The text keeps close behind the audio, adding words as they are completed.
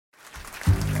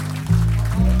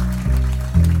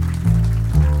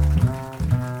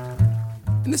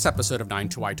In this episode of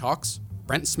 9to Talks,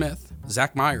 Brent Smith,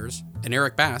 Zach Myers, and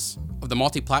Eric Bass of the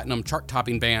multi-platinum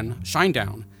chart-topping band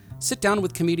Shinedown sit down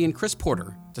with comedian Chris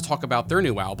Porter to talk about their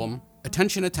new album,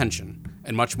 Attention, Attention,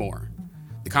 and much more.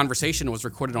 The conversation was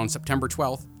recorded on September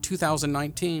 12th,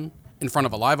 2019, in front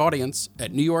of a live audience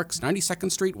at New York's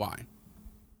 92nd Street Y.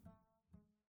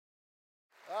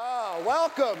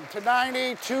 Welcome to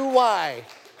 92Y.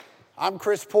 I'm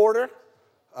Chris Porter.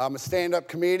 I'm a stand-up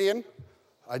comedian.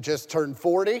 I just turned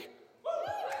 40,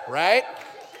 right?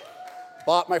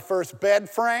 Bought my first bed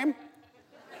frame.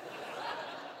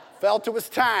 Felt it was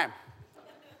time.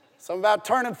 Something about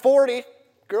turning 40,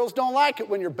 girls don't like it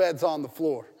when your bed's on the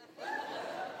floor.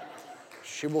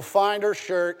 She will find her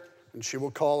shirt and she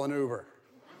will call an Uber.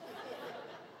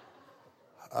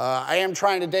 I am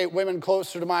trying to date women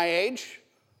closer to my age.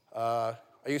 I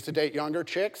used to date younger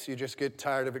chicks. You just get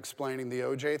tired of explaining the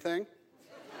OJ thing.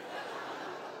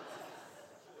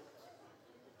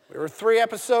 We were 3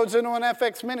 episodes into an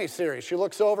FX miniseries. She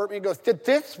looks over at me and goes, "Did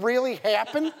this really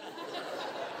happen?"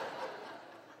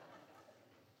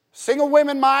 Single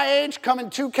women my age come in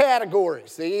 2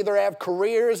 categories. They either have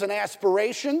careers and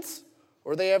aspirations,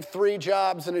 or they have 3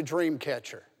 jobs and a dream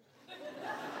catcher.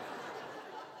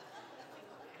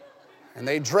 And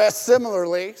they dress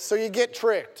similarly, so you get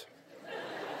tricked.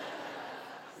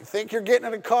 You think you're getting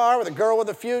in a car with a girl with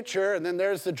a future, and then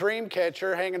there's the dream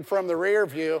catcher hanging from the rear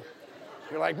view.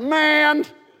 You're like, man,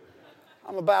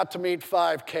 I'm about to meet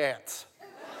 5 cats.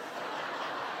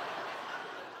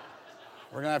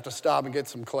 We're gonna have to stop and get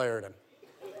some Claritin.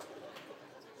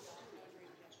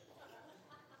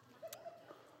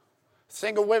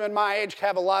 Single women my age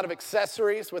have a lot of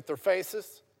accessories with their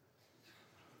faces.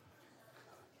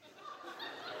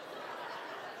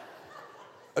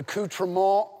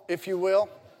 Accoutrement, if you will.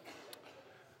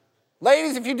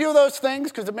 Ladies, if you do those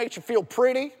things because it makes you feel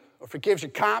pretty or if it gives you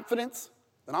confidence,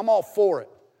 then I'm all for it.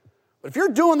 But if you're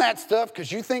doing that stuff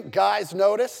because you think guys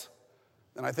notice,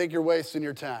 then I think you're wasting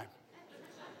your time.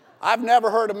 I've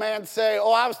never heard a man say,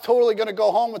 "Oh, I was totally going to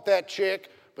go home with that chick,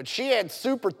 but she had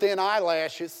super thin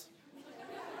eyelashes."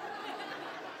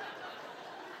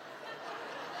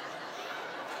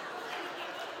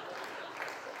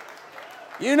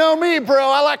 You know me,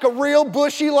 bro. I like a real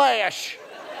bushy lash.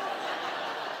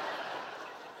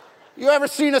 You ever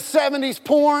seen a 70s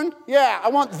porn? Yeah, I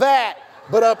want that,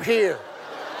 but up here.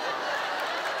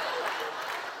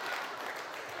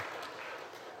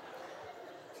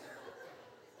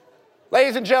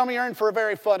 Ladies and gentlemen, you're in for a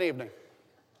very fun evening.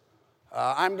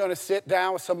 I'm going to sit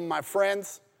down with some of my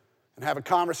friends and have a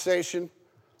conversation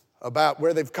about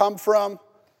where they've come from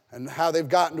and how they've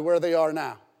gotten to where they are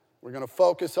now. We're going to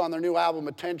focus on their new album,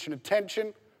 Attention,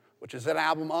 Attention, which is an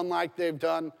album unlike they've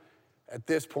done at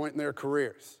this point in their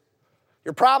careers.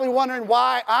 You're probably wondering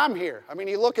why I'm here. I mean,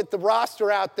 you look at the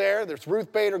roster out there, there's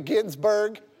Ruth Bader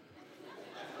Ginsburg.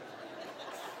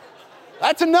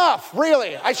 That's enough,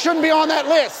 really. I shouldn't be on that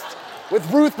list with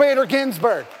Ruth Bader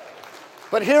Ginsburg.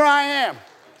 But here I am.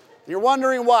 You're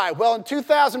wondering why. Well, in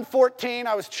 2014,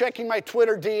 I was checking my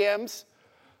Twitter DMs,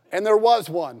 and there was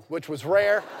one, which was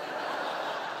rare.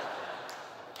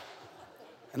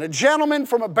 And a gentleman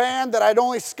from a band that I'd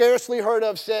only scarcely heard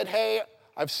of said, "Hey,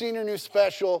 I've seen your new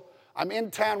special. I'm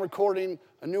in town recording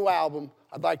a new album.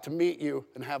 I'd like to meet you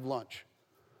and have lunch."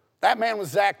 That man was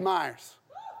Zach Myers.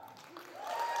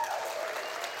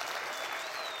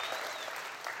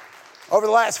 Over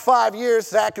the last 5 years,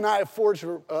 Zach and I have forged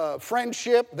a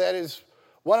friendship that is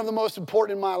one of the most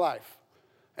important in my life.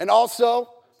 And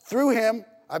also, through him,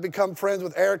 I've become friends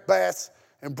with Eric Bass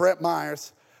and Brent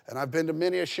Myers. And I've been to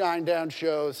many a Shinedown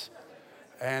shows.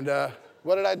 And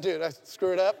what did I do? Did I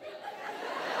screw it up?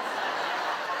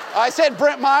 I said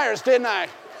Brent Myers, didn't I?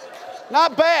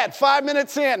 Not bad, 5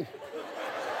 minutes in.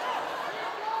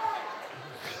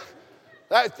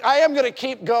 I am going to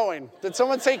keep going. Did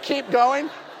someone say keep going?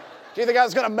 Do you think I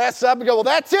was going to mess up and go, "Well,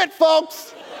 that's it,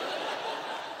 folks.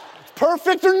 It's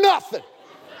perfect or nothing"?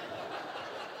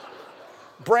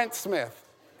 Brent Smith.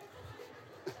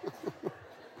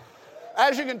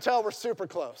 As you can tell, we're super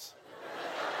close.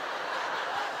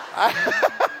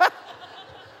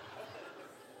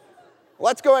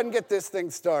 Let's go ahead and get this thing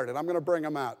started. I'm going to bring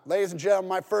them out. Ladies and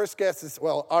gentlemen, our first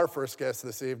guest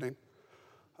this evening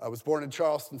was born in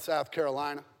Charleston, South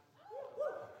Carolina.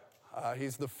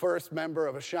 He's the first member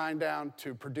of a Shinedown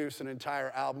to produce an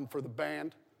entire album for the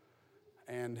band.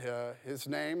 And his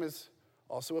name is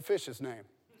also a fish's name.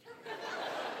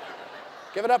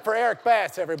 Give it up for Eric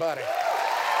Bass, everybody.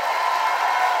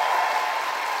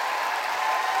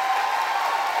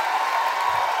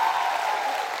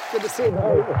 Good to see you. How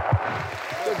are you?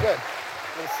 Good.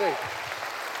 Good to see you.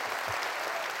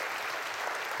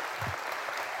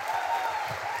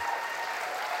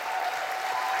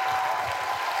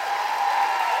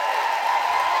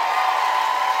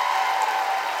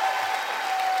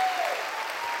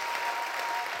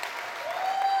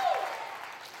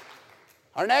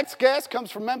 Our next guest comes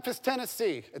from Memphis,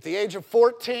 Tennessee. At the age of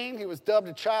 14, he was dubbed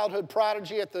a childhood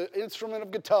prodigy at the instrument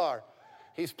of guitar.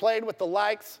 He's played with the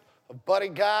likes of Buddy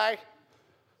Guy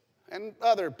and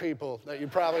other people that you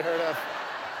probably heard of.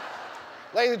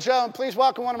 Ladies and gentlemen, please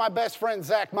welcome one of my best friends,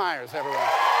 Zach Myers, everyone.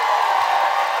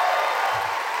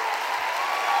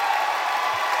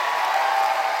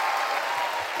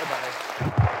 Hey, buddy.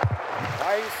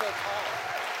 Why are you so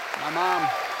tall? My mom.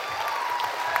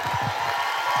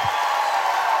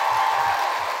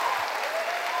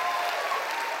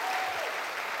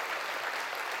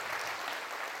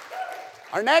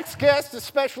 Our next guest,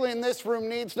 especially in this room,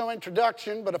 needs no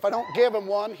introduction, but if I don't give him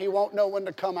one, he won't know when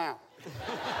to come out.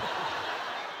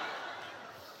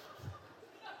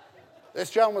 This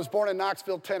gentleman was born in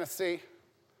Knoxville, Tennessee.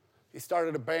 He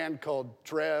started a band called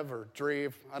Drev or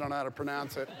Dreve. I don't know how to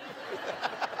pronounce it.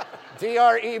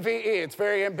 D-R-E-V-E. It's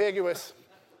very ambiguous.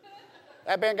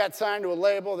 That band got signed to a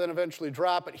label, then eventually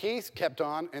dropped, but he kept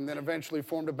on and then eventually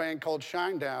formed a band called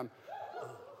Shinedown.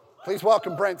 Please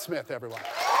welcome Brent Smith, everyone.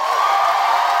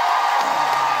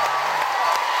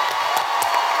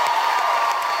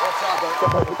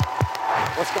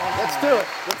 What's going on? Let's do it.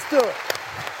 Let's do it.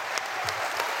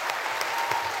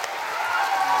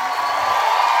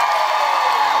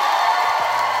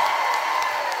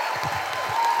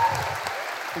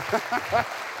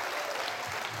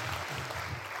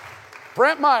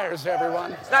 Brent Myers,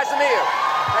 everyone. It's nice to meet you.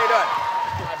 How you doing?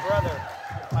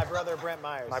 My brother Brent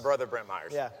Myers. My brother Brent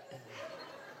Myers. Yeah.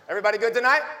 Everybody good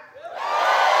tonight?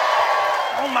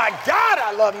 Oh my God,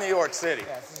 I love New York City.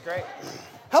 Yeah, this is great.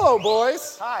 Hello,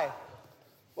 boys. Hi.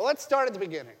 Well, let's start at the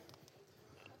beginning.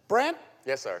 Brent,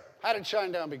 Yes, sir. how did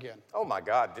Shinedown begin? Oh my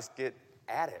God, just get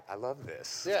at it. I love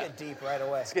this. Yeah. Get deep right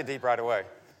away. Let's get deep right away.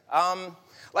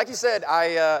 Like you said,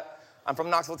 I'm from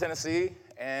Knoxville, Tennessee,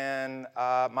 and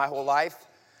my whole life,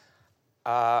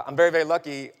 I'm very, very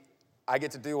lucky I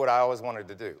get to do what I always wanted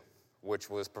to do, which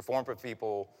was perform for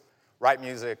people, write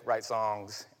music, write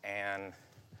songs, and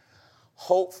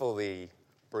hopefully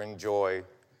bring joy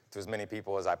to as many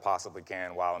people as I possibly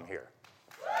can while I'm here.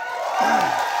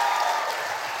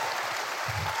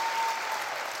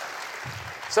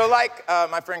 So like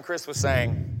my friend Chris was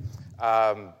saying,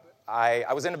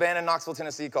 I was in a band in Knoxville,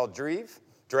 Tennessee called Drev.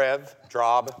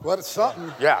 What is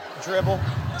something? Yeah. Dribble.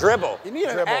 You need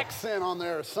an Dribble. accent on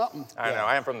there or something. I know,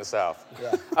 I am from the South.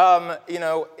 Yeah. You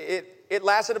know, it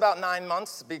lasted about 9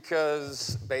 months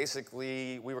because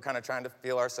basically we were kind of trying to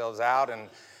feel ourselves out, and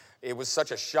it was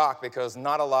such a shock because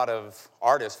not a lot of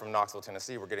artists from Knoxville,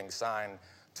 Tennessee were getting signed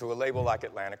to a label like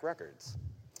Atlantic Records.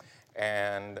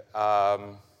 And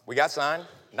we got signed,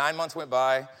 9 months went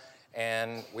by,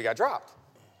 and we got dropped.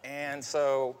 And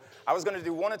so I was going to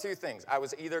do one of two things. I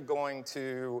was either going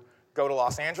to go to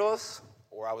Los Angeles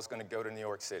or I was going to go to New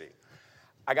York City.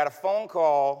 I got a phone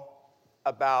call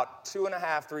about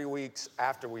 2.5, 3 weeks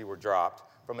after we were dropped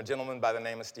from a gentleman by the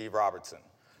name of Steve Robertson,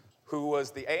 who was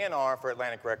the A&R for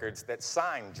Atlantic Records that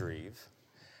signed Dreve,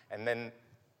 and then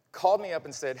called me up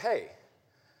and said, hey,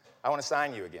 I want to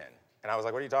sign you again. And I was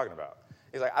like, what are you talking about?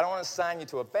 He's like, I don't want to sign you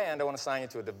to a band, I want to sign you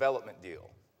to a development deal.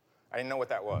 I didn't know what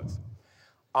that was.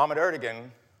 Ahmet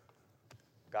Ertegun,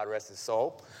 God rest his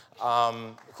soul,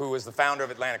 who was the founder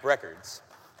of Atlantic Records.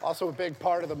 Also a big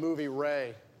part of the movie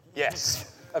Ray.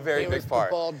 Yes, a very He big was part.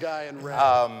 the bald guy in Ray.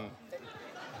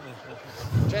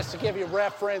 Just to give you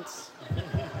reference.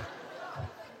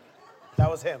 That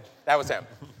was him. That was him.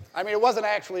 I mean, it wasn't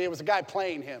actually, it was a guy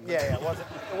playing him. Yeah,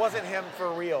 it wasn't him for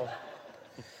real.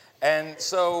 And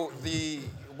so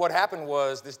what happened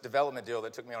was this development deal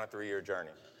that took me on a 3-year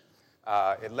journey.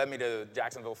 It led me to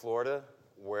Jacksonville, Florida,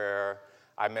 where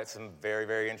I met some very,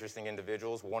 very interesting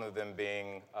individuals, one of them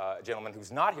being a gentleman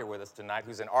who's not here with us tonight,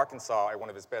 who's in Arkansas at one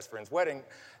of his best friend's wedding,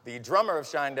 the drummer of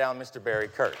Shinedown, Mr. Barry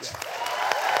Kurtz.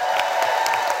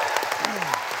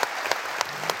 Yeah.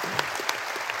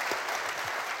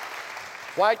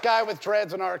 White guy with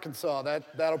dreads in Arkansas.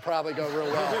 That'll probably go real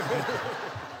well.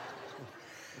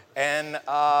 And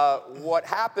what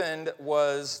happened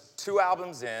was 2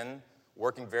 albums in,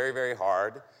 working very, very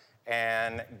hard,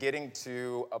 and getting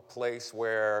to a place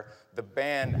where the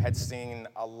band had seen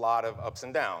a lot of ups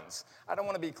and downs. I don't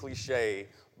want to be cliche,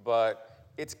 but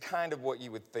it's kind of what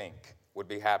you would think would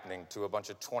be happening to a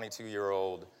bunch of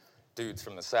 22-year-old dudes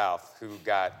from the South who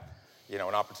got, you know,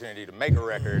 an opportunity to make a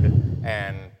record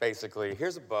and basically,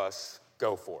 here's a bus,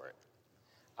 go for it.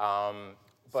 But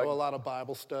So a lot of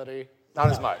Bible study.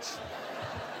 not as much.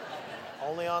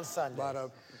 Only on Sunday.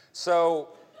 So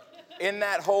in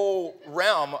that whole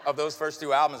realm of those first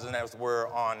 2 albums, and as we're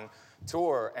on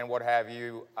tour and what have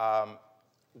you,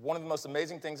 one of the most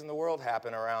amazing things in the world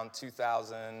happened around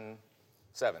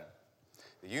 2007.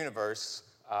 the universe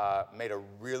made a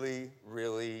really,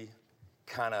 really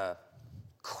kind of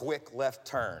quick left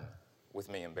turn with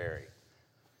me and Barry.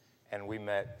 And we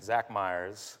met Zach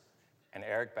Myers and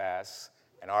Eric Bass,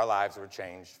 and our lives were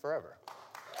changed forever.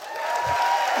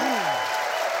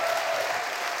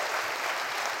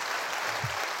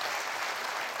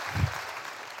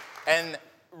 And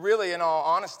really, in all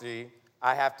honesty,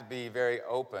 I have to be very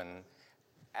open.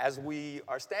 As we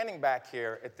are standing back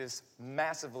here at this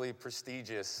massively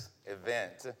prestigious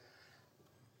event,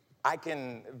 I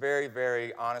can very,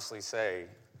 very honestly say,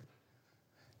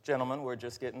 gentlemen, we're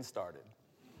just getting started.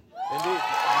 Indeed.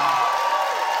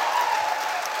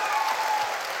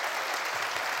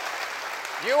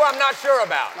 You, I'm not sure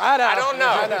about. I know. I don't know.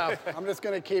 I know. I'm just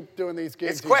going to keep doing these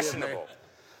gigs. It's questionable.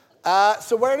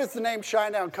 So where does the name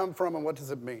Shinedown come from, and what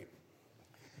does it mean?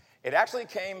 It actually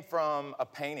came from a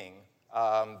painting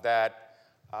that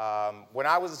when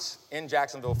I was in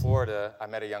Jacksonville, Florida, I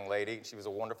met a young lady. She was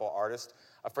a wonderful artist.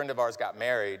 A friend of ours got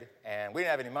married, and we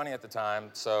didn't have any money at the time,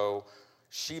 so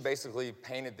she basically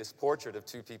painted this portrait of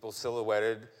two people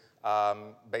silhouetted,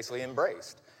 basically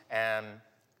embraced. And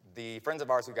the friends of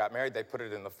ours who got married, they put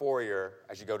it in the foyer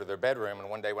as you go to their bedroom. And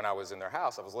one day when I was in their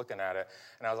house, I was looking at it,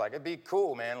 and I was like, it'd be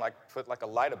cool, man, like put like a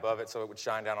light above it so it would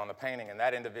shine down on the painting. And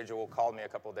that individual called me a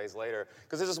couple of days later,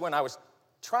 because this is when I was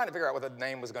trying to figure out what the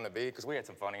name was going to be, because we had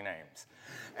some funny names.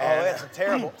 And we had some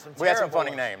terrible we had some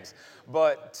funny ones. names.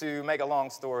 But to make a long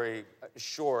story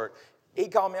short, he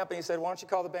called me up and he said, why don't you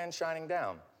call the band Shining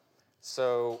Down?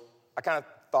 So I kind of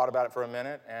thought about it for a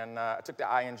minute, and I took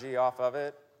the ing off of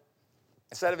it.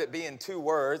 Instead of it being two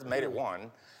words, made it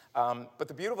one. But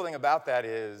the beautiful thing about that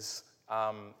is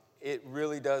it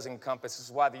really does encompass, this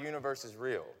is why the universe is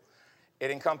real.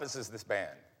 It encompasses this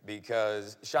band,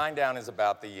 because Shinedown is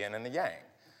about the yin and the yang.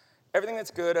 Everything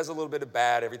that's good has a little bit of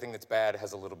bad. Everything that's bad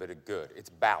has a little bit of good. It's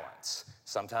balance.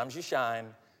 Sometimes you shine,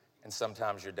 and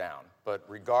sometimes you're down. But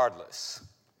regardless,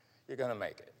 you're going to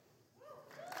make it.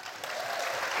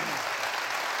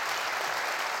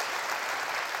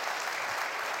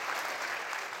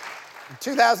 In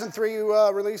 2003, you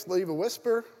released Leave a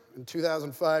Whisper. In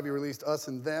 2005, you released Us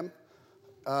and Them.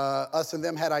 Us and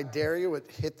Them had I Dare You.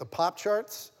 It hit the pop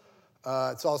charts.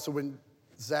 It's also when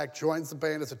Zach joins the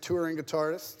band as a touring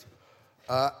guitarist.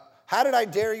 How did I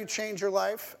Dare You change your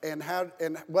life, and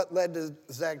what led to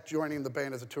Zach joining the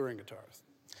band as a touring guitarist?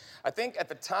 I think at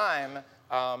the time,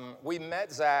 we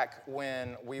met Zach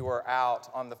when we were out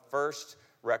on the first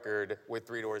record with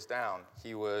 3 Doors Down.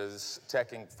 He was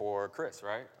teching for Chris,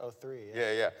 right? 03,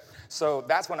 Yeah. So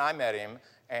that's when I met him.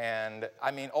 And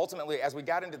I mean, ultimately, as we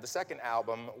got into the second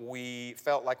album, we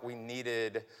felt like we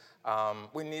needed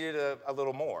a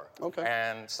little more. Okay.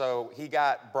 And so he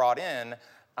got brought in.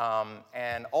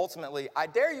 And ultimately, I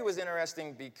Dare You was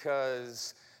interesting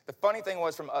because the funny thing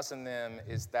was from Us and Them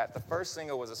is that the first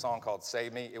single was a song called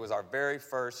Save Me. It was our very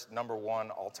first #1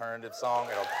 alternative song.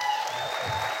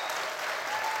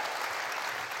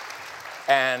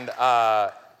 And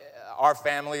our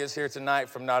family is here tonight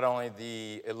from not only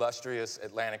the illustrious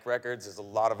Atlantic Records, there's a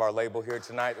lot of our label here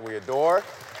tonight that we adore.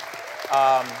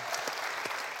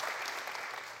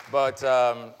 But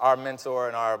our mentor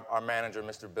and our manager,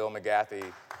 Mr. Bill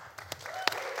McGathy,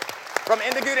 from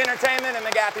Indigood Entertainment and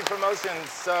McGathy Promotions.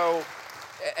 So,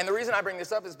 and the reason I bring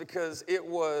this up is because it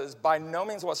was by no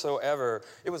means whatsoever,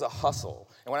 it was a hustle.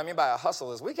 And what I mean by a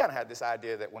hustle is we kind of had this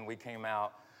idea that when we came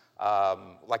out,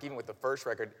 like even with the first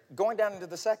record, going down into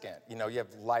the second, you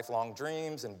have lifelong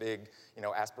dreams and big,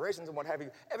 aspirations and what have you.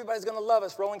 Everybody's gonna love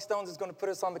us. Rolling Stones is gonna put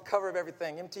us on the cover of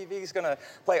everything. MTV is gonna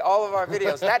play all of our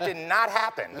videos. That did not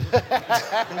happen.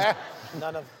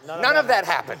 None of that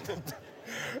happened.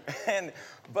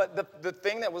 But the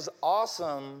thing that was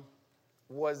awesome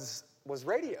was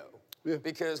radio. Yeah.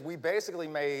 Because we basically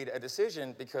made a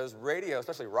decision because radio,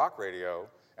 especially rock radio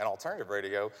and alternative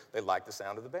radio, they liked the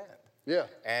sound of the band. Yeah.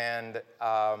 And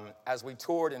as we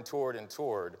toured and toured and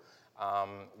toured,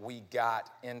 we got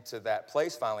into that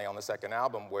place finally on the second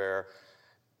album where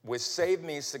with Save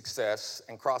Me's success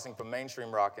and crossing from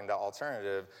mainstream rock into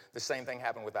alternative, the same thing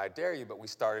happened with I Dare You, but we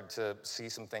started to see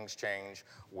some things change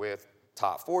with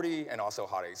Top 40 and also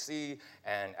Hot AC.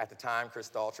 And at the time, Chris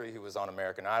Daltrey, who was on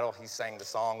American Idol, he sang the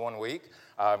song one week.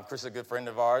 Chris is a good friend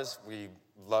of ours. We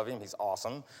love him. He's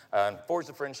awesome. Forged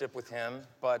a friendship with him.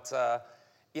 But I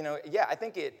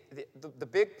think the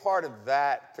big part of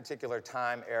that particular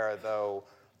time era, though,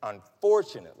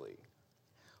 unfortunately,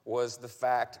 was the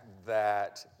fact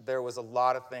that there was a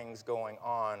lot of things going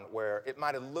on where it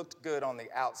might have looked good on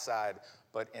the outside,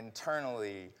 but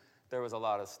internally, there was a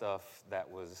lot of stuff that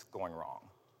was going wrong.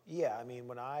 Yeah, I mean,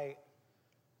 when I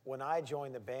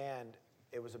joined the band,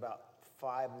 it was about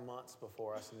 5 months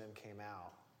before us and them came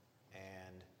out,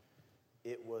 and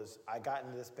I got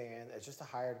into this band as just a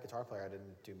hired guitar player. I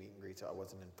didn't do meet and greets, so I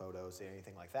wasn't in photos or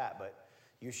anything like that, but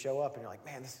you show up and you're like,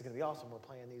 man, this is gonna be awesome. We're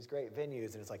playing these great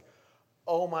venues, and it's like,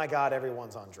 oh my God,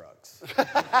 everyone's on drugs.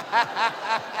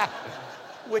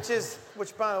 Which,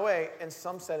 by the way, in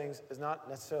some settings is not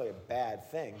necessarily a bad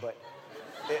thing, but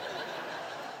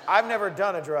I've never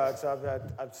done a drug, so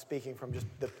I'm speaking from just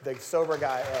the sober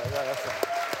guy. That's right.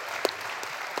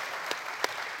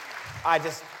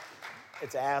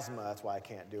 It's asthma, that's why I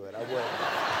can't do it. I would.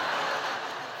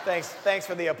 Thanks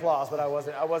for the applause, but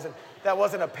that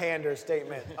wasn't a pander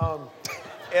statement.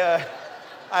 I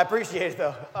appreciate it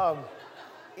though.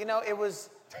 It was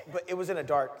in a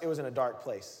dark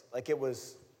place. Like it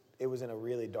was in a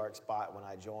really dark spot when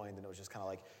I joined, and it was just kind of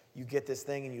like, you get this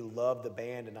thing and you love the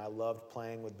band, and I loved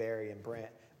playing with Barry and Brent,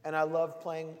 and I loved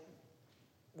playing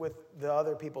with the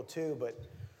other people too, but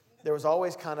there was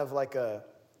always kind of like a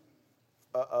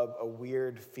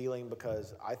weird feeling,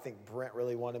 because I think Brent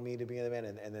really wanted me to be in the band,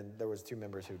 and then there was 2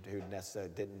 members who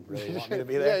necessarily didn't really want me to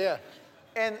be there. Yeah.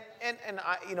 And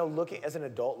I, as an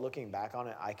adult looking back on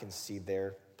it, I can see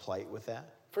their plight with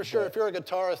that. For sure, if you're a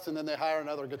guitarist and then they hire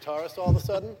another guitarist all of a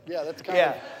sudden, yeah, that's kind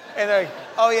of... And they're like,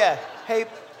 oh yeah, hey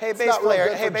bass player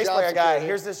guy, security.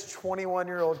 here's this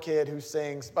 21-year-old kid who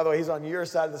sings. By the way, he's on your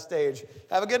side of the stage.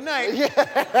 Have a good night.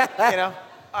 Yeah.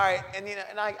 All right, and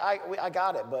I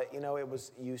got it, but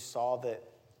you saw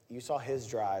his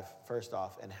drive first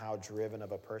off, and how driven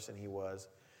of a person he was,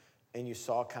 and you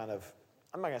saw kind of,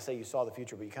 I'm not gonna say you saw the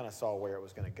future, but you kind of saw where it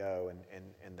was gonna go, and it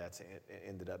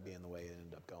ended up being the way it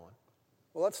ended up going.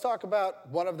 Well, let's talk about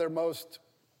one of their most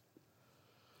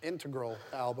integral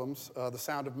albums, The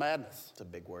Sound of Madness. It's a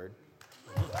big word.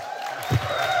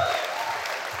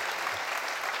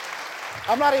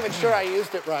 I'm not even sure I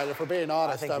used it right, if we're being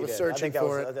honest. I was searching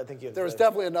for it. There was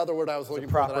definitely another word I was looking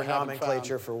for that I haven't found. Proper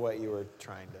nomenclature for what you were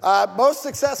trying to... Most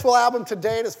successful album to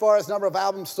date as far as number of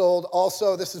albums sold.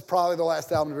 Also, this is probably the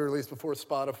last album to be released before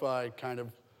Spotify kind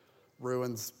of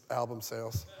ruins album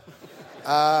sales.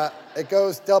 It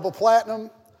goes double platinum.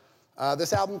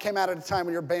 This album came out at a time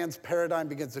when your band's paradigm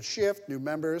begins to shift, new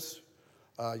members,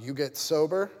 you get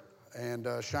sober, and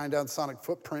Shinedown's sonic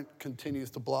footprint continues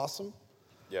to blossom.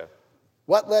 Yeah.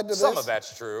 What led to this? Some of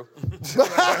that's true. We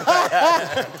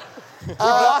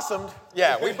blossomed.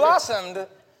 Yeah, we blossomed.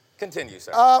 Continue,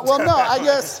 sir. Well, no, I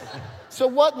guess. So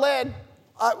what led?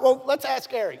 Well, let's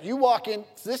ask Eric. You walk in.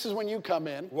 This is when you come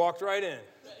in. Walked right in.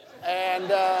 And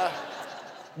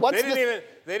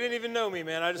They didn't even know me,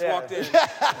 man. I just walked in.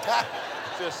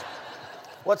 Just.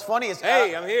 What's funny is,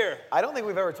 hey, I'm here. I don't think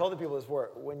we've ever told the people this before.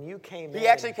 When you came in, He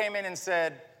actually came in and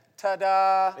said,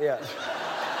 "Ta-da!" Yeah.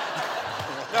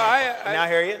 No, Now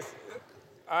here he is.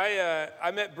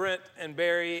 I met Brent and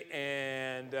Barry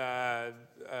and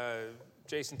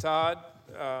Jason Todd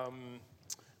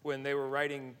when they were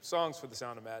writing songs for The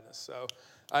Sound of Madness. So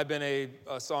I've been a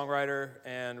songwriter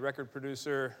and record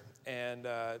producer, and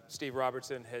Steve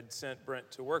Robertson had sent Brent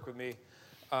to work with me.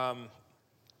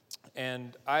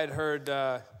 And I had heard,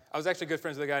 I was actually good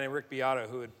friends with a guy named Rick Beato,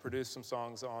 who had produced some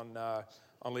songs on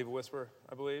Leave a Whisper,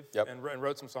 I believe, Yep. and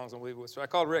wrote some songs on Leave a Whisper. I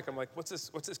called Rick. I'm like, what's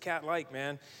this cat like,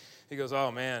 man? He goes,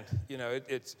 oh man,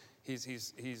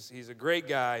 he's a great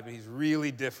guy, but he's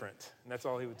really different, and that's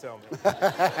all he would tell me.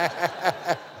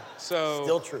 So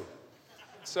Still true.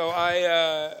 So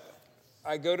I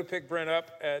go to pick Brent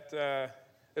up at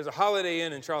there's a Holiday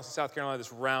Inn in Charleston, South Carolina.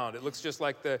 That's round. It looks just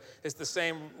like it's the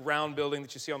same round building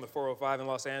that you see on the 405 in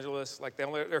Los Angeles. Like there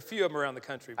are a few of them around the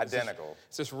country. Identical.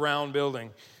 It's this round building.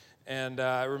 And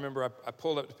I remember I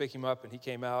pulled up to pick him up, and he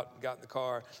came out and got in the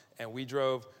car, and we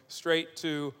drove straight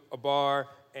to a bar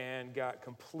and got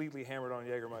completely hammered on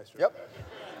Jägermeister. Yep.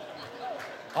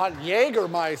 On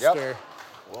Jägermeister. Yep.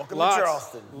 Welcome to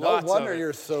Charleston. No wonder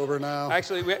you're sober now.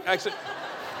 Actually,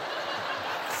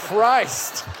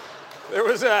 Christ. there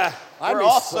was We're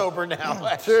all sober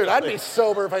now. Dude, I'd be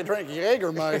sober if I drank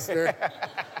Jägermeister.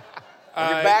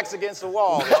 Your back's against the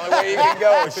wall. The only way you can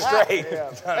go is straight.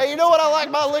 Hey, you know what I like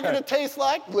my liquor to taste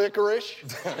like? Licorice.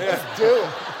 Let's do it.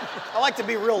 I like to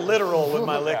be real literal with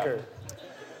my liquor.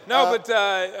 No,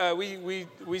 but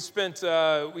we spent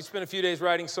a few days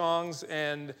writing songs,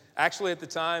 and actually at the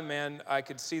time, man, I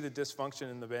could see the dysfunction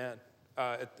in the band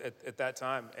at that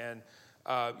time, and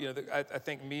I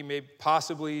think me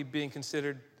possibly being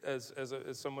considered as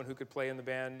someone who could play in the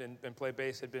band and play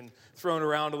bass had been thrown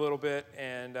around a little bit,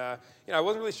 and I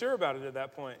wasn't really sure about it at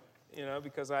that point,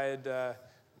 because I had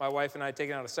my wife and I had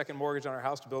taken out a second mortgage on our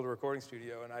house to build a recording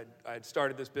studio, and I had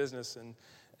started this business,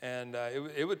 and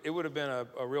it would have been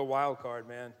a real wild card,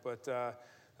 man. But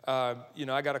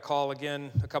I got a call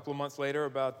again a couple of months later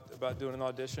about doing an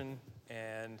audition,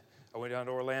 and I went down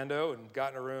to Orlando and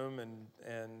got in a room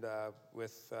and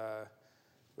with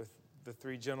the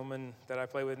three gentlemen that I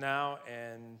play with now,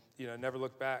 and never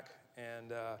looked back.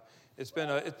 And it's been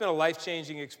a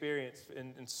life-changing experience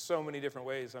in so many different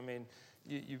ways. I mean,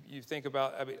 you think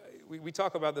about. I mean, we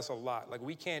talk about this a lot. Like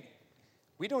we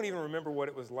don't even remember what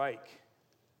it was like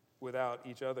without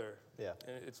each other. Yeah.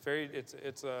 And it's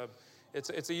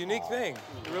a unique thing.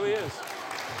 It really is.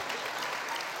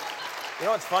 You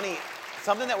know what's funny?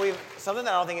 Something that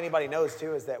I don't think anybody knows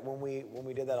too is that when we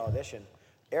did that audition,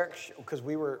 Eric, because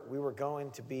we were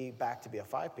going to be back to be a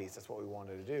 5-piece. That's what we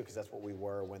wanted to do, because that's what we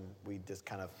were when we just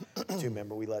kind of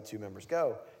we let 2 members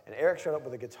go. And Eric showed up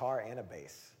with a guitar and a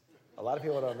bass. A lot of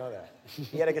people don't know that.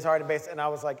 He had a guitar and a bass, and I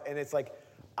was like, and it's like,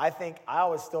 I think I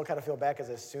always still kind of feel bad because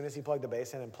as soon as he plugged the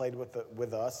bass in and played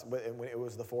with us, and when it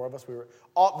was the 4 of us,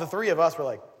 the 3 of us were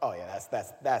like, oh yeah,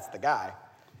 that's the guy.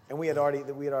 And we had already,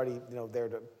 there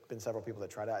had been several people that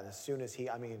tried out, and as soon as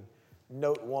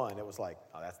note 1, it was like,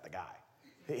 oh, that's the guy.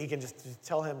 He can just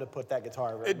tell him to put that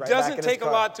guitar right back in his car. It doesn't take a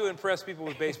lot to impress people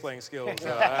with bass playing skills.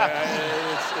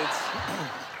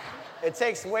 It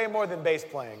takes way more than bass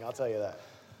playing, I'll tell you that.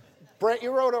 Brent,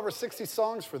 you wrote over 60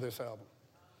 songs for this album.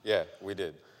 Yeah, we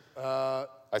did. I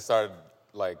started,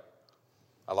 I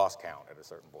lost count at a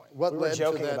certain point. What We were led to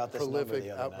joking that about this number prolific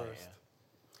the other night, outburst? yeah.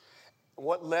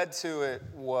 What led to it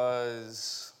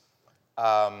was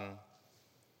there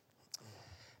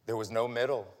was no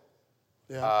middle.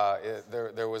 Yeah.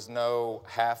 There was no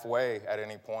halfway at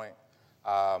any point.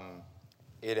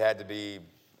 It had to be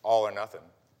all or nothing.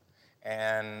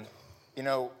 And,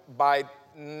 by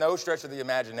no stretch of the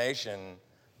imagination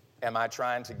am I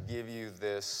trying to give you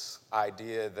this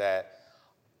idea that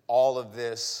all of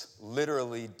this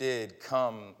literally did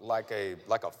come like a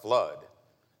flood,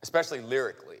 especially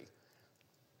lyrically,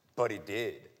 but it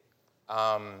did.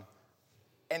 And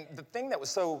the thing that was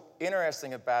so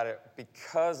interesting about it,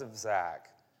 because of Zach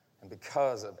and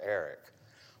because of Eric,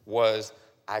 was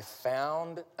I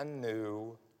found a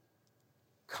new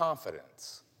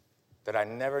confidence that I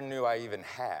never knew I even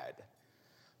had,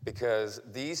 because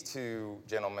these 2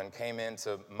 gentlemen came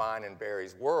into mine and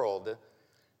Barry's world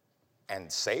and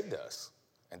saved us,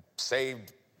 and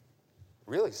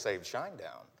really saved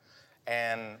Shinedown.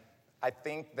 And I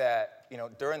think that,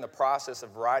 during the process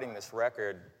of writing this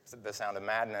record, The Sound of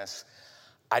Madness,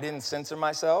 I didn't censor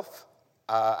myself.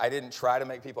 I didn't try to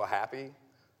make people happy.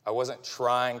 I wasn't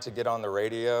trying to get on the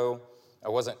radio. I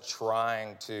wasn't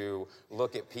trying to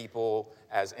look at people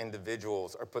as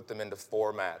individuals or put them into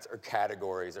formats or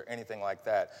categories or anything like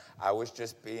that. I was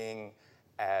just being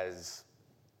as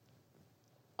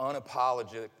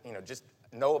unapologetic, just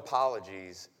no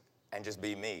apologies, and just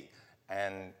be me.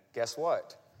 And guess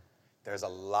what? There's a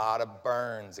lot of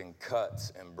burns and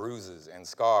cuts and bruises and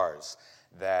scars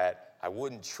that I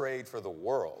wouldn't trade for the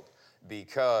world,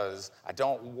 because I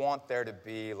don't want there to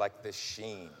be like this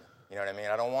sheen. You know what I mean?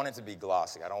 I don't want it to be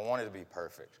glossy. I don't want it to be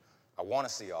perfect. I want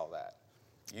to see all that.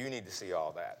 You need to see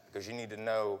all that, because you need to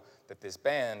know that this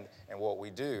band and what we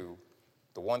do,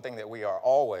 the one thing that we are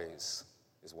always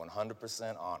is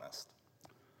 100% honest.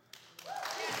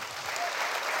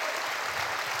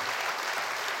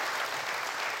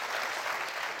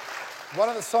 One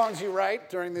of the songs you write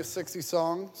during this 60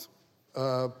 songs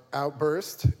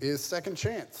outburst is Second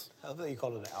Chance. I love that you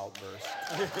called it an outburst.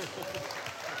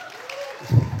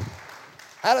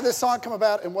 How did this song come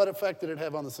about, and what effect did it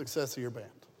have on the success of your band?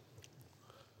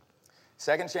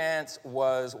 Second Chance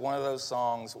was one of those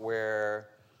songs where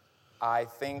I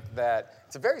think that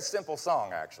it's a very simple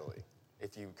song, actually,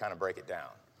 if you kind of break it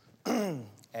down.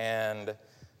 And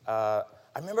I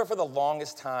remember for the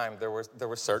longest time there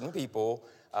were certain people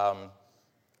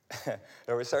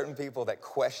there were certain people that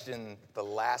questioned the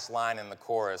last line in the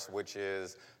chorus, which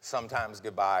is, sometimes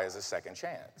goodbye is a second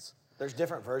chance. There's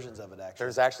different versions of it, actually.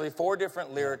 There's actually 4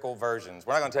 different lyrical versions.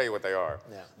 We're not going to tell you what they are.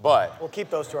 Yeah. But We'll keep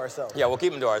those to ourselves. yeah, we'll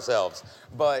keep them to ourselves.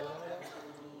 But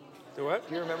Do what?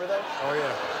 Do you remember that? Oh,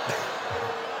 yeah.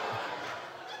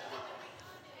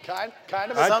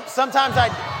 Kind of.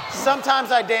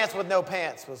 Sometimes I dance with no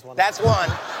pants was one. that's one.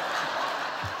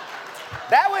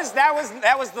 That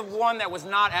was the one that was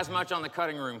not as much on the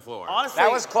cutting room floor. Honestly,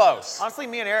 that was close. Honestly,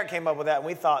 me and Eric came up with that, and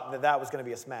we thought that was going to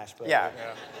be a smash. But Yeah.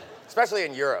 Especially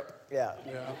in Europe. Yeah.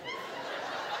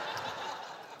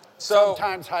 So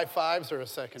Sometimes high fives are a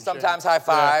second sometimes chance. high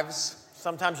fives.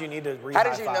 Sometimes you need to How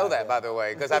did you know that, by the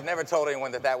way? Because I've never told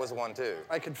anyone that was one too.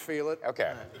 I could feel it.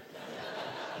 Okay.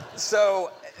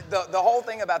 So the whole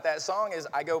thing about that song is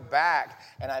I go back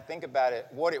and I think about it.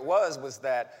 What it was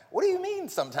that, what do you mean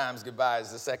sometimes goodbye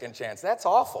is the second chance? That's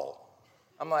awful.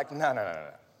 I'm like, no.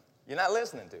 You're not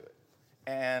listening to it.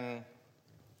 And,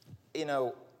 you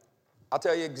know, I'll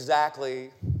tell you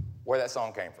exactly where that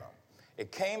song came from.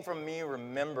 It came from me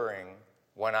remembering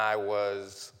when I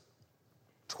was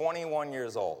 21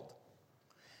 years old.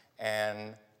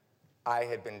 And I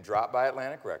had been dropped by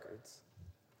Atlantic Records,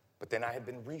 but then I had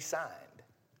been re-signed.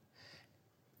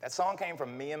 That song came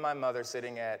from me and my mother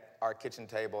sitting at our kitchen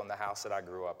table in the house that I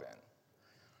grew up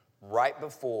in, right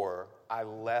before I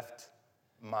left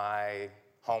my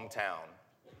hometown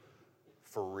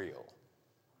for real,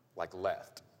 like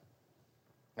left.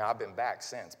 Now, I've been back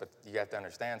since, but you have to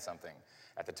understand something.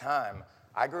 At the time,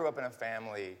 I grew up in a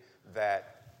family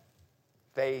that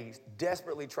they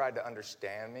desperately tried to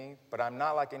understand me, but I'm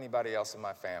not like anybody else in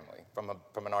my family, from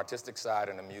an artistic side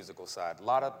and a musical side. A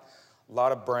lot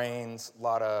of brains, a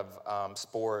lot of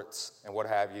sports, and what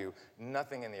have you.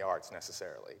 Nothing in the arts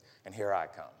necessarily. And here I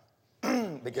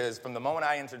come. Because from the moment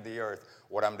I entered the earth,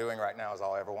 what I'm doing right now is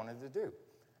all I ever wanted to do.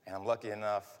 And I'm lucky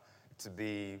enough to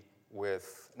be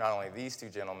with not only these two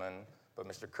gentlemen, but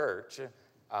Mr. Kirch,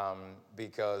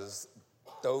 because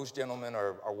those gentlemen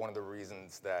are one of the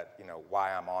reasons that, you know,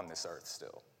 why I'm on this earth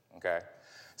still, okay?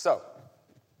 So,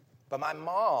 but my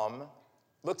mom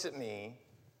looks at me,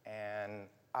 and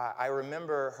I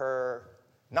remember her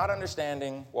not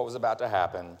understanding what was about to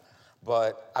happen,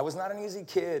 but I was not an easy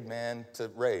kid, man, to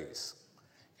raise.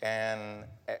 And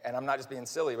I'm not just being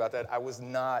silly about that. I was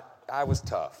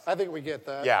tough. I think we get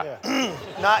that. Yeah.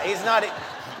 He's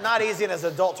not easy as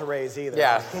an adult to raise either.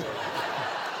 Yeah.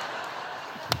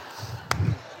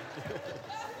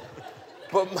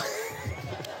 But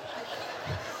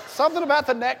Something about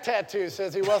the neck tattoo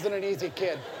says he wasn't an easy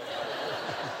kid.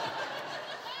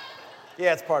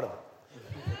 Yeah, it's part of it.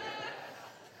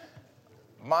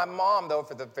 my mom, though,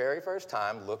 for the very first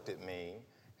time, looked at me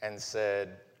and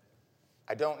said,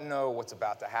 I don't know what's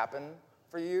about to happen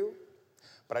for you,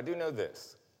 but I do know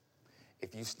this.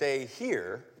 If you stay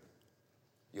here,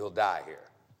 you'll die here.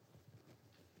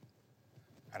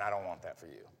 And I don't want that for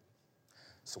you.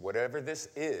 So whatever this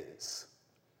is,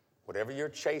 whatever you're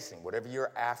chasing, whatever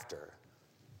you're after,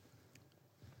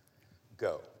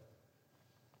 go.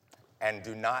 And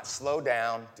do not slow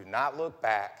down, do not look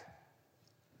back,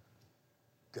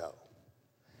 go.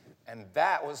 And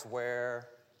that was where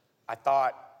I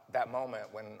thought that moment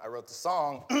when I wrote the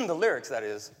song, the lyrics that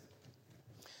is,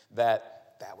 that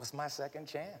was my second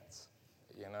chance,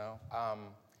 you know?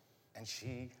 And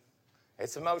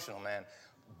it's emotional, man.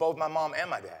 Both my mom and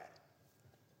my dad,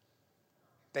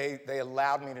 they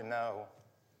allowed me to know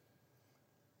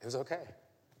it was okay.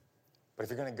 But if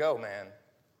you're gonna go, man,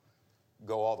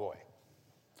 go all the way.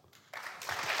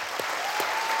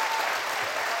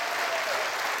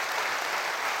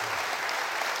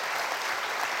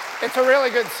 It's a really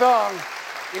good song.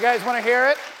 You guys want to hear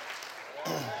it?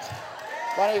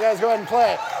 Why don't you guys go ahead and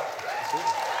play it?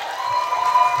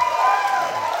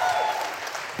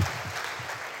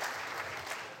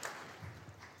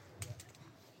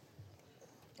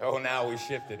 Oh, now we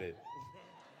shifted it.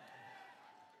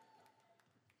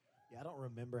 Yeah, I don't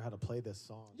remember how to play this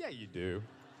song. Yeah, you do.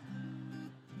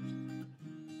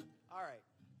 All right.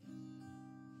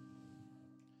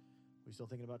 We still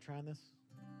thinking about trying this?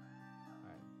 All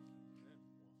right.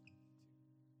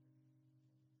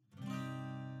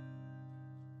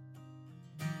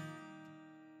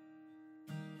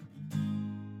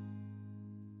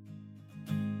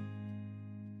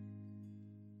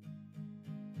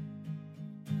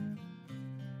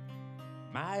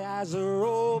 My eyes are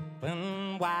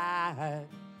open wide.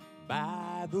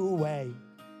 By the way,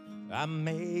 I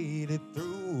made it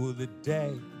through the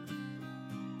day.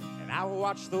 And I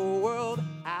watched the world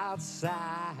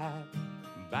outside.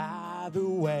 By the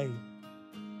way,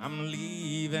 I'm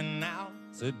leaving out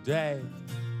today.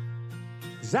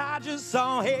 'Cause I just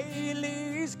saw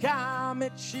Haley's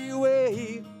comet, she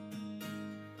waved.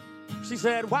 She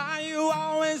said, why you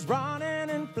always running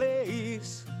in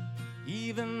place?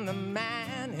 Even the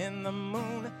man in the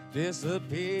moon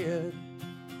disappeared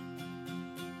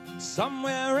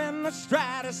somewhere in the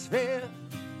stratosphere.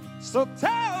 So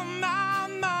tell my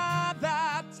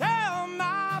mother, tell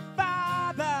my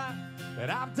father that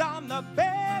I've done the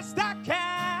best I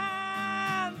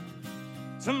can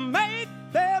to make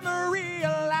them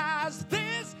realize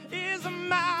this is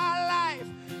my life.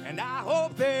 And I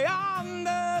hope they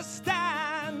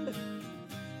understand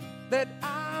that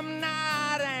I'm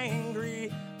not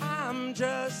angry, I'm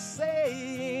just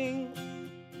saying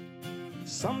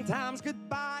sometimes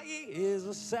goodbye is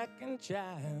a second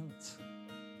chance.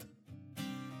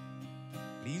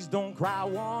 Please don't cry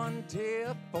one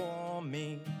tear for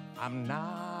me. I'm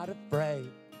not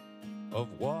afraid of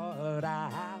what I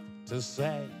have to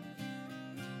say.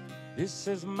 This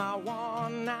is my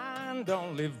one and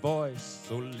only voice,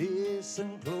 so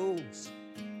listen close.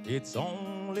 It's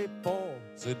only for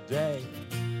today.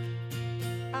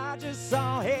 I just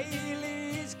saw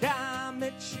Haley's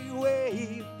comet, she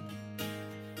waved.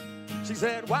 She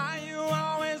said, why you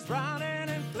always running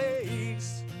in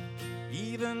place?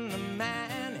 Even the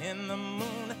man in the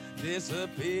moon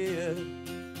disappeared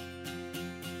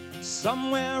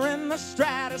somewhere in the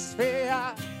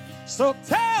stratosphere. So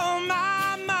tell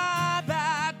my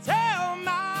mother, tell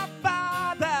my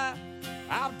father,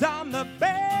 I've done the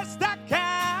best I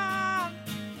can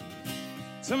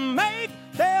to make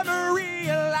them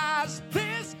realize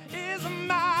this is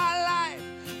my life,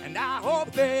 and I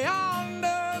hope they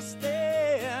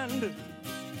understand.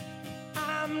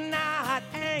 I'm not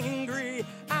angry,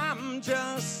 I'm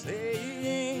just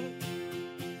saying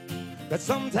that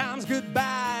sometimes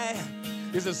goodbye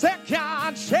is a second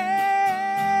chance.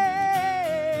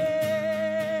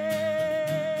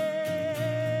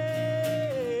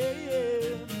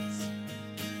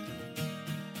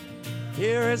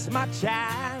 Here is my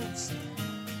chance.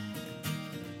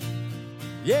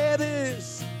 Yeah,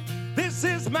 this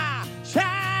is my chance.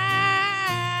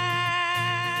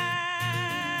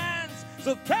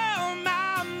 So tell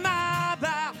my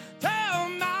mother, tell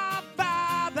my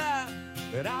father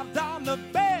that I've done the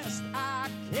best I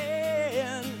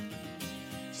can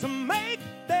to make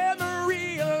them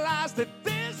realize that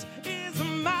this is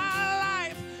my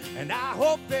life, and I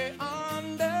hope they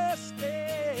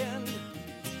understand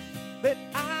that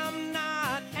I'm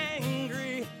not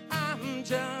angry, I'm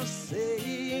just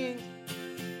saying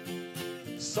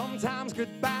sometimes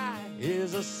goodbye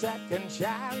is a second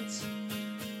chance.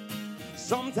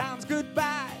 Sometimes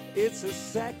goodbye, it's a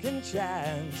second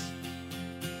chance.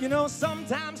 You know,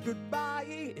 sometimes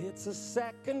goodbye, it's a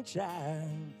second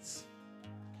chance.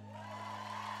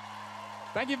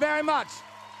 Thank you very much.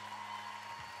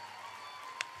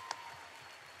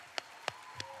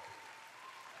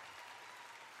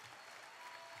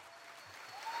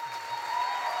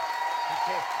 I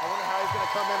wonder how he's going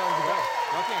to come in on today.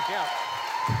 I can't count.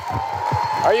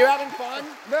 Are you having fun?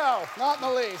 No, not in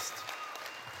the least.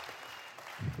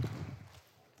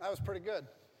 That was pretty good.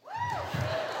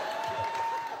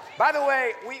 By the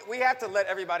way, we have to let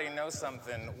everybody know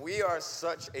something. We are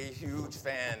such a huge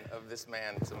fan of this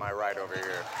man to my right over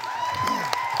here.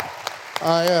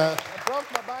 I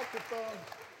broke my microphone.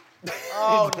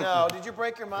 Oh, no. Did you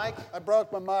break your mic? I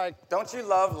broke my mic. Don't you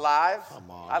love live?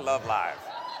 Come on. I love live.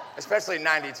 Especially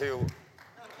 92.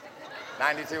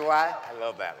 92Y? I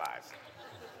love that live.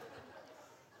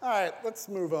 All right, let's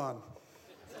move on.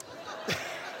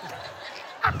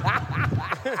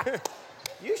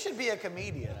 You should be a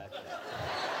comedian, I think.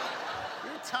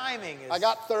 Your timing is... I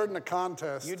got third in the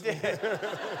contest. You did.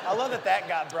 I love that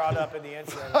got brought up in the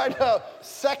intro. I know.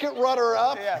 Second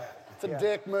runner-up? Yeah. It's a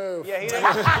dick move. Yeah, he didn't...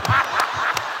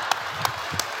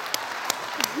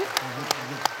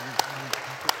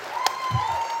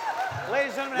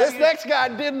 Ladies and gentlemen, This next guy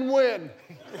didn't win.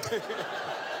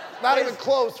 Not even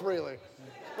close, really.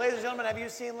 Ladies and gentlemen, have you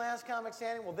seen Last Comic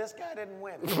Standing? Well, this guy didn't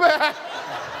win.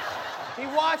 He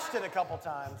watched it a couple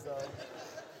times, though.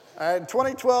 In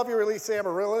 2012, you released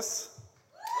Amaryllis.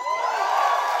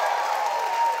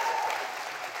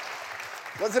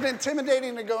 Was it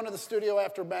intimidating to go into the studio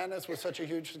after Madness with such a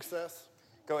huge success?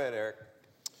 Go ahead, Eric.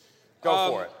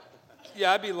 Go for it.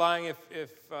 Yeah, I'd be lying if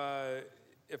I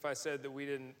said that we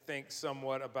didn't think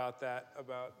somewhat about that,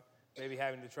 about maybe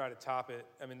having to try to top it.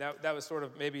 I mean, that was sort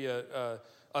of maybe a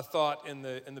thought in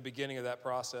the beginning of that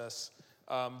process.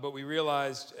 But we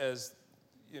realized as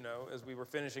we were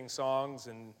finishing songs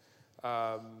and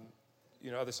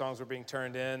other songs were being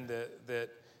turned in that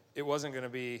it wasn't going to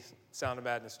be Sound of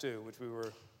Madness 2, which we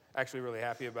were actually really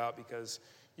happy about because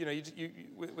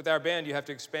with our band you have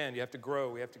to expand, you have to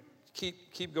grow, we have to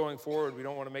keep going forward. We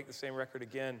don't want to make the same record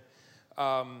again.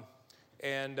 I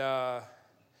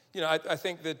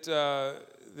think that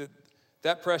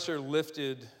that pressure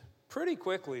lifted pretty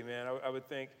quickly, man. I would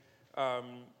think,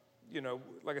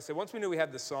 like I said, once we knew we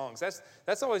had the songs,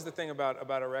 that's always the thing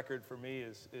about a record for me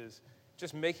is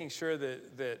just making sure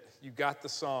that you got the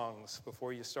songs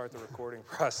before you start the recording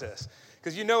process,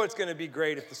 because it's going to be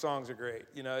great if the songs are great.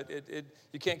 You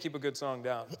can't keep a good song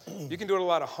down. You can do it a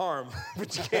lot of harm,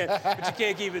 but you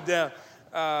can't keep it down.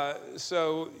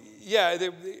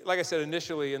 Like I said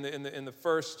initially, in the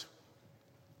first,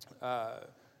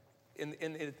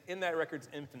 in that record's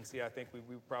infancy, I think we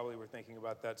probably were thinking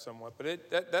about that somewhat, but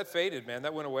that faded, man.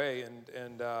 That went away,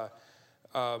 and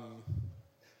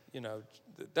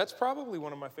that's probably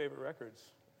one of my favorite records.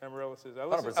 Amaryllis is. I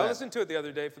 100%. listened to it the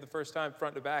other day for the first time,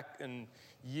 front to back, in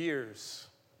years,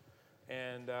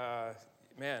 and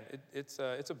man, it's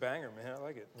a banger, man. I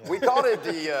like it. We called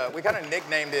it we kind of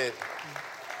nicknamed it.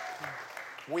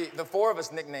 The four of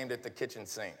us nicknamed it the kitchen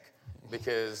sink,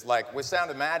 because like with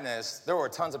Sound of Madness, there were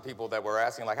tons of people that were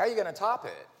asking like, how are you going to top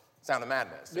it? Sound of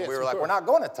Madness. Yes, we were like, we're not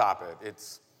going to top it.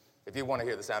 If you want to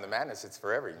hear the Sound of Madness, it's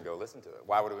forever. You can go listen to it.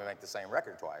 Why would we make the same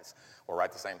record twice or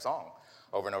write the same song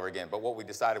over and over again? But what we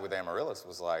decided with Amaryllis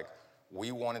was like,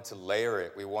 we wanted to layer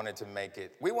it. We wanted to make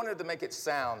it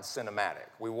sound cinematic.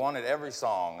 We wanted every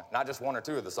song, not just one or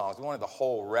two of the songs, we wanted the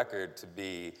whole record to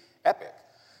be epic.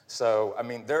 So, I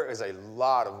mean, there is a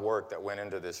lot of work that went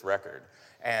into this record.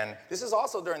 And this is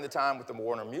also during the time with the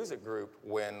Warner Music Group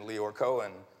when Leor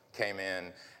Cohen came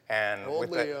in. And Old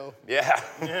with Leo. Yeah.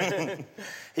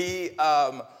 He,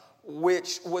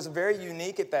 which was very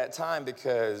unique at that time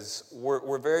because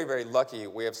we're very, very lucky.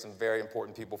 We have some very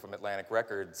important people from Atlantic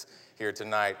Records here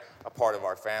tonight, a part of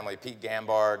our family. Pete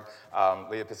Gambard,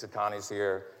 Leah Pisacani's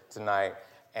here tonight,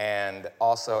 and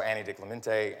also Annie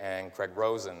DiClemente and Craig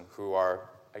Rosen, who are,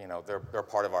 they're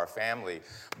part of our family.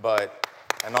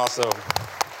 And also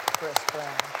Chris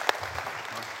Brown.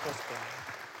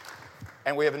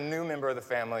 And we have a new member of the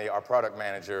family, our product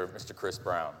manager, Mr. Chris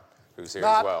Brown, who's here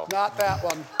as well. Not that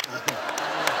one.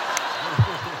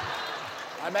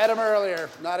 I met him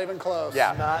earlier, not even close.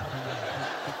 Yeah.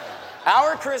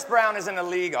 Our Chris Brown is in a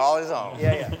league all his own.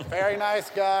 Yeah. Very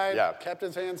nice guy, Yeah. kept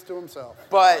his hands to himself.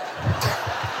 But,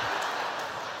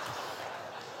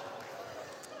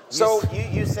 so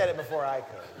You said it before I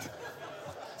could.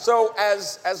 So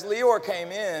as Leor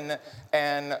came in,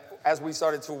 and as we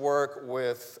started to work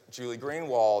with Julie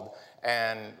Greenwald,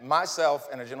 and myself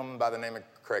and a gentleman by the name of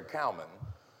Craig Kalman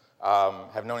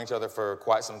have known each other for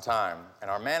quite some time,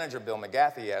 and our manager, Bill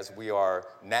McGathy, as we are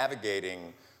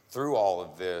navigating through all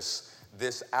of this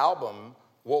album,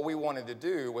 what we wanted to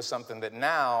do was something that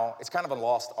now, it's kind of a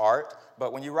lost art,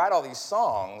 but when you write all these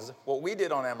songs, what we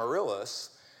did on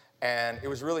Amaryllis, and it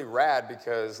was really rad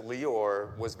because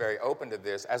Leor was very open to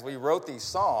this. As we wrote these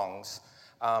songs,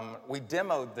 we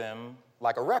demoed them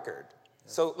like a record.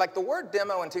 So like the word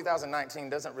demo in 2019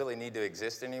 doesn't really need to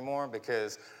exist anymore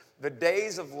because the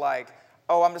days of like,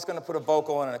 oh, I'm just gonna put a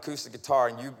vocal and an acoustic guitar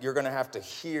and you're gonna have to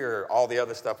hear all the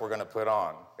other stuff we're gonna put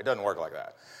on. It doesn't work like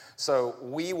that. So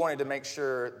we wanted to make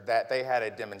sure that they had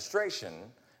a demonstration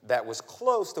that was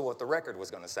close to what the record was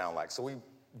gonna sound like. So we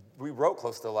wrote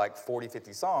close to like 40,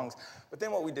 50 songs, but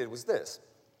then what we did was this.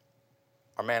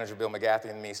 Our manager, Bill McGathy,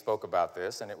 and me spoke about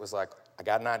this, and it was like, I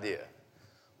got an idea.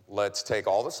 Let's take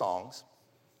all the songs,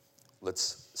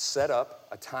 let's set up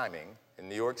a timing in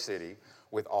New York City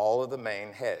with all of the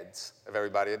main heads of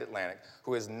everybody at Atlantic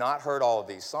who has not heard all of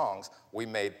these songs. We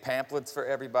made pamphlets for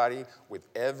everybody with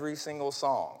every single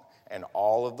song and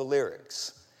all of the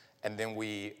lyrics, and then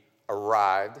we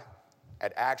arrived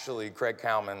at actually Craig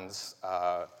Kalman's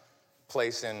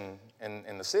place in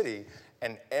the city,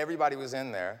 and everybody was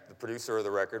in there. The producer of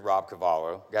the record, Rob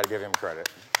Cavallo, got to give him credit,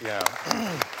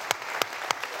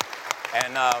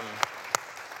 And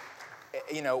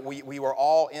we were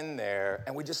all in there,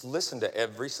 and we just listened to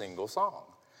every single song,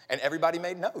 and everybody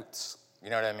made notes. You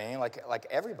know what I mean? Like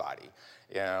everybody,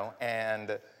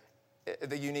 And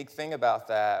the unique thing about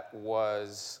that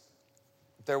was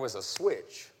there was a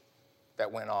switch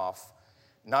that went off.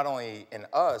 Not only in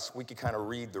us, we could kind of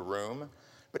read the room,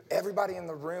 but everybody in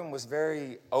the room was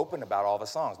very open about all the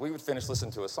songs. We would finish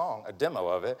listening to a song, a demo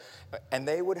of it, and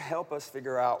they would help us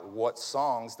figure out what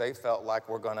songs they felt like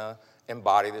were gonna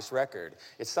embody this record.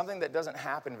 It's something that doesn't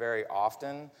happen very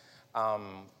often,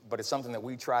 but it's something that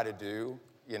we try to do,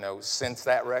 since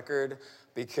that record,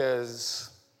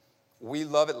 because we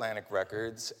love Atlantic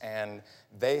Records, and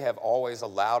they have always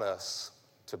allowed us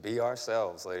to be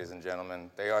ourselves, ladies and gentlemen.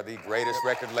 They are the greatest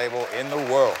record label in the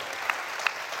world.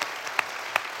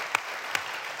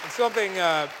 And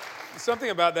something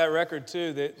about that record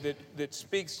too that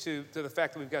speaks to the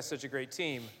fact that we've got such a great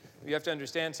team. You have to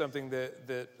understand something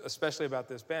that especially about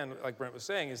this band, like Brent was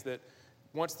saying, is that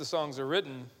once the songs are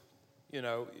written,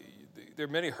 there are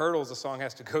many hurdles a song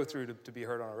has to go through to be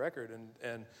heard on a record.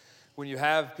 And when you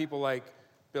have people like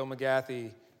Bill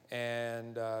McGathy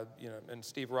and and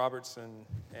Steve Robertson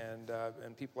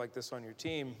and people like this on your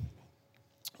team,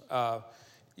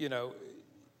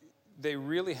 they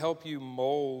really help you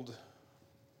mold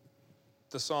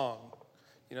the song.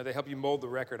 They help you mold the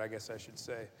record, I guess I should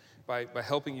say. by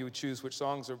helping you choose which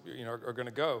songs are going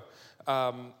to go.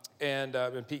 And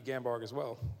Pete Gambarg as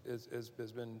well has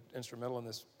been instrumental in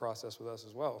this process with us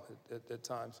as well at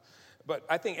times. But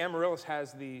I think Amaryllis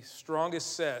has the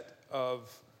strongest set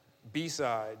of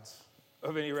B-sides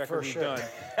of any record we've done.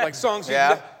 Like songs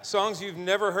you've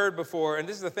never heard before. And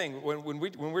this is the thing, when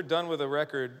we're done with a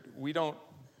record, we don't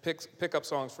pick up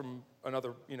songs from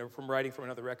another, from writing from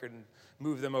another record and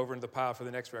move them over into the pile for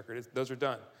the next record. Those are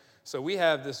done. So we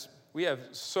have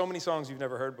so many songs you've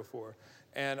never heard before.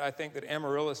 And I think that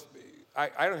Amaryllis,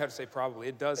 I don't have to say probably,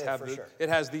 it does have it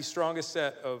has the strongest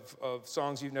set of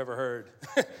songs you've never heard.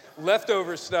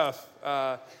 Leftover stuff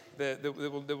that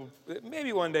will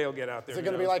maybe one day will get out there. Is it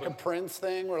going to be like a Prince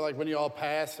thing where like when you all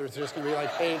pass, there's just going to be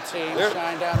like 18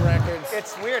 Shinedown records?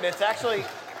 It's weird.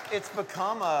 It's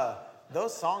become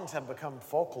those songs have become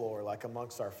folklore, like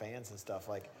amongst our fans and stuff.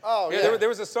 Like, there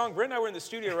was a song. Brent and I were in the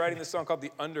studio writing this song called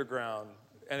 "The Underground,"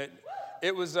 and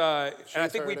it was. And I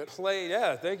think we played.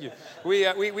 Yeah, thank you. We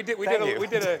did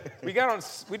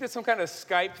some kind of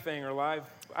Skype thing or live.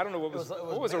 I don't know what was around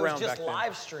back then. It was just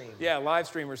live stream. Yeah, live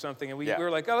stream or something, and we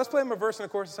were like, let's play them a verse and a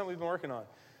chorus of something we've been working on.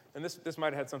 And this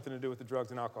might have had something to do with the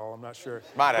drugs and alcohol. I'm not sure.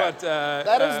 Might have. But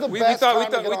that is the best time to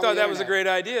get on we thought the that was a internet. great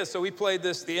idea. So we played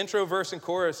the intro, verse, and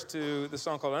chorus to the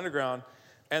song called Underground,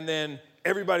 and then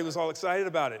everybody was all excited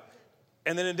about it.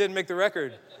 And then it didn't make the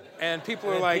record. And people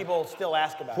were like, people still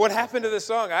ask about what happened to this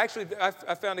song? I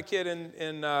found a kid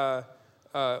in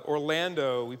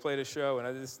Orlando. We played a show,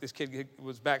 and this kid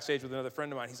was backstage with another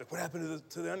friend of mine. He's like, what happened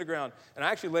to the Underground? And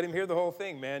I actually let him hear the whole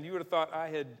thing, man. You would have thought I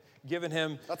had given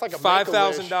him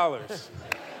 $5,000.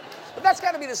 But that's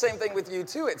got to be the same thing with you,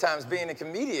 too, at times, being a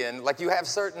comedian. Like, you have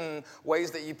certain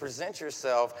ways that you present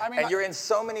yourself, and you're in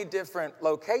so many different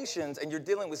locations, and you're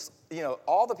dealing with,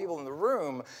 all the people in the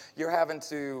room. You're having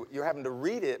to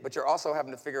read it, but you're also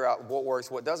having to figure out what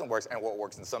works, what doesn't work, and what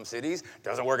works in some cities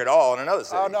doesn't work at all in another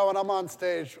city. Oh, no, when I'm on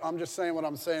stage, I'm just saying what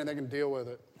I'm saying, they can deal with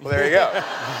it. Well, there you go.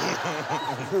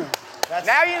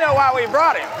 Now you know why we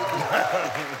brought him.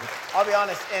 I'll be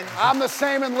honest, and I'm the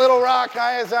same in Little Rock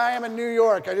as I am in New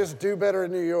York. I just do better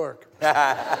in New York.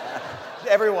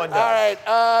 Everyone does.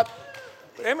 All right,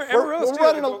 Amaryllis,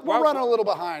 we're running a little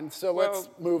behind, so let's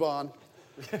move on.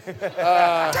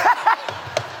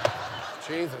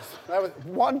 Jesus, that was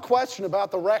one question about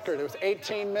the record. It was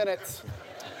 18 minutes.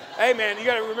 Hey, man, you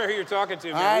got to remember who you're talking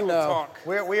to, man. I We will know. talk.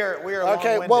 We are Okay,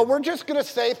 long-winded. well, we're just going to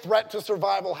say threat to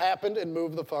survival happened and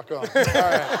move the fuck on. All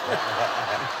right.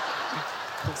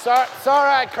 Sorry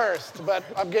I cursed, but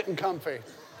I'm getting comfy.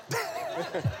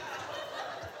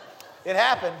 It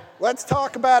happened. Let's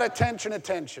talk about attention.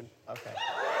 Okay.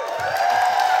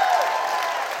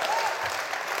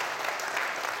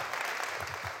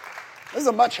 This is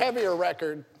a much heavier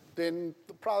record than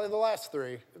probably the last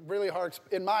three. It really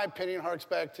in my opinion, harks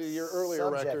back to your earlier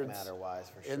records. Subject matter-wise,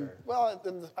 for sure. And,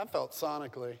 I felt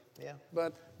sonically. Yeah.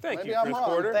 But Thank maybe you, I'm Chris wrong.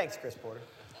 Porter. Thanks, Chris Porter.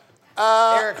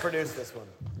 Eric produced this one.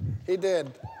 He did.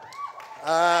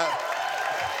 The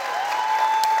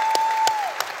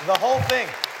whole thing.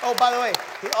 Oh, by the way,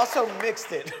 he also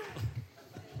mixed it.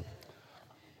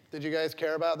 Did you guys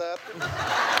care about that?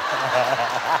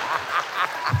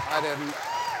 I didn't.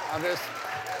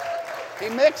 He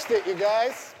mixed it, you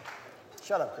guys.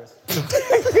 Shut up, Chris.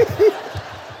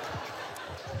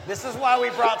 This is why we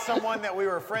brought someone that we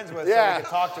were friends with, so we could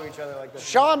talk to each other like this.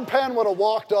 Sean Penn would have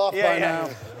walked off by now.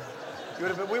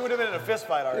 We would have been in a fist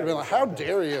fight already. He'd been like, how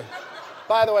dare you?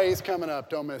 By the way, he's coming up.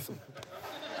 Don't miss him.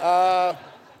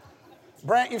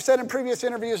 Brent, you've said in previous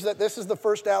interviews that this is the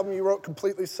first album you wrote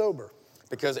completely sober.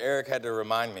 Because Eric had to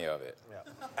remind me of it.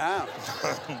 Ah.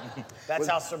 That's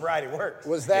how sobriety works.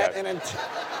 Was that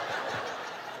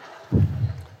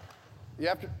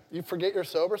you forget you're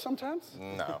sober sometimes?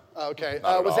 No. Okay.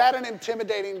 Not at Was all. that an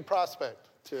intimidating prospect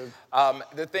to?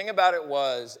 The thing about it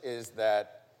is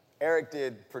that Eric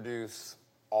did produce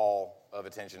all of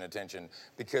Attention,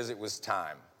 because it was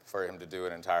time for him to do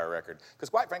an entire record. Because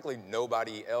quite frankly,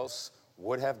 nobody else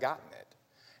would have gotten it.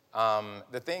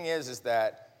 The thing is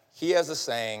that he has a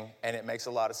saying, and it makes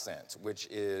a lot of sense, which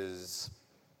is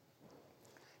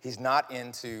he's not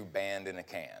into band in a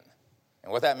can.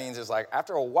 And what that means is, like,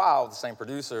 after a while, the same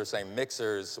producer, same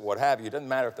mixers, what have you, it doesn't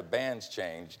matter if the bands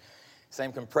change,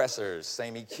 same compressors,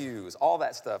 same EQs, all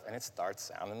that stuff, and it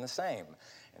starts sounding the same.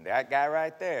 And that guy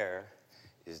right there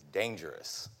is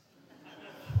dangerous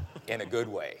in a good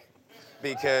way,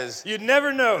 because You'd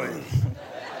never know it.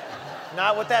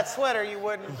 Not with that sweater, you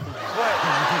wouldn't.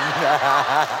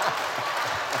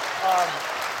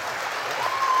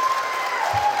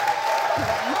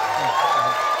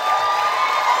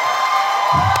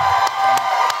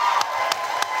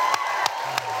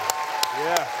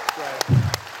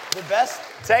 The best.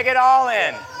 Take it all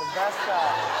in. The best.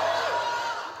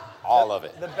 All of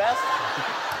it. The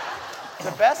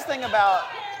best thing about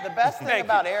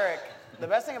Eric. The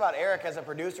best thing about Eric as a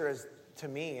producer is, to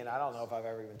me, and I don't know if I've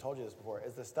ever even told you this before,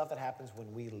 is the stuff that happens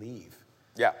when we leave.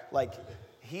 Yeah. Like,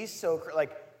 he's so,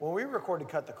 like, when we recorded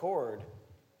Cut the Cord,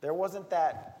 there wasn't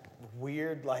that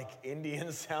weird, like,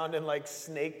 Indian sounding, like,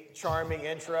 snake charming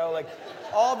intro. Like,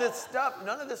 all this stuff,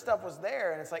 none of this stuff was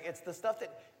there. And it's like, it's the stuff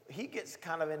that he gets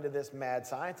kind of into this mad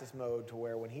scientist mode to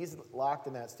where when he's locked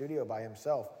in that studio by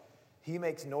himself, he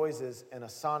makes noises in a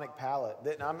sonic palette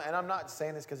that, and I'm not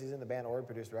saying this because he's in the band or he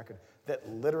produced the record, that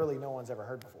literally no one's ever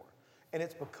heard before. And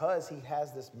it's because he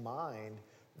has this mind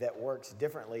that works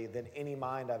differently than any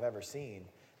mind I've ever seen.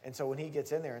 And so when he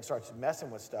gets in there and starts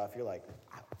messing with stuff, you're like,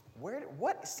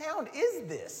 what sound is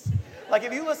this? Like,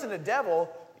 if you listen to Devil,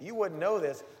 you wouldn't know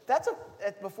this. That's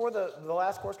before the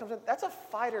last chorus comes in, that's a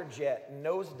fighter jet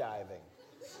nosediving.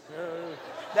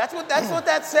 That's what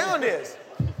that sound is.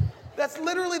 That's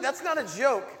not a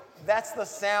joke. That's the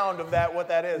sound of what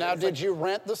that is. Now, did you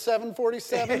rent the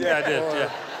 747? Yeah, I did,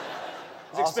 yeah.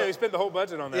 We spent the whole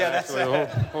budget on that, actually, the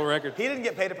whole record. He didn't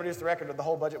get paid to produce the record, but the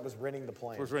whole budget was renting the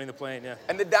plane. Yeah.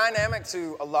 And the dynamic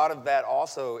to a lot of that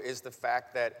also is the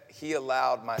fact that he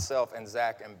allowed myself and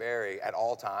Zach and Barry at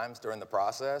all times during the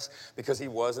process, because he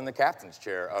was in the captain's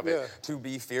chair of it, to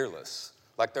be fearless.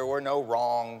 Like, there's no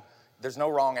wrong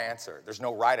answer. There's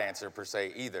no right answer per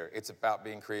se either. It's about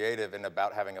being creative and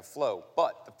about having a flow.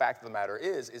 But the fact of the matter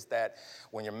is that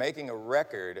when you're making a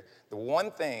record, the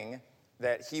one thing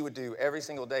that he would do every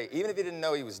single day, even if he didn't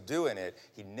know he was doing it,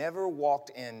 he never walked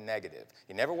in negative.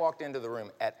 He never walked into the room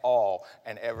at all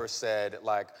and ever said,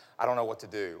 like, I don't know what to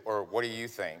do, or what do you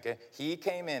think? He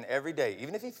came in every day,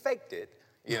 even if he faked it,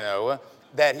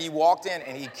 that he walked in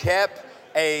and he kept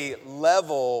a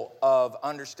level of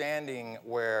understanding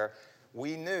where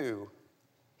we knew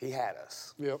he had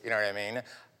us. Yep. You know what I mean?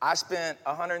 I spent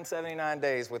 179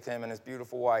 days with him and his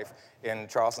beautiful wife in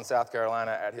Charleston, South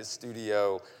Carolina at his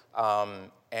studio.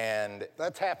 And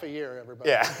that's half a year,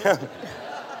 everybody. Yeah.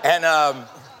 And,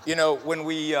 when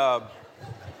we... I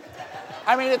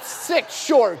mean, it's 6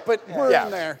 short, but we're in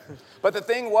there. But the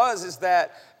thing is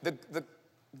that the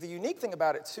unique thing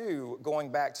about it, too,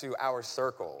 going back to our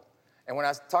circle, and when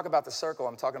I talk about the circle,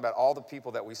 I'm talking about all the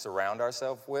people that we surround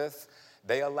ourselves with.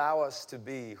 They allow us to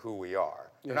be who we are.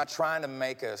 They're not trying to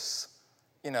make us,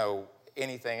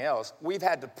 anything else. We've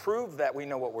had to prove that we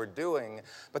know what we're doing,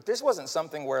 but this wasn't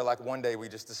something where, like, one day we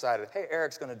just decided, hey,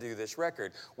 Eric's going to do this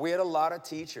record. We had a lot of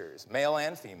teachers, male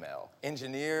and female,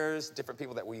 engineers, different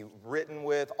people that we've written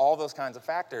with, all those kinds of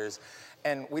factors,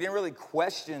 and we didn't really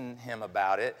question him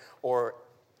about it,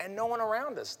 and no one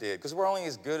around us did, because we're only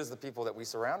as good as the people that we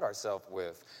surround ourselves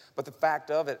with. But the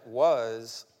fact of it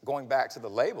was, going back to the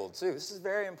label, too, this is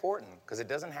very important, because it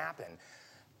doesn't happen.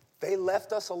 They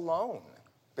left us alone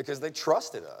because they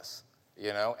trusted us,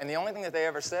 And the only thing that they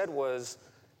ever said was,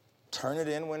 turn it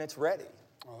in when it's ready.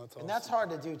 Oh, that's awesome. And that's hard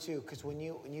to do, too, because when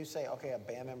you say, okay, a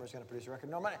band member is going to produce a record,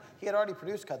 he had already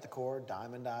produced Cut the Cord,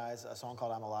 Diamond Eyes, a song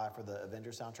called I'm Alive for the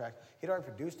Avengers soundtrack. He'd already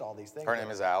produced all these things. Her Name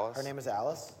is Alice. Her Name is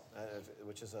Alice,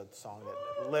 which is a song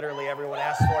that literally everyone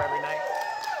asks for every night.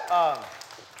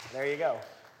 There you go.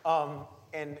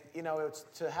 And, it's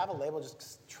to have a label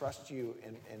just trust you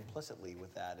implicitly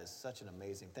with that is such an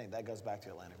amazing thing. That goes back to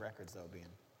Atlantic Records, though, being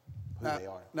who they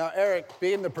are. Now, Eric,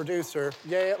 being the producer,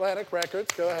 yay, Atlantic Records,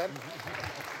 go ahead.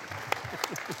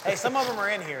 Hey, some of them are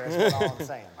in here, is all I'm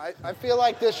saying. I feel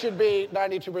like this should be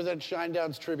 92%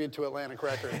 Shinedown's tribute to Atlantic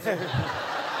Records.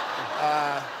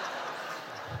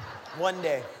 One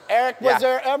day. Eric, was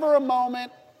there ever a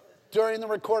moment during the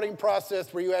recording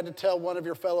process where you had to tell one of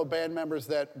your fellow band members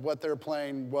that what they're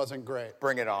playing wasn't great?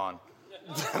 Bring it on.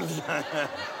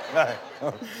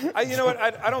 You know what?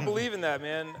 I don't believe in that,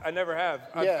 man. I never have.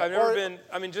 I've never been.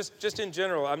 I mean, just in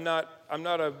general, I'm not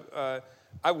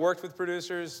I've worked with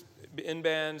producers in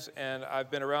bands, and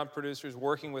I've been around producers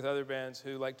working with other bands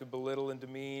who like to belittle and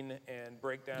demean and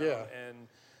break down. Yeah. And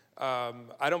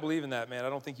I don't believe in that, man. I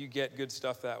don't think you get good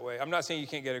stuff that way. I'm not saying you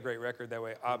can't get a great record that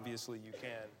way. Obviously, you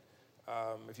can.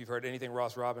 If you've heard anything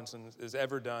Ross Robinson has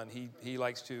ever done, he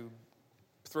likes to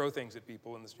throw things at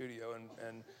people in the studio,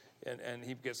 and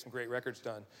he gets some great records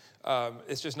done.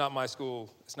 It's just not my school.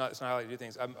 It's not how I like to do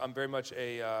things. I'm very much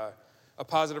a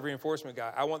positive reinforcement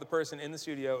guy. I want the person in the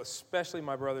studio, especially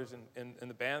my brothers in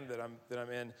the band that I'm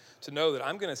in, to know that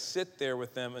I'm going to sit there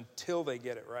with them until they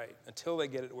get it right, until they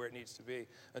get it where it needs to be,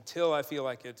 until I feel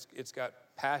like it's got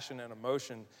passion and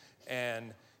emotion,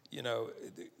 and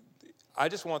I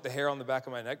just want the hair on the back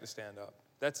of my neck to stand up.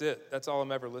 That's it. That's all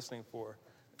I'm ever listening for.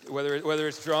 Whether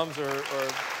it's drums or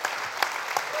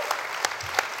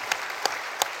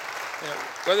You know,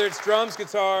 whether it's drums,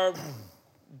 guitar,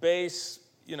 bass,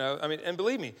 you know, I mean, and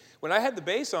believe me, when I had the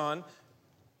bass on,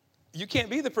 you can't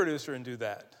be the producer and do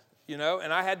that, you know?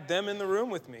 And I had them in the room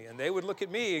with me, and they would look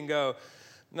at me and go,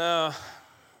 no,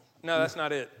 that's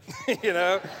not it, you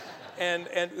know?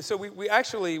 And so we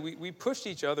actually pushed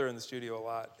each other in the studio a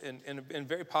lot in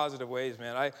very positive ways,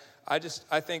 man. I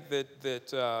think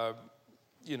that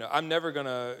you know, I'm never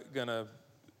gonna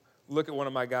look at one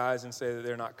of my guys and say that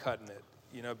they're not cutting it,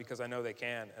 you know, because I know they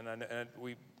can,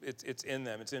 it's in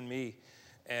them, it's in me.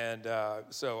 And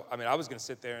so, I mean, I was going to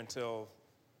sit there until,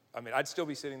 I mean, I'd still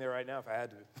be sitting there right now if I had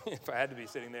to, if I had to be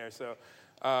sitting there. So,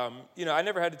 you know, I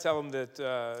never had to tell them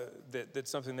that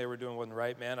something they were doing wasn't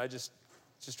right, man. I just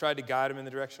tried to guide them in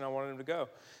the direction I wanted them to go.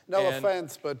 No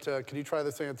offense, but can you try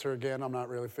this answer again? I'm not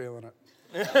really feeling it.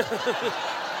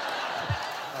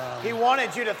 He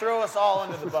wanted you to throw us all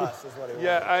under the bus, is what he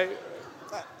wanted.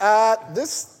 Yeah,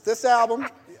 This album,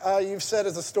 you've said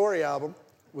is a story album.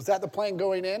 Was that the plan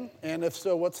going in? And if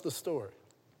so, what's the story?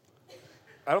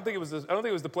 I don't think it was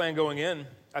the plan going in.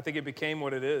 I think it became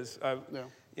what it is.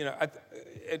 You know,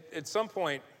 at some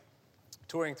point,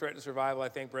 touring Threat to Survival, I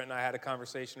think Brent and I had a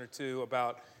conversation or two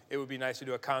about it would be nice to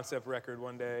do a concept record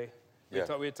one day.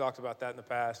 Yeah. We had talked about that in the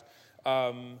past.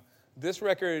 This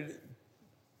record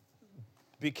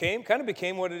became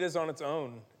what it is on its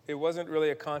own. It wasn't really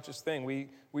a conscious thing. We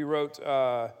wrote.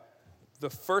 The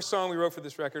first song we wrote for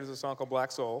this record is a song called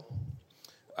Black Soul.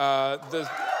 It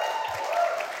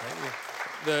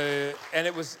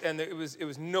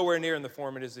was nowhere near in the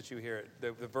form it is that you hear it.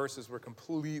 The verses were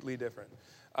completely different.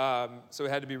 So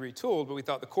it had to be retooled, but we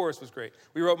thought the chorus was great.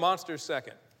 We wrote Monsters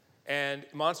second, and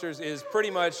Monsters is pretty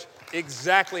much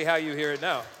exactly how you hear it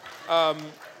now.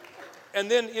 And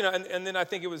then, you know, and then I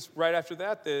think it was right after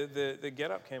that the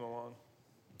Get Up came along,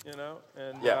 you know,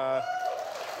 and. Yeah.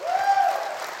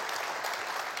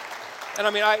 And I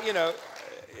mean, you know,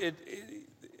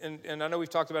 and I know we've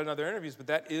talked about it in other interviews, but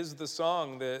that is the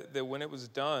song that when it was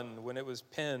done, when it was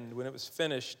penned, when it was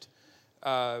finished,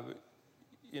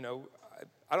 you know,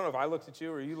 I don't know if I looked at you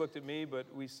or you looked at me, but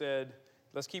we said,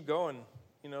 let's keep going.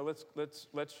 You know, let's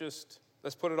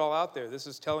put it all out there. This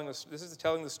is telling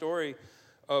the story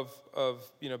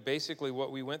of you know, basically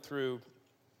what we went through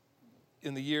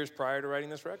in the years prior to writing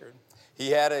this record.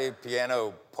 He had a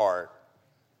piano part,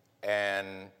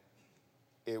 and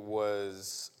it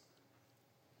wasn't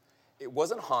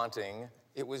haunting.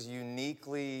 It was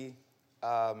uniquely,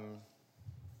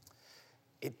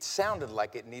 it sounded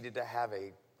like it needed to have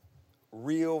a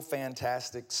real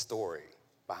fantastic story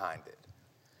behind it.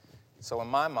 So in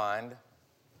my mind,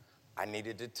 I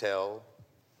needed to tell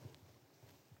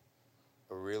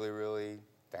a really, really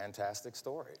fantastic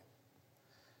story.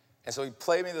 And so he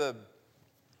played me the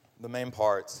main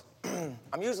parts.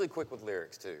 I'm usually quick with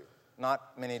lyrics too,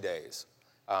 not many days.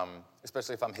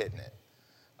 Especially if I'm hitting it.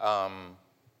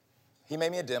 He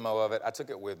made me a demo of it. I took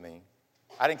it with me.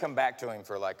 I didn't come back to him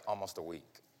for like almost a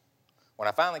week. When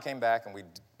I finally came back and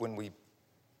when we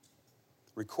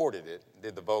recorded it,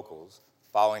 did the vocals,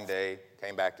 following day,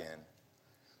 came back in,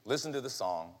 listened to the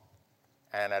song,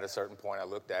 and at a certain point I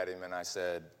looked at him and I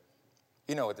said,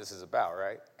 you know what this is about,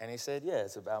 right? And he said, yeah,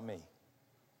 it's about me.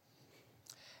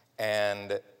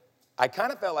 And I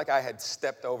kind of felt like I had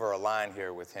stepped over a line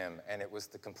here with him, and it was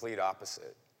the complete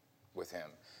opposite with him,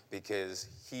 because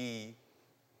he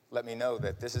let me know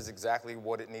that this is exactly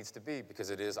what it needs to be,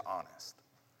 because it is honest.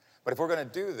 But if we're going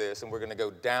to do this and we're going to go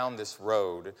down this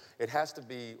road, it has to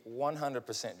be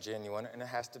 100% genuine, and it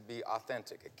has to be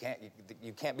authentic.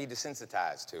 You can't be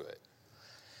desensitized to it.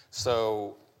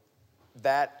 So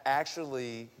that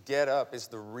actually, Get Up is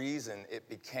the reason it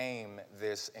became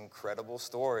this incredible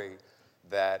story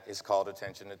that is called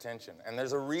Attention, Attention. And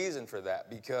there's a reason for that,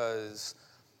 because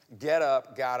Get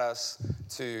Up got us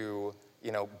to,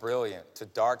 you know, Brilliant, to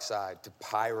Dark Side, to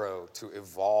Pyro, to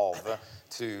Evolve,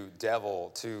 to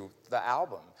Devil, to the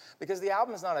album. Because the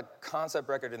album is not a concept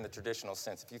record in the traditional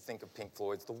sense. If you think of Pink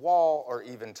Floyd's The Wall, or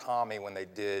even Tommy when they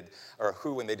did, or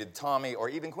Who when they did Tommy, or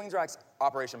even Queensryche's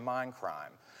Operation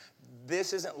Mindcrime.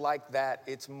 This isn't like that.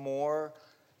 It's more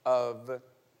of,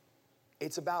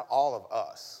 it's about all of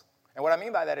us. And what I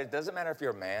mean by that, it doesn't matter if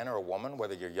you're a man or a woman,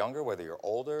 whether you're younger, whether you're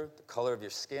older, the color of your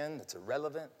skin, that's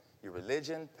irrelevant, your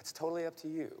religion, that's totally up to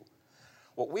you.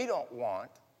 What we don't want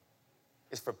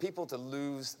is for people to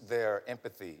lose their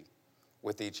empathy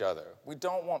with each other. We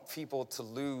don't want people to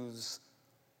lose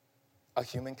a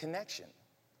human connection.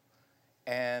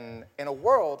 And in a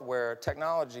world where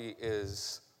technology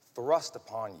is thrust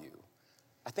upon you,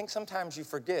 I think sometimes you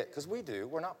forget, because we do,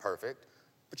 we're not perfect,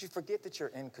 but you forget that you're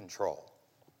in control.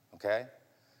 Okay?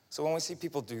 So when we see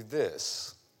people do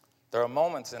this, there are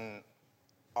moments in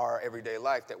our everyday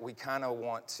life that we kind of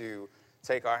want to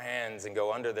take our hands and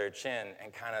go under their chin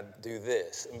and kind of do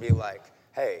this and be like,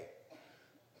 hey,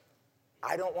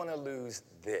 I don't want to lose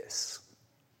this.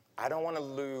 I don't want to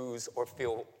lose or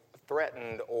feel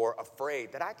threatened or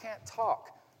afraid that I can't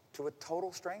talk to a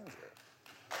total stranger.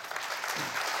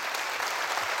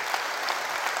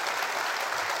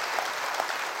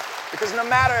 Because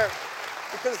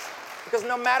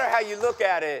no matter how you look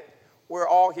at it, we're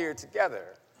all here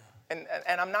together. And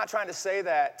I'm not trying to say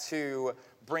that to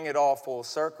bring it all full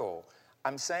circle.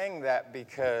 I'm saying that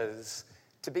because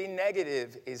to be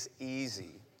negative is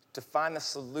easy. To find the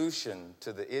solution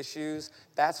to the issues,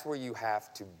 that's where you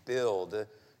have to build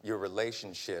your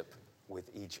relationship with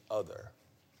each other.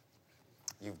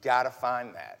 You've got to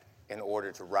find that in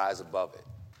order to rise above it.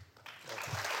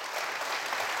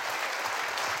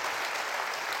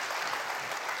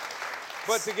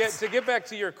 But to get back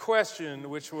to your question,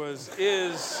 which was,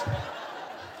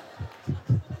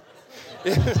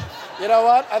 You know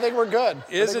what? I think we're good.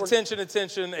 Is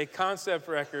Attention a concept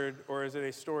record or is it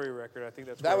a story record? I think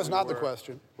that was not the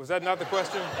question. Was that not the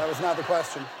question? That was not the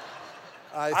question.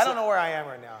 I don't know where I am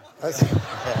right now.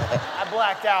 I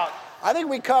blacked out. I think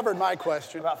we covered my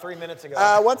question. About 3 minutes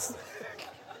ago. What's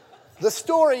the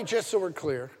story, just so we're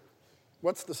clear?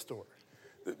 What's the story?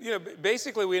 You know,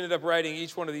 basically we ended up writing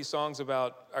each one of these songs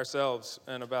about ourselves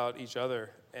and about each other.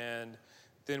 And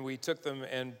then we took them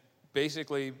and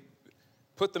basically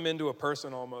put them into a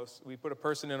person almost. We put a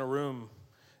person in a room,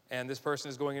 and this person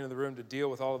is going into the room to deal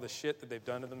with all of the shit that they've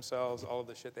done to themselves, all of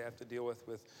the shit they have to deal with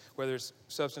whether it's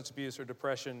substance abuse or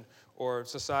depression or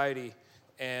society,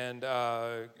 and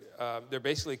they're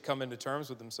basically coming to terms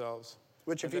with themselves.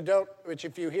 Which if you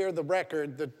hear the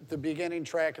record, the beginning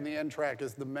track and the end track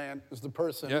is the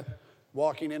person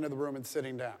walking into the room and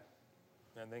sitting down.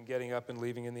 And then getting up and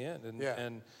leaving in the end.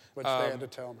 And which they had to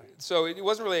tell me. So it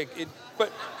wasn't really, I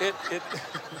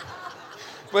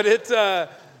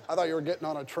thought you were getting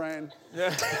on a train.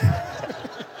 Yeah.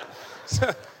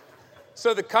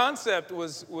 So the concept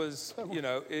was you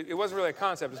know, it wasn't really a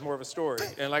concept, it's more of a story.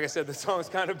 And like I said, the songs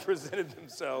kind of presented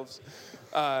themselves.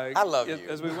 I love you.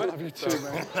 As we went. I love you too,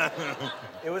 man.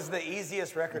 It was the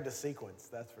easiest record to sequence,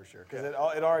 that's for sure. Because it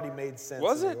already made sense.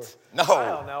 Was it? No. I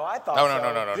don't know. I thought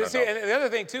No. See, and the other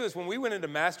thing too is when we went in to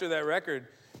master that record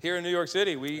here in New York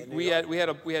City, we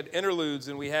had interludes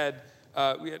and we had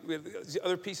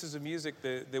other pieces of music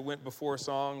that went before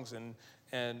songs and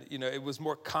you know, it was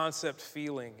more concept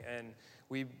feeling, and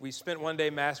we spent one day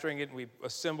mastering it and we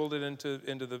assembled it into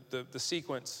the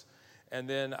sequence. And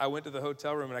then I went to the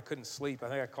hotel room and I couldn't sleep. I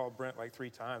think I called Brent like 3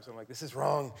 times. I'm like, this is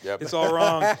wrong. Yep. It's all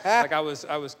wrong. Like I was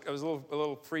a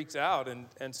little freaked out.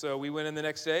 And so we went in the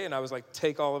next day and I was like,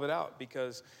 take all of it out,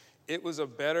 because it was a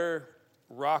better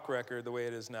rock record the way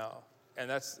it is now.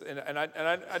 And I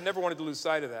never wanted to lose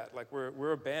sight of that. Like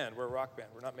we're a band, we're a rock band.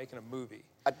 We're not making a movie.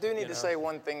 I do need to say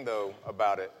one thing though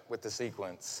about it with the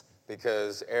sequence,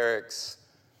 because Eric's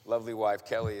lovely wife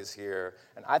Kelly is here,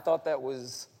 and I thought that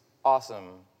was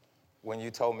awesome when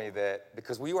you told me that,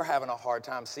 because we were having a hard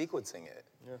time sequencing it.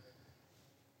 Yeah.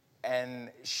 And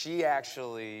she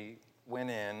actually went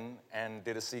in and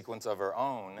did a sequence of her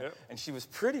own, and she was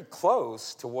pretty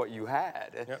close to what you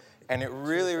had. Yep. And it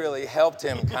really, really helped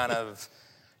him kind of,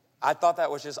 I thought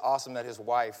that was just awesome that his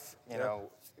wife, you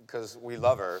know, because we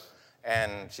love her,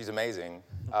 and she's amazing,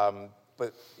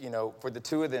 but, you know, for the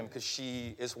two of them, because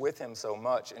she is with him so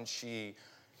much, and she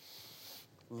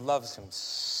loves him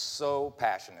so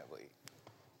passionately.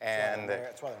 And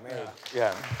that's why they're married.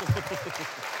 Yeah.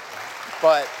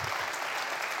 But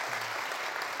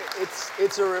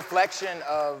it's a reflection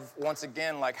of, once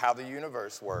again, like how the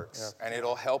universe works. Yeah. And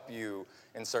it'll help you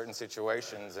in certain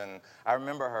situations. And I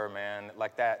remember her, man,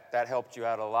 like that helped you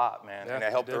out a lot, man. Yeah, and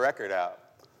it helped the record out.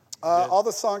 All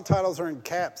the song titles are in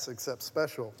caps except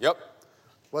Special. Yep.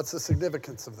 What's the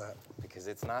significance of that? Because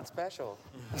it's not special.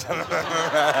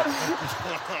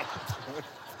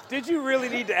 Did you really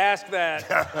need to ask that?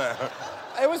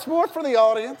 It was more for the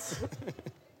audience.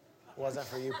 Wasn't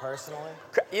for you personally?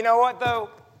 You know what, though?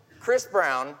 Chris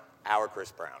Brown, our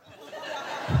Chris Brown.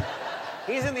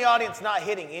 He's in the audience not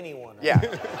hitting anyone. Right? Yeah.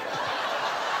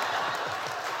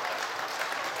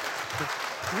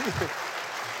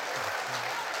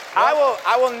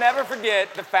 I will never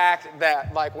forget the fact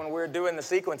that, like, when we're doing the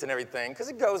sequence and everything, because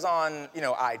it goes on, you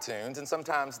know, iTunes, and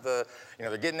sometimes they're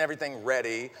getting everything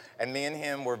ready, and me and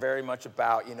him were very much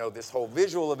about, you know, this whole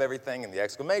visual of everything and the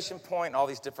exclamation point and all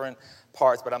these different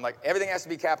parts, but I'm like, everything has to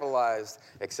be capitalized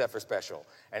except for Special.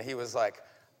 And he was like,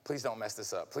 please don't mess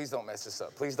this up. Please don't mess this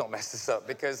up. Please don't mess this up.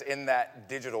 Because in that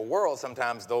digital world,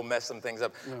 sometimes they'll mess some things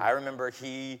up. I remember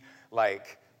he,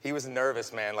 like, He was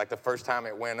nervous, man. Like the first time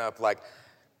it went up, like,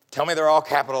 tell me they're all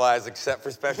capitalized except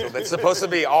for special. That's supposed to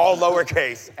be all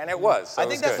lowercase, and it was. So I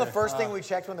think that's good. the first thing we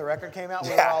checked when the record came out. We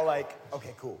were all like,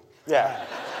 okay, cool. Yeah. Right.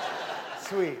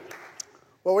 Sweet.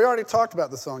 Well, we already talked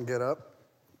about the song Get Up.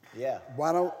 Yeah.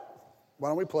 Why don't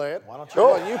we play it? Why don't you?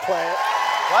 Why don't you play it?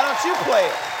 Why don't you play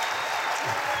it?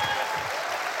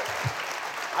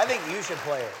 I think you should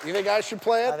play it. You think I should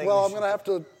play I it? think Well, you I'm going to have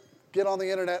to get on the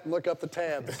internet and look up the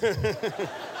tabs.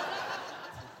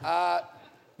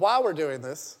 While we're doing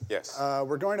this, Yes.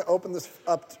 we're going to open this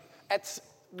up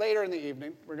later in the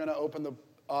evening. We're going to open the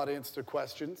audience to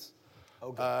questions.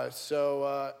 Okay.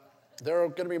 So there are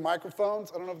going to be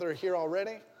microphones. I don't know if they're here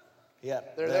already. Yeah.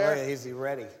 They're there? Is he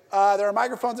ready? There are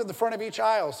microphones at the front of each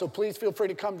aisle, so please feel free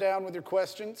to come down with your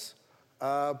questions.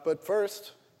 But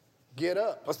first, get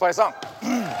up. Let's play a song.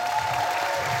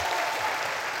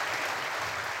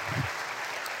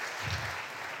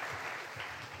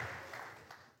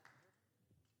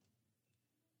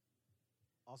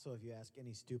 Also, if you ask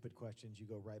any stupid questions, you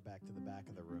go right back to the back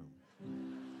of the room.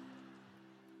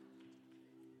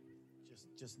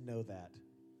 Just know that.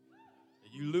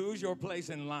 You lose your place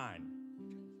in line.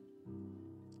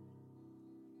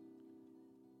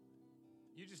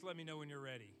 You just let me know when you're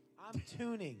ready. I'm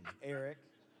tuning, Eric.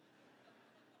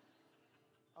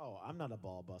 Oh, I'm not a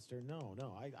ball buster. No.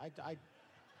 I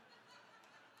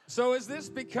So has this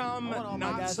become I want all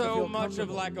my not guys to so feel much of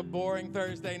comfortable. like a boring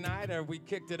Thursday night, or have we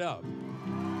kicked it up?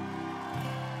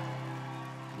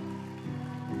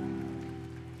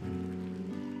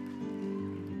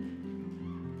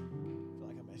 feel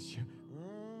like I missed you.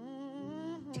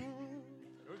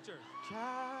 Go church.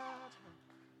 Child.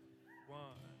 1,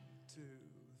 2,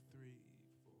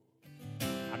 3,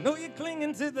 4. I know you're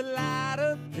clinging to the light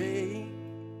of day.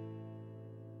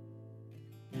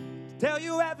 Tell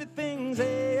you everything's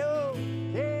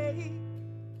A-okay.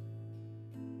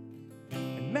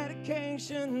 And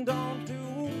medication don't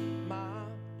do much.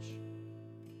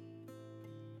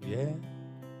 Yeah,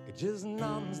 it just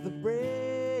numbs the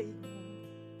brain.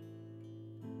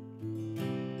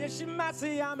 Guess you might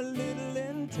say I'm a little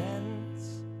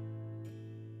intense.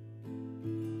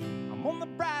 I'm on the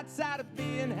bright side of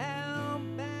being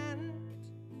hell-bent.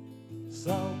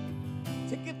 So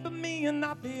take it from me, you're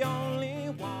not the only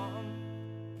one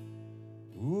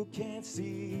who can't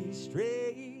see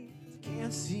straight.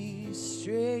 Can't see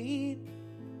straight.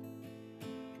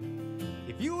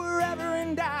 If you were ever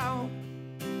in doubt,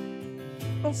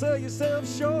 don't sell yourself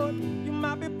short. You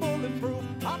might be bulletproof.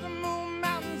 Hard to move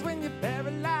mountains when you're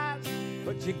paralyzed,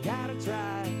 but you gotta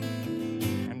try.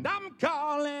 And I'm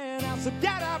calling out, so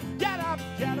get up, get up,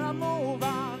 get up, move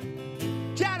on.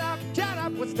 Get up,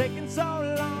 what's taking so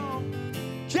long?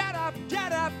 Get up,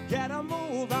 get up, get up,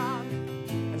 move on.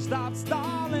 And stop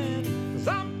stalling, 'cause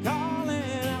I'm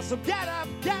calling out, so get up,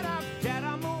 get up, get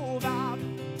up, move on.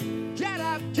 Get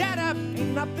up,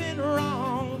 ain't nothing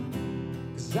wrong.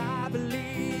 'Cause I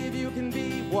believe you can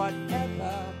be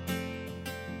whatever.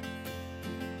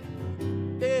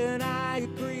 And I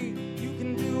agree, you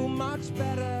can do much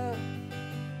better.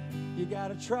 You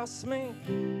gotta trust me.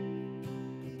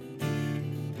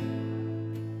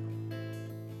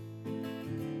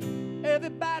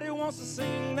 Everybody wants to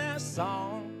sing their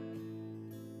song.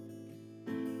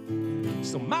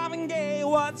 So Marvin Gaye,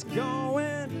 what's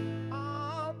going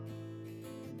on?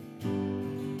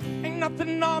 Ain't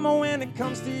nothing normal when it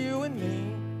comes to you and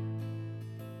me.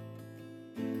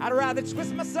 I'd rather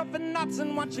twist myself in knots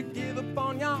and watch you give up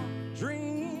on your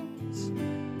dreams.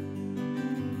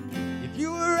 If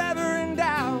you were ever in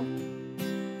doubt,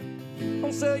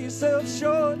 don't sell yourself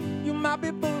short. You might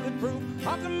be bulletproof.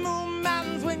 Hard to move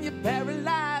mountains when you're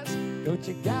paralyzed, but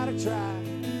you gotta try.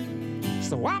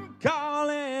 So I'm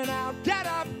calling out, get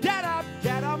up, get up,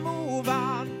 get up, move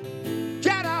on.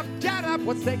 Get up,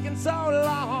 what's taking so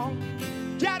long?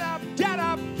 Get up, get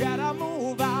up, get up,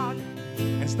 move on.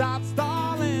 And stop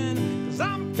stalling, 'cause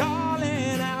I'm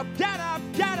calling out, get up,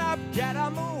 get up, get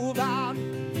up, move on.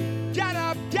 Get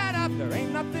up, there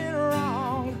ain't nothing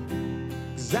wrong.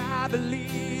 'Cause I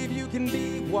believe you can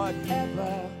be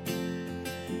whatever.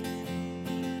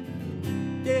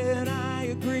 Yeah, and I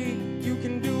agree, you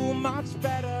can do much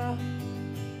better.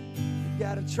 You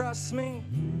gotta trust me.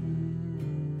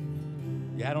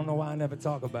 Yeah, I don't know why I never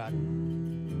talk about it.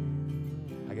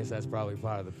 I guess that's probably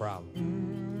part of the problem.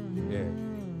 Yeah,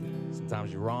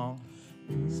 sometimes you're wrong,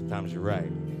 sometimes you're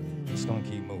right. I'm just gonna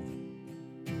keep moving.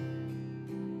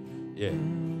 Yeah,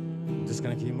 I'm just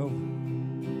gonna keep moving.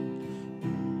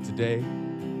 Today,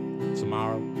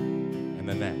 tomorrow, and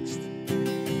the next.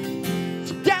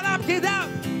 So get up, get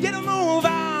a move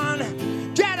on.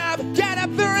 Get up,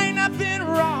 there ain't nothing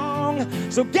wrong.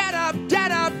 So get up, get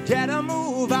a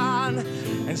move on,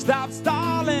 and stop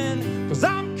stalling, 'cause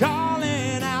I'm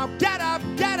calling out. Get up,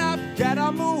 get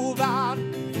a move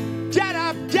on. Get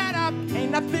up,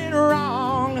 ain't nothing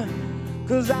wrong,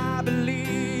 'cause I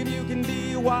believe you can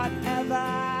be whatever.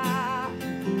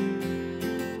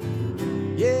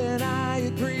 Yeah, and I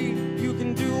agree, you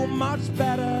can do much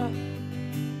better.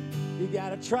 You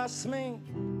gotta trust me.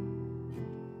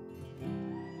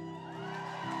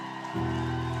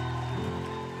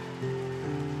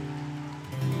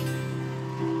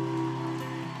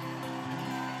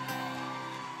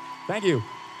 Thank you.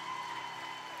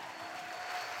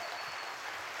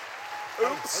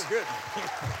 Oops. Good.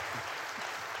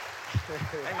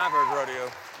 Ain't my first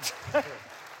rodeo.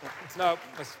 No,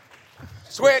 let's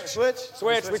Switch.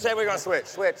 We said we're gonna switch.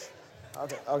 Switch.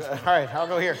 Okay. All right, I'll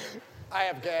go here. I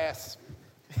have gas.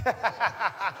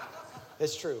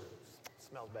 It's true. It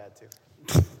smells bad, too.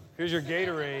 here's your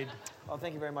Gatorade. Oh,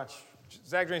 thank you very much.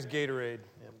 Zach drinks Gatorade.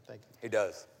 Yeah, thank you. He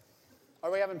does.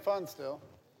 Are we having fun still?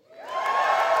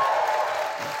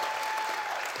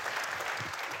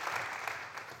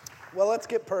 Well, let's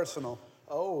get personal.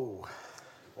 Oh,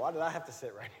 why did I have to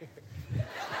sit right here?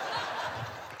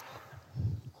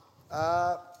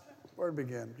 Where to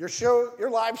begin? Your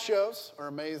live shows are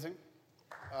amazing.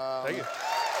 Thank you.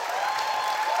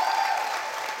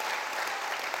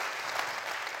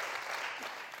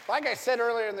 Like I said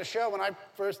earlier in the show, when I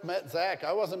first met Zach,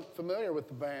 I wasn't familiar with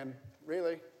the band,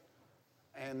 really.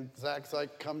 And Zach's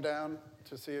like, come down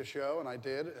to see a show, and I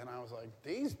did, and I was like,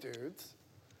 these dudes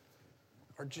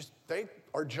they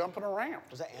are jumping around.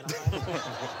 Was that Anaheim?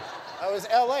 I was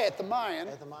LA at the Mayan.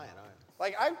 At the Mayan, all right.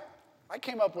 Like, I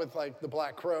came up with, like, the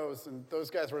Black Crowes, and those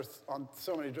guys were on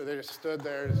so many, they just stood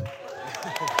there.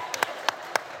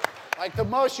 Like, the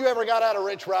most you ever got out of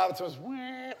Rich Robinson was,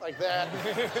 "Wah," like that.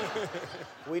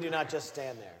 We do not just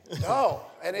stand there. No,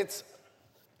 and it's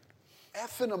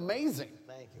effing amazing.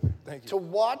 Thank you. Thank you. To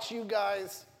watch you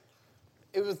guys,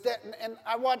 it was that, and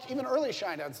I watched even early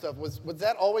Shinedown stuff. Was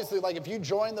that always like, if you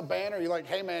join the band, or you're like,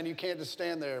 hey man, you can't just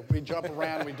stand there. We jump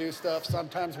around, we do stuff.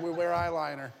 Sometimes we wear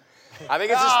eyeliner. I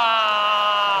think it's just.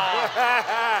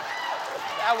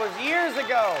 That was years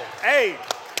ago. Hey!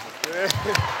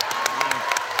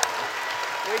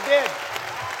 We did.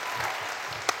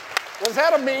 Was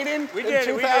that a meeting We in did,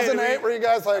 2008 where you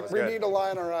guys like, we good. need to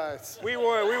line our eyes? We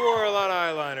wore a lot of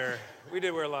eyeliner. We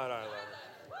did wear a lot of eyeliner.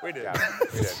 We did.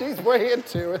 She's way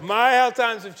into it. How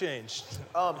times have changed.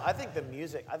 I think the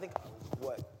music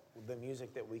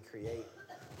that we create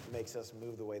makes us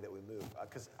move the way that we move.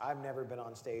 Because I've never been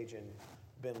on stage and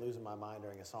been losing my mind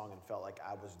during a song and felt like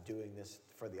I was doing this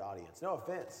for the audience. No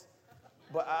offense.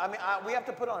 But I mean, we have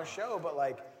to put on a show, but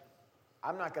like,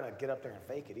 I'm not gonna get up there and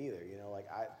fake it either. You know, like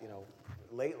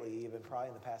lately, even probably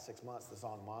in the past 6 months, the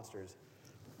song Monsters,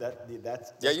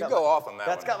 that's Yeah, you go off on that.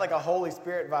 That's got like a Holy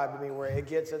Spirit vibe to me, where it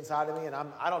gets inside of me, and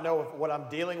I don't know what I'm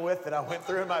dealing with that I went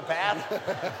through in my past,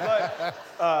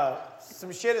 but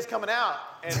some shit is coming out,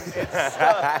 and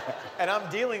and I'm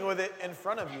dealing with it in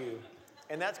front of you,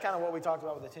 and that's kind of what we talked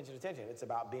about with Attention. It's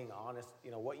about being honest. You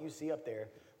know, what you see up there,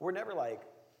 we're never like,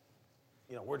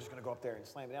 we're just gonna go up there and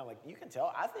slam it down. Like, you can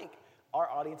tell. I think our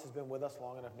audience has been with us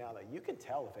long enough now that you can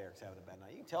tell if Eric's having a bad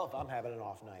night. You can tell if I'm having an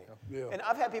off night. Yeah. And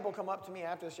I've had people come up to me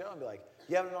after the show and be like,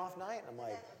 you having an off night? And I'm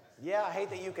like, yeah, I hate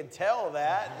that you can tell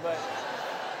that, but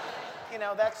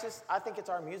that's just, I think it's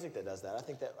our music that does that. I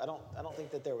think that, I don't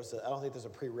think that I don't think there's a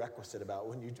prerequisite about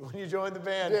when you join the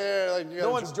band. Yeah, like no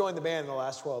one's joined the band in the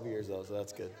last 12 years though, so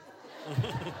that's good.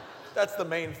 That's the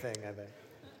main thing, I think.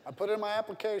 I put it in my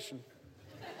application.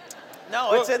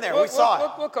 No, it's in there. We saw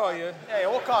it. We'll call you. Yeah,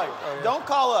 we'll call you. Don't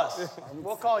call us.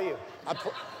 We'll call you.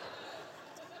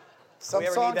 Some we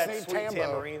ever songs need that need sweet tambo.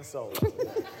 tambourine solo.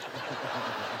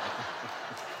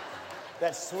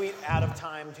 That sweet,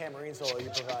 out-of-time tambourine solo you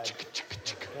provide.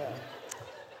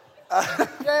 Yeah.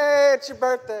 Yay, it's your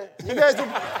birthday. You guys are...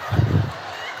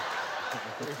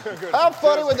 How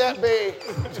funny would that be?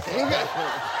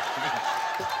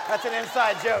 That's an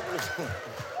inside joke.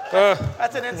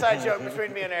 That's an inside joke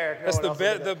between me and Eric. That's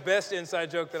the best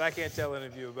inside joke that I can't tell any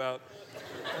of you about.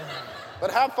 But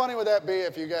how funny would that be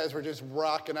if you guys were just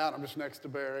rocking out? I'm just next to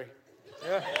Barry.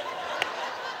 Yeah.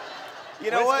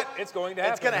 You know what? It's going to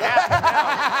happen. It's going to happen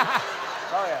now.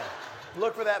 Oh, yeah.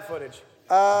 Look for that footage.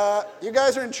 You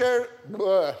guys are in chair...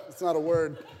 It's not a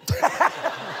word.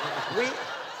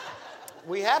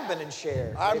 We have been in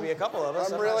share. Maybe a couple of us.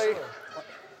 I'm not really...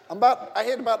 sure. I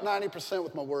hit about 90%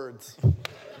 with my words.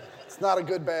 It's not a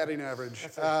good batting average.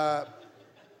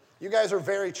 You guys are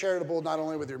very charitable, not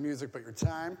only with your music, but your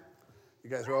time. You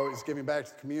guys are always giving back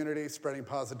to the community, spreading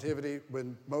positivity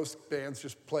when most bands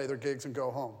just play their gigs and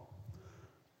go home.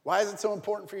 Why is it so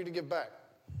important for you to give back?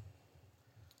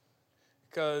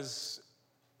 Because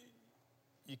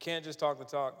you can't just talk the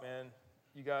talk, man.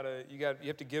 You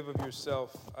have to give of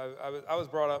yourself. I was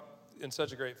brought up in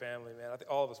such a great family, man. I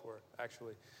think all of us were,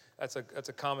 actually. That's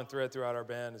a common thread throughout our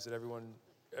band, is that every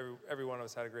one of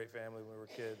us had a great family when we were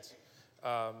kids.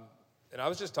 And I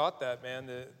was just taught that, man,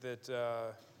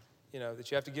 that you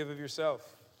have to give of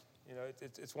yourself. You know,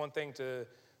 it's one thing to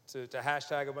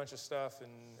hashtag a bunch of stuff,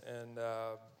 and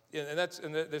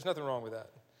there's nothing wrong with that.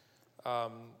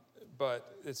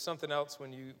 But it's something else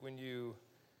when you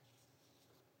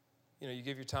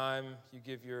give your time, you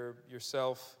give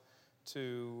yourself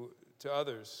to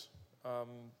others.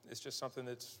 It's just something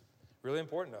that's really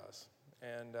important to us,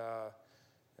 and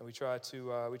we try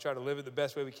to live it the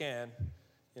best way we can.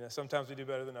 You know, sometimes we do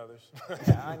better than others.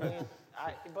 Yeah, I mean,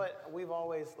 but we've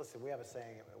always, listen, we have a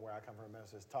saying where I come from, it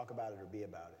says, talk about it or be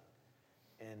about it.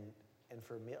 And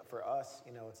for us,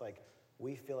 you know, it's like,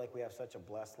 we feel like we have such a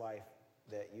blessed life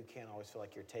that you can't always feel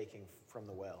like you're taking from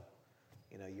the well.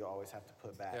 You know, you always have to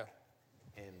put back. Yeah.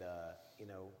 And, you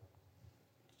know,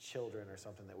 children are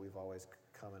something that we've always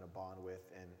come in a bond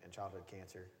with, and childhood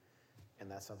cancer.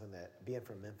 And that's something that, being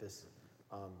from Memphis,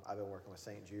 I've been working with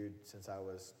St. Jude since I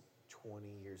was 20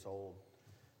 years old.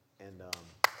 And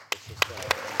it's just...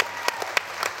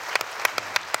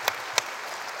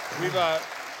 We've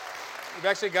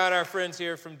actually got our friends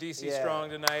here from DC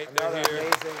Strong tonight. They're here.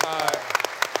 Amazing.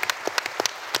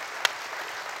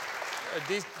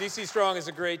 DC Strong is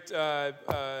a great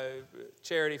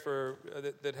charity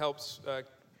that helps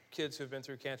kids who've been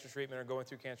through cancer treatment or going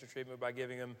through cancer treatment by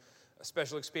giving them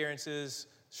special experiences,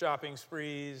 shopping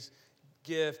sprees,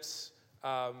 gifts,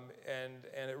 and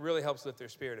it really helps lift their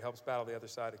spirit. It helps battle the other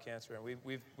side of cancer, and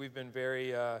we've been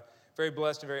very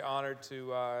blessed and very honored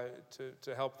to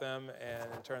help them, and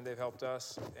in turn they've helped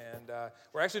us. And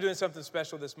we're actually doing something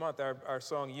special this month. Our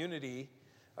song Unity.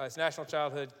 It's National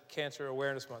Childhood Cancer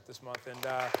Awareness Month this month, and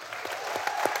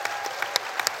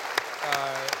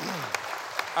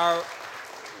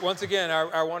once again,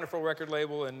 our wonderful record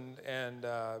label and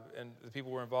the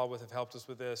people we're involved with have helped us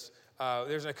with this.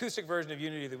 There's an acoustic version of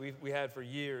Unity that we had for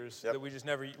years that we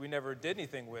never did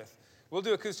anything with. We'll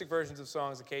do acoustic versions of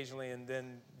songs occasionally, and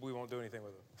then we won't do anything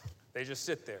with them. They just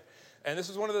sit there. And this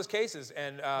was one of those cases.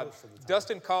 And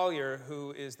Dustin Collier,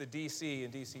 who is the DC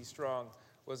in DC Strong,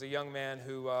 was a young man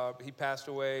who he passed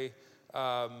away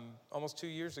almost 2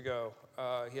 years ago.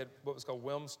 He had what was called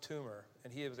Wilms tumor,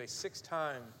 and he was a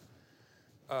six-time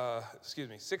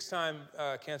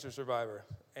cancer survivor.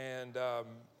 And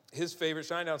his favorite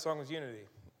Shinedown song was Unity.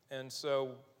 And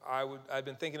so I'd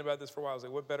been thinking about this for a while. I was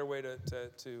like, what better way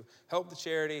to help the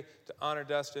charity, to honor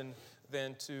Dustin,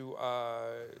 than to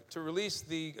release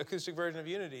the acoustic version of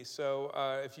Unity. So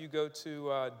if you go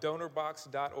to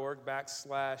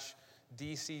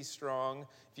donorbox.org/DC Strong.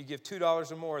 If you give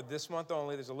 $2 or more this month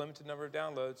only, there's a limited number of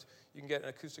downloads, you can get an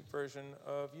acoustic version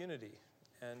of Unity.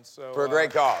 And so for a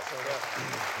great cause.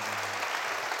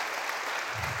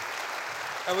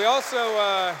 And we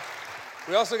also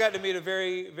got to meet a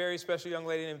very, very special young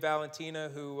lady named Valentina,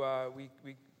 who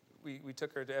we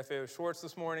took her to FAO Schwartz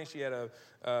this morning. She had a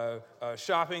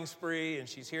shopping spree, and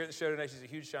she's here at the show tonight. She's a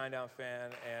huge Shinedown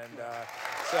fan, and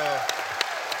so.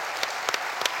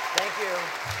 Thank you.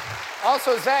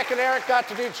 Also, Zach and Eric got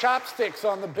to do chopsticks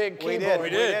on the big keyboard. We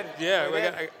did. Yeah, we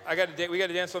got to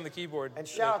dance on the keyboard. And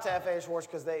shout out to FAO Schwartz,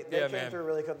 because they came through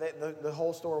really cool. The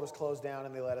whole store was closed down,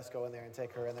 and they let us go in there and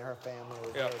take her and her family. It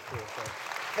was really cool. So,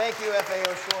 thank you,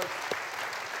 FAO Schwartz.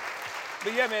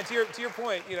 But yeah, man, to your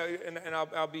point, you know, and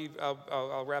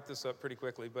I'll wrap this up pretty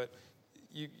quickly. But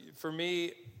for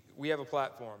me, we have a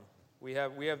platform. We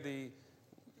have the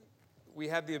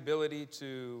ability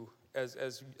to,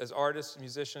 as artists,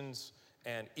 musicians,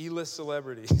 and E-list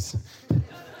celebrities,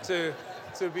 to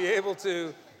be able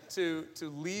to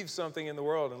leave something in the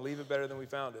world and leave it better than we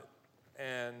found it.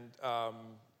 And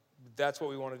that's what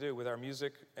we want to do with our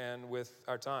music and with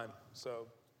our time. So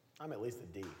I'm at least a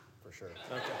D, for sure.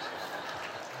 Okay.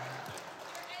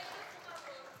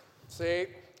 See?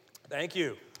 Thank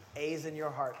you. A's in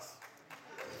your hearts.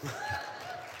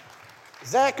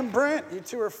 Zach and Brent, you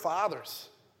two are fathers.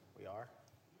 We are?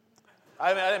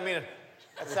 I didn't mean it.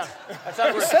 That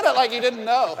sounded You said it like you didn't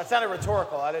know. That sounded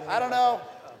rhetorical. I don't know. I don't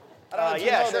know if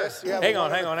you know this. Hang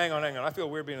on. I feel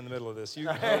weird being in the middle of this. You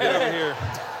get over here.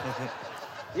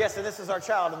 Yes, and this is our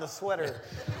child in the sweater.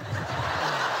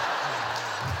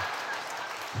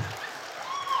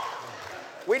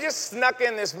 We just snuck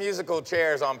in this musical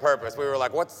chairs on purpose. We were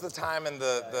like, what's the time in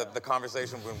the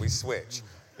conversation when we switch?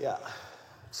 Yeah.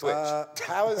 switch.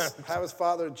 How has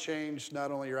fatherhood changed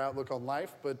not only your outlook on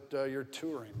life, but your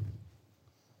touring?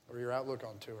 Or your outlook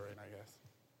on touring, I guess.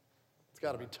 It's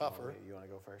got to be tougher. You want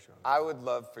to go first? I would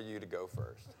love for you to go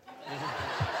first.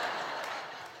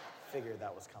 Figured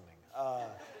that was coming.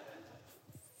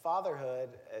 Fatherhood,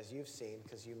 as you've seen,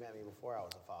 because you met me before I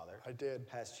was a father. I did.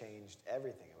 Has changed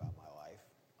everything about my life.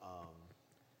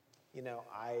 You know,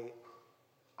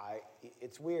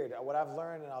 it's weird. What I've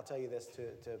learned, and I'll tell you this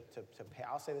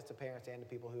I'll say this to parents and to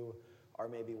people who are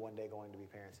maybe one day going to be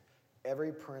parents.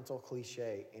 Every parental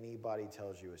cliche anybody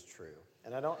tells you is true.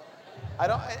 And it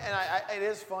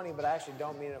is funny, but I actually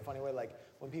don't mean it in a funny way. Like,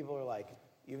 when people are like,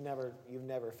 you've never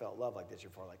felt love like this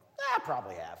before, like, I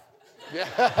probably have. Yeah.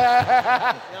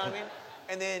 You know what I mean?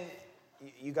 And then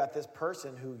you got this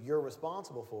person who you're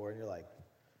responsible for, and you're like,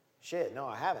 shit, no,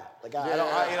 I haven't. Like,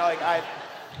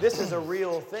 this is a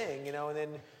real thing, you know? And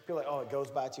then people are like, oh, it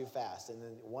goes by too fast. And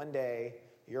then one day,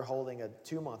 you're holding a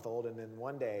 2-month-old, and then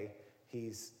one day,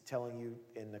 he's telling you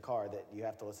in the car that you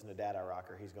have to listen to Dad, I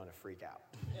Rock, or he's going to freak out.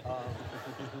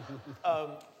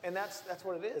 And that's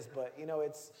what it is. But, you know,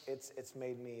 it's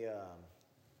made me,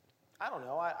 I don't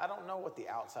know. I don't know what the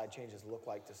outside changes look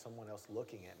like to someone else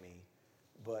looking at me.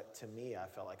 But to me, I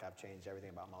felt like I've changed everything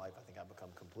about my life. I think I've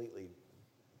become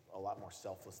a lot more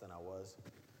selfless than I was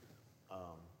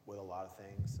with a lot of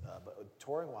things. But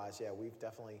touring-wise, yeah,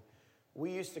 we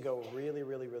used to go really,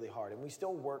 really, really hard, and we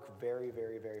still work very,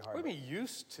 very, very hard. What do you mean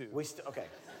used to? Okay.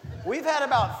 We've had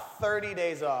about 30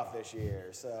 days off this year,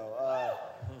 so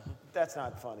that's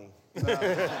not funny.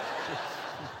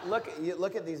 Look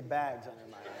at these bags under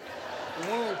my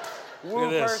head. Woo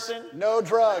person. No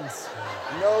drugs.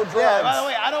 No drugs. Yeah, by the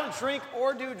way, I don't drink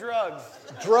or do drugs.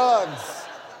 Drugs.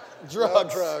 No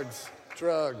drugs.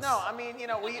 Drugs. No, I mean, you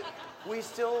know, we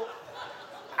still...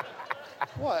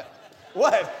 What?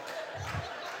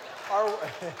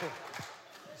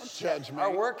 Judge me.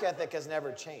 Our work ethic has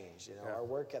never changed. You know, our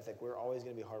work ethic, we're always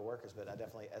going to be hard workers, but I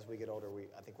definitely, as we get older,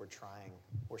 I think we're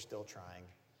still trying.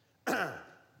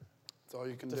 That's all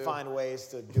you can do. To find ways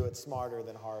to do it smarter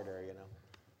than harder, you know.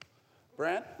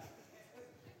 Brent?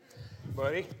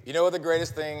 Buddy? You know what the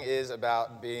greatest thing is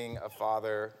about being a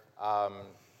father?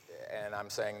 And I'm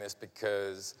saying this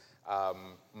because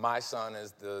my son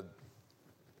is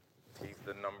he's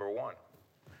the number one.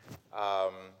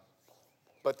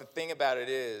 But the thing about it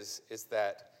is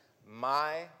that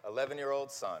my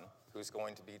 11-year-old son, who's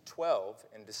going to be 12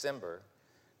 in December,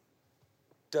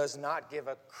 does not give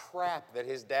a crap that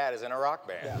his dad is in a rock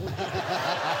band.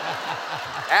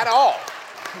 At all.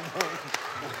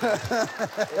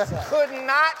 Could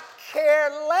not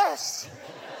care less.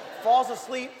 Falls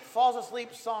asleep,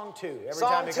 song 2.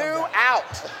 Song 2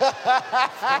 out.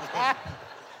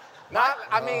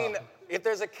 I mean, if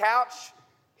there's a couch,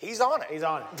 he's on it. He's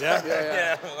on it.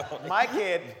 Yeah. My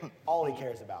kid, all he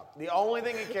cares about. The only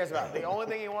thing he cares about, the only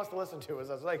thing he wants to listen to is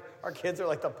us. Like, our kids are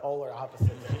like the polar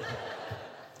opposites.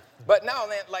 But no,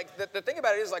 man, like, the thing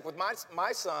about it is, like, with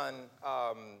my son,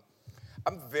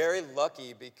 I'm very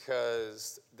lucky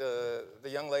because the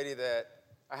young lady that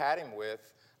I had him with,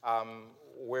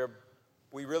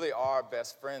 we really are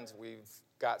best friends. We've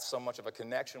got so much of a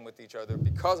connection with each other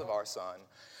because of our son.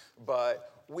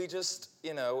 But we just,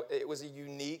 you know, it was a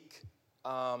unique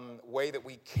way that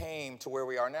we came to where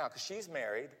we are now. Because she's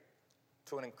married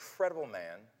to an incredible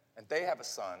man, and they have a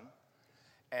son,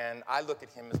 and I look at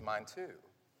him as mine too.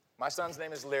 My son's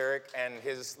name is Lyric, and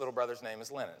his little brother's name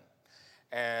is Lennon.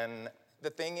 And the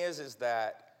thing is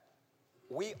that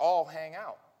we all hang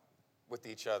out with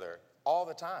each other all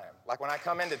the time. Like, when I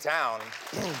come into town,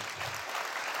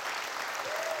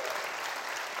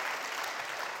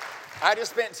 I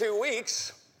just spent 2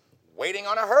 weeks waiting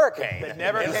on a hurricane. That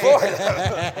never came.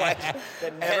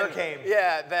 That never came.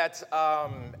 Yeah, that,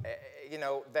 you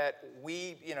know, that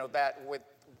we, you know, that with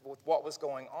what was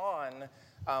going on,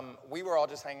 we were all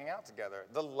just hanging out together.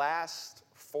 The last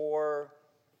 4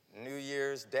 New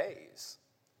Year's days,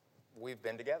 we've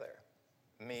been together.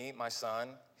 Me, my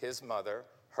son, his mother,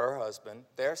 her husband,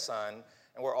 their son,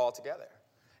 and we're all together.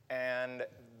 And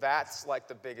that's like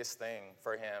the biggest thing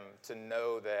for him, to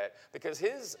know that, because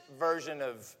his version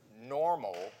of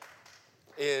normal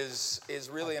is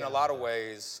really, in a lot of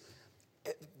ways,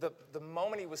 the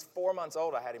moment he was 4 months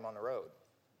old, I had him on the road.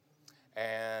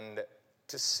 And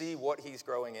to see what he's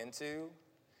growing into,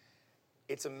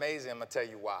 it's amazing. I'm gonna tell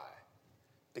you why.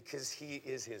 Because he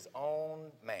is his own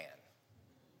man.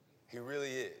 He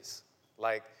really is.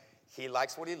 Like, he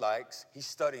likes what he likes. He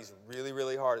studies really,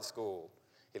 really hard at school.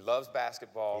 He loves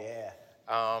basketball. Yeah.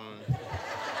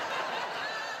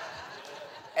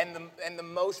 And the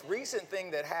most recent thing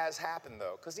that has happened,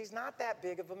 though, because he's not that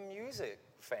big of a music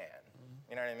fan.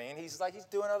 You know what I mean? He's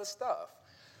doing other stuff.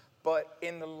 But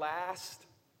this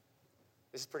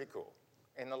is pretty cool.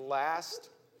 In the last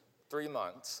 3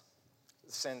 months,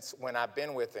 since when I've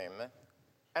been with him,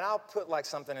 and I'll put like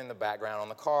something in the background on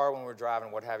the car when we're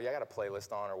driving, what have you. I got a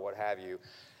playlist on or what have you.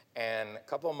 And a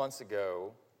couple of months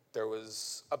ago, there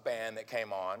was a band that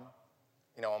came on,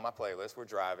 you know, on my playlist. We're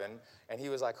driving, and he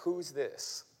was like, "Who's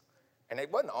this?" And it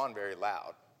wasn't on very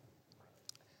loud.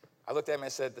 I looked at him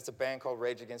and said, "It's a band called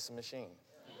Rage Against the Machine."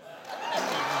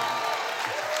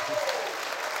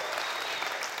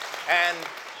 And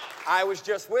I was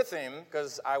just with him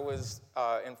because I was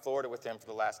in Florida with him for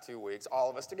the last 2 weeks, all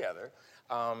of us together.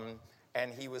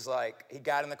 And he was like, he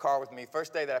got in the car with me,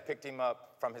 first day that I picked him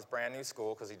up from his brand new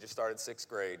school, because he just started 6th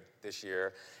grade this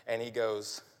year, and he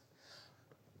goes,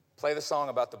 "Play the song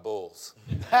about the Bulls."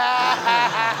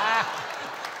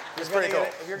 It's pretty cool.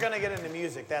 If you're gonna get into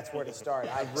music, that's where to start.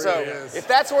 If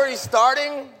that's where he's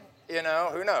starting, you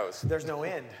know, who knows? There's no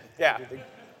end. Yeah.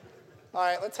 All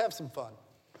right, let's have some fun.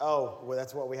 Oh, well,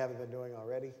 that's what we haven't been doing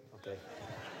already? Okay.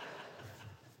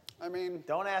 I mean...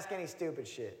 Don't ask any stupid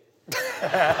shit. You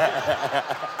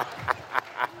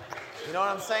know what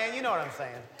I'm saying? You know what I'm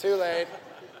saying. Too late.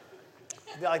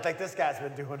 Like this guy's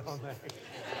been doing all night.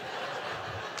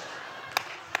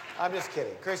 I'm just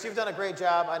kidding. Chris, you've done a great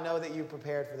job. I know that you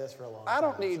prepared for this for a long time. I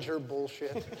don't need your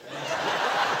bullshit.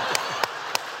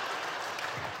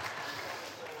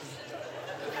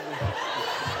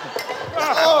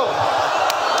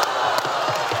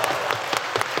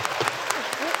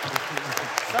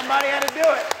 Somebody had to do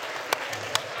it.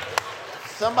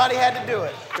 Somebody had to do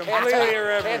it. Completely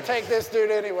irreverent. Can't take this dude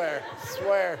anywhere.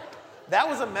 Swear. That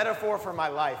was a metaphor for my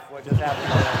life, what just happened.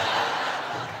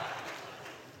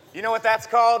 You know what that's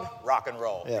called? Rock and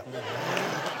roll. Yeah.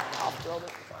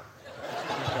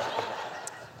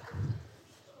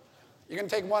 You can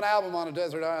take one album on a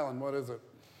desert island. What is it?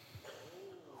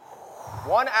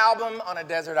 One album on a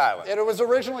desert island. It was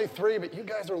originally 3, but you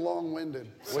guys are long-winded.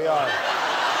 We are.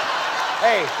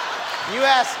 Hey, you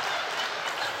asked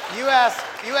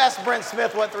Brent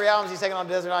Smith what 3 albums he's taking on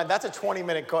Desert Island. That's a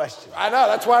 20-minute question. I know,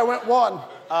 that's why I went 1.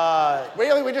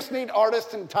 Really, we just need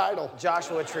artist and title.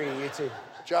 Joshua Tree, U2.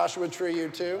 Joshua Tree,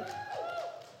 U2.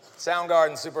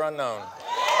 Soundgarden, Super Unknown.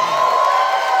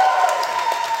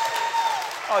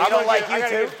 Oh, you don't like I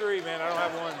gotta U2? give 3, man. I don't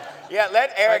have one. Yeah,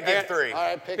 let Eric give 3. All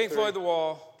right, pick Pink 3. Floyd, The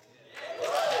Wall.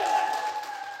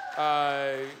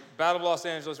 Battle of Los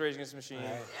Angeles, Rage Against the Machine.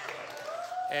 Right.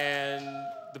 And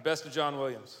the best of John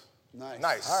Williams.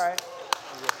 Nice. All right.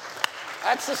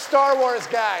 That's the Star Wars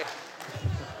guy.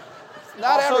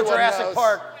 Not also everyone Jurassic knows.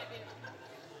 Park.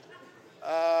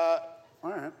 All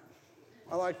right.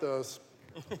 I like those.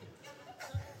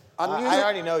 I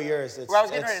already know yours. It's, Well, I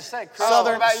was getting ready to say, Chris,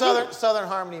 Southern, what about you? Southern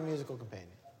Harmony Musical Companion.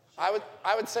 I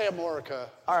would say Amorica.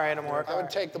 All right, Amorica. I would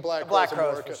take the Black Crowes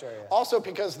Amorica. for sure, yeah. Also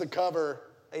because the cover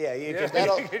Yeah, you just,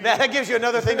 That'll- that gives you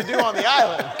another thing to do on the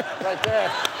island. right there.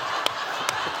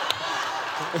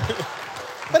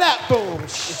 But that boom.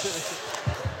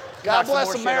 God Knock some bless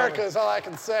more shit America over. is all I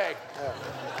can say.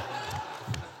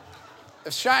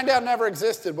 If Shinedown never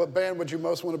existed, what band would you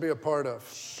most want to be a part of?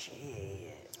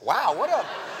 Wow, what up?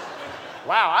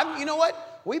 Wow, you know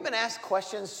what? We've been asked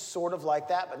questions sort of like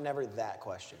that, but never that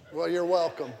question. Well, you're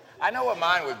welcome. I know what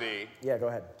mine would be. Yeah, go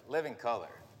ahead. Living Color.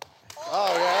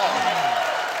 Oh, yeah.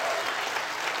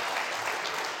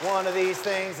 One of these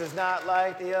things is not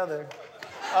like the other.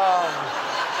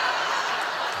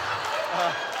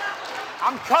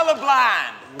 I'm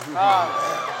colorblind.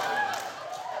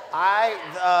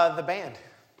 The band.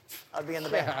 I'd be in the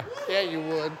band. Yeah, you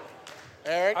would.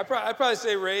 Eric? I'd probably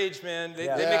say Rage, man. They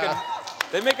Yeah.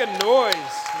 make a noise,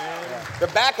 man. The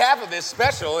back half of this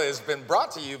special has been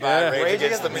brought to you by Rage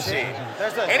Against the Machine.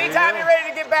 Anytime you're ready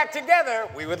to get back together,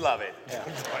 we would love it. Yeah.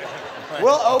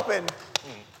 We'll open.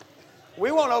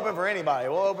 We won't open for anybody.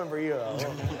 We'll open for you, though.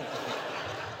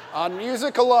 On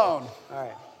music alone, All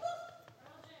right.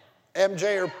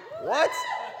 MJ or... What?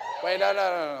 Wait, no.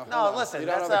 No, Hold on. listen. You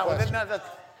don't That's have a not. question. That's,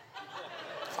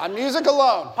 On music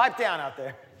alone, pipe down out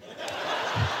there.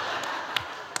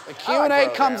 the Q&A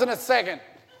comes in a second.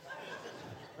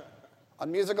 On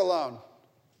music alone,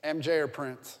 MJ or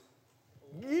Prince?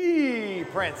 Yee,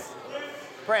 Prince.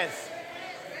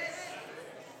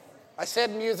 I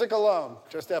said music alone,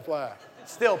 just FYI.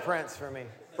 Still Prince for me.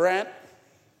 Brent?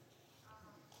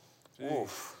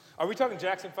 Oof. Are we talking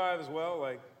Jackson 5 as well?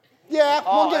 Like, Yeah,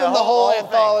 we'll give him the whole thing.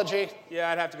 anthology. yeah,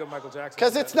 I'd have to go Michael Jackson.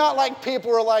 Because it's not like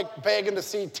people were like begging to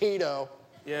see Tito.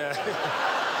 Yeah.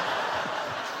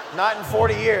 Not in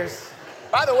 40 years.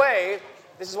 By the way,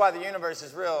 This is why the universe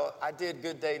is real. I did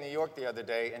Good Day New York the other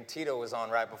day, and Tito was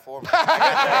on right before me.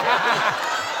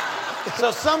 So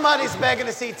somebody's begging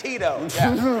to see Tito.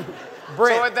 Yeah.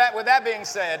 Brent. So with that being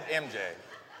said, MJ.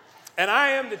 And I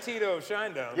am the Tito of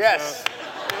Shinedown. Yes.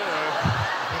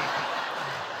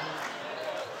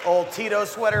 So, Old Tito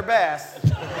Sweater Bass.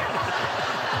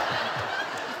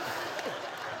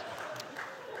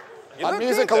 On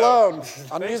music alone.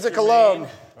 On music alone.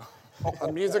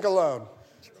 On music alone.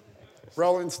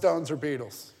 Rolling Stones or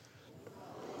Beatles?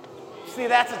 See,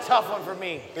 that's a tough one for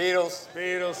me. Beatles.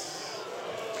 Beatles.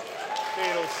 All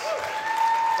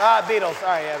right,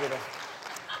 yeah, Beatles.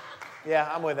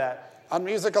 Yeah, I'm with that. On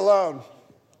music alone,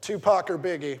 Tupac or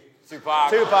Biggie?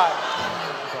 Tupac.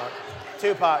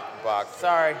 Tupac.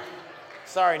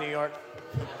 Sorry, New York.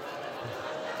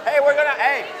 Hey,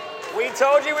 we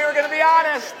told you we were gonna be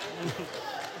honest.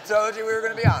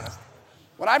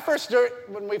 When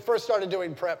we first started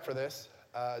doing prep for this,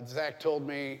 Zach told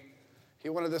me he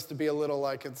wanted this to be a little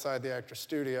like Inside the Actor's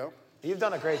Studio. You've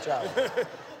done a great job.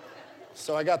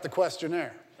 So I got the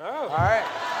questionnaire. Oh. All right.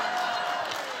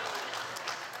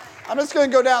 I'm just going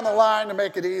to go down the line to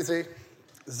make it easy.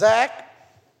 Zach,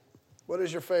 what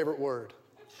is your favorite word?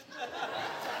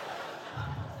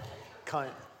 Cunt.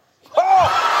 Oh!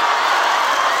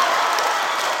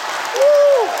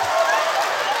 Woo!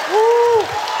 Woo!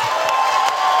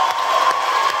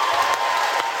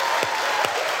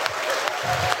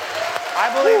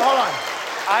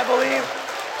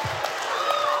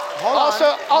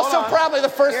 Also, probably the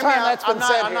first time that's been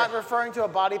said I'm here. not referring to a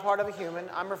body part of a human.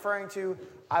 I'm referring to,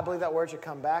 I believe that word should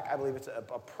come back. I believe it's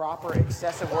a proper,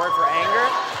 excessive word for anger.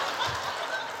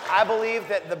 I believe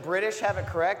that the British have it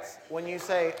correct when you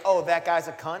say, oh, that guy's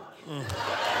a cunt.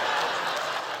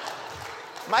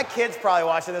 My kid's probably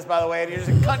watching this, by the way, and you're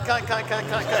just cunt.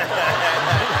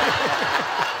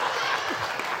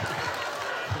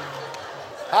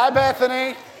 Hi,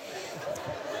 Bethany.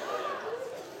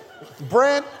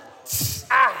 Brent.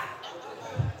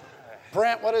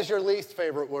 Brent, what is your least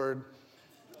favorite word?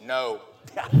 No.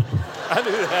 I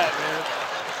knew that,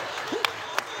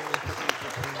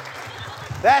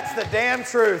 man. That's the damn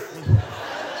truth.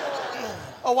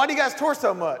 Oh, why do you guys tour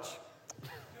so much?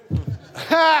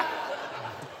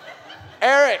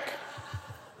 Eric,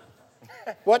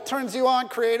 what turns you on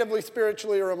creatively,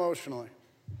 spiritually, or emotionally?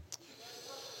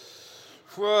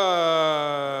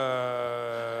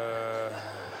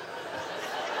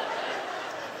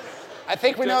 I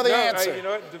think we know the answer. You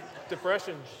know what?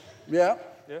 Depression. Yeah?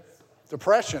 Yeah.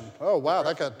 Depression. Oh, wow,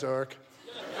 that got dark.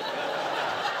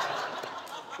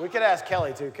 We could ask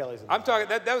Kelly, too. Kelly's. I'm talking,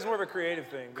 that was more of a creative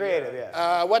thing. Creative,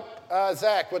 yeah.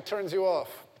 Zach, what turns you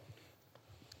off?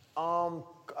 What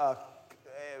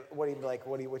do you like?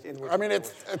 I mean,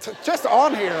 it's just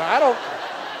on here. I don't.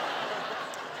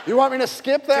 You want me to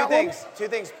skip that one? Two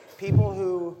things. People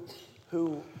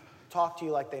who talk to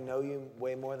you like they know you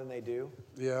way more than they do.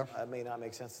 Yeah. That may not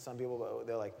make sense to some people, but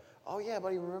they're like, oh yeah,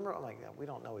 buddy, remember? I'm like, yeah, we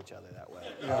don't know each other that way.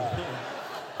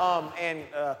 Yeah. And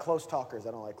close talkers.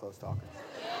 I don't like close talkers.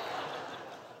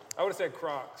 I would have said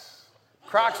Crocs.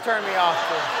 Crocs turn me off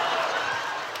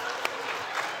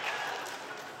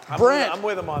too. Brent. I'm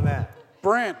with him on that.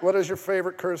 Brent, what is your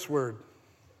favorite curse word?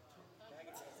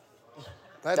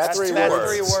 That's three That's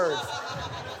words. 3 words.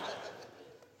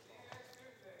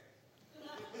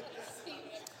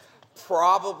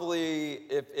 Probably,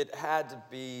 if it had to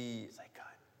be.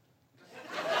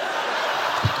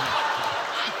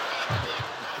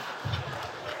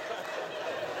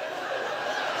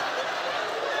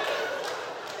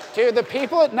 Dude, the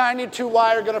people at 92Y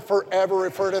are going to forever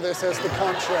refer to this as the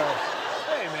cunt show.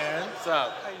 Hey, man. What's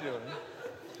up? How you doing?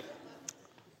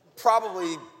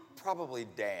 Probably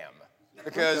damn.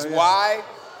 Because Okay, yeah. why?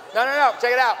 No,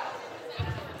 check it out. I'm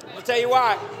gonna tell you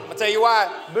why.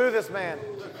 Boo this man.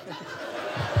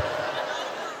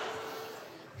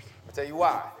 I'll tell you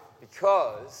why.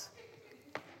 Because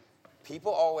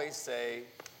people always say,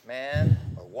 man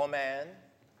or woman,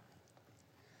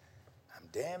 I'm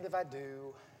damned if I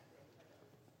do,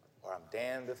 or I'm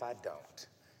damned if I don't.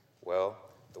 Well,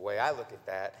 the way I look at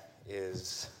that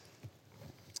is,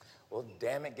 well,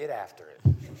 damn it, get after it.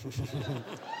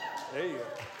 There you go.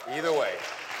 Either way.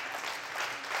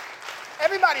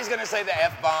 Everybody's gonna say the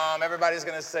F-bomb, everybody's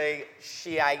gonna say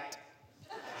shite.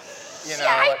 You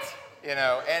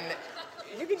know, and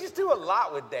you can just do a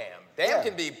lot with damn. Damn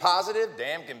can be positive,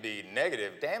 damn can be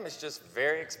negative. Damn is just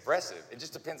very expressive. It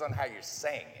just depends on how you're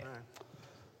saying it.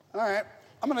 All right.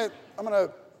 I'm gonna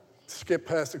skip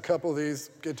past a couple of these,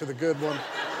 get to the good one.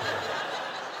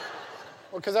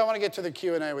 Well, because I want to get to the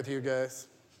Q&A with you guys.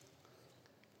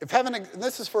 If heaven, and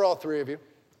this is for all three of you.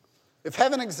 If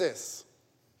heaven exists,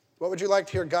 What would you like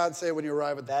to hear God say when you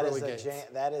arrive at the pearly gates?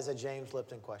 That is a James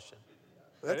Lipton question.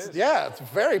 Yeah, it's a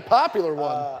very popular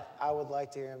one. I would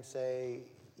like to hear him say,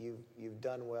 you've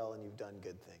done well and you've done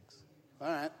good things. All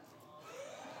right.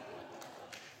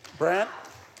 Brent?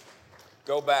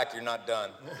 Go back, you're not done.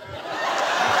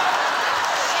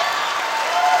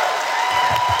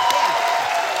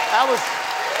 That was...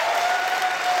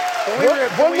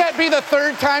 Wouldn't that be the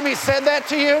third time he said that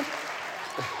to you?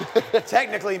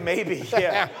 Technically, maybe,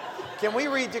 yeah. Can I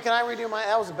redo mine?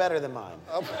 That was better than mine.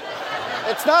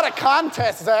 It's not a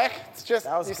contest, Zach. It's just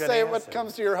you say answer. what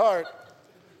comes to your heart.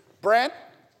 Brent?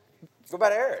 What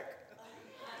about Eric?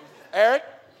 Eric?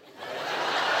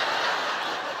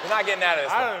 You're not getting out of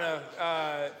this I one. don't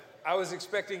know. I was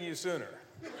expecting you sooner.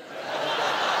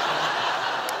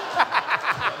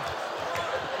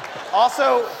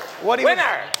 Also, what he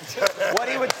Winner!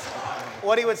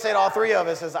 what he would say to all three of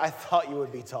us is, I thought you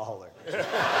would be taller.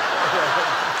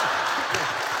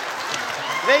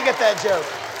 They get that joke.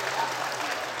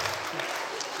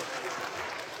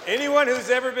 Anyone who's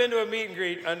ever been to a meet and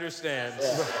greet understands.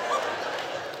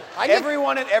 Yeah.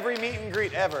 Everyone at every meet and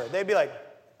greet ever, they'd be like,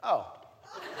 oh. All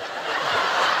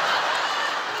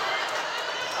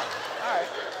right.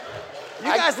 You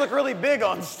guys look really big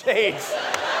on stage.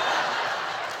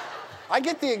 I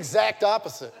get the exact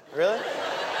opposite. Really?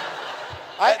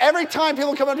 Every time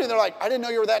people come up to me, they're like, I didn't know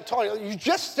you were that tall. You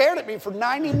just stared at me for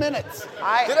 90 minutes.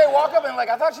 Did they walk up and like,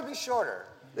 I thought you'd be shorter?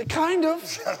 Kind of.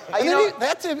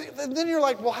 And then you're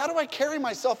like, well, how do I carry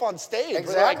myself on stage?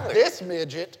 Exactly. Like this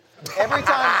midget. Every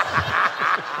time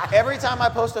I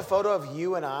post a photo of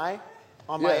you and I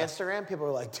on my Instagram, people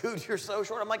are like, dude, you're so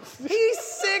short. I'm like, he's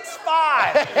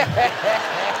 6'5".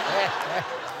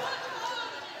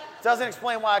 Doesn't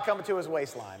explain why I come to his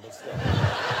waistline, but still.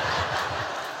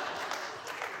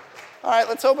 All right,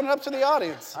 let's open it up to the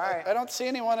audience. All right. I don't see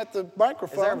anyone at the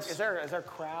microphones. Is there a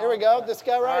crowd? Here we go. This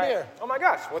guy right here. Oh my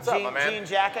gosh, what's up, my man? Jean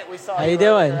jacket, we saw. How you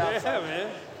doing? Yeah, man.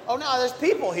 Oh no, there's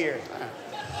people here.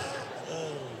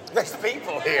 There's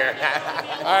people here.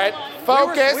 All right,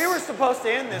 focus. We were supposed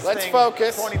to end this Let's thing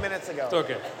focus. 20 minutes ago. It's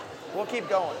okay. We'll keep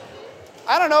going.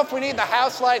 I don't know if we need the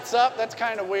house lights up. That's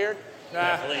kind of weird.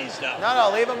 Nah. Please don't.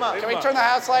 No, leave them up. Can we turn the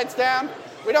house lights down?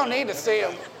 We don't need to see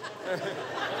them.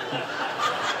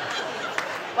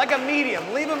 Like a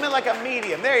medium. Leave them in like a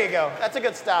medium. There you go. That's a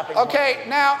good stopping point. Okay,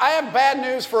 now I have bad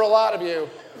news for a lot of you.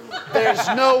 There's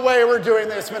no way we're doing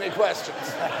this many questions.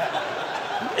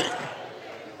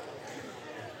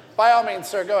 By all means,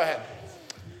 sir, go ahead.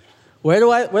 Where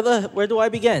do I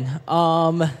begin?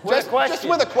 Just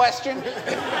with a question.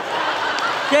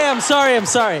 Okay, I'm sorry.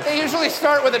 They usually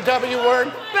start with a W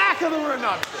word. Back of the room.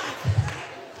 No.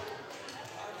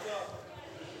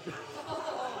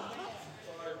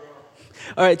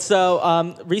 All right,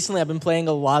 so recently I've been playing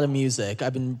a lot of music.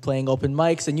 I've been playing open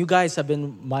mics, and you guys have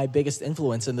been my biggest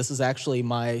influence, and this is actually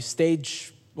one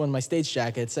of my stage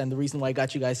jackets, and the reason why I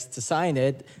got you guys to sign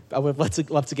it, I would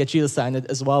love to get you to sign it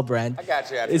as well, Brent. I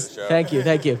got you after the show. Thank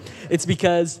you. It's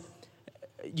because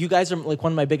you guys are like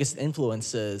one of my biggest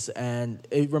influences, and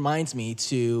it reminds me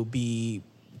to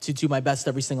do my best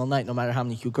every single night, no matter how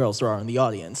many cute girls there are in the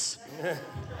audience.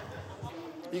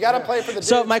 You got to play for the dudes,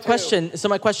 So my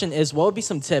question is, what would be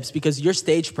some tips, because your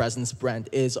stage presence, Brent,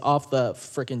 is off the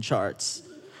freaking charts.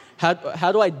 How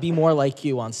do I be more like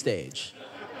you on stage?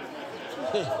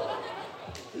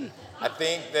 I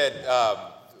think that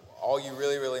all you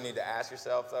really, really need to ask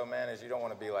yourself, though, man, is you don't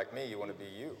want to be like me. You want to be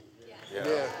you. You know?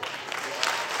 Yeah.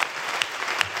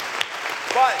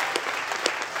 But,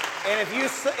 and if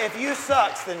you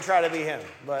sucks, then try to be him.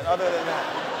 But other than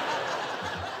that.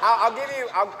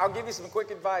 I'll give you some quick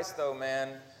advice, though,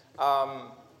 man.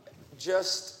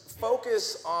 Just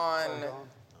focus on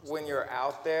when you're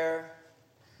out there.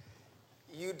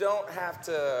 You don't have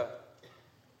to,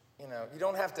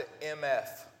 MF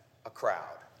a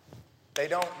crowd. They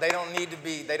don't need to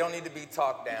be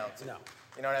talked down to. No.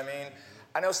 You know what I mean?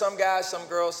 I know some guys, some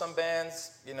girls, some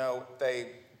bands,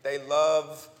 they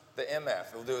love the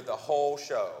MF. They'll do it the whole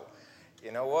show.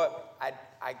 You know what?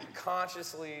 I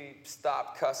consciously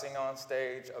stopped cussing on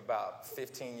stage about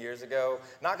 15 years ago.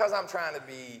 Not because I'm trying to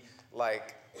be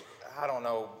like, I don't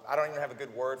know, I don't even have a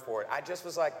good word for it. I just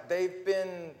was like, they've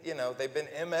been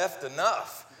MF'd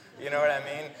enough. You know what I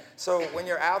mean? So when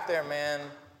you're out there, man,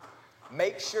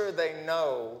 make sure they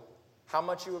know how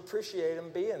much you appreciate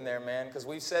them being there, man. Because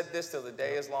we've said this till the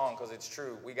day is long, because it's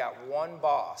true. We got one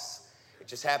boss. It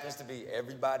just happens to be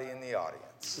everybody in the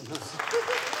audience.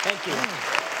 Thank you.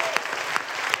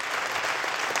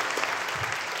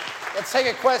 Let's take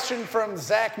a question from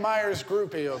Zach Myers'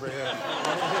 groupie over here.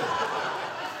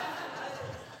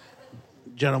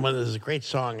 Gentlemen, there's a great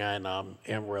song on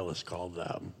Amaryllis called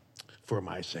For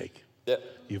My Sake. Yeah.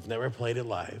 You've never played it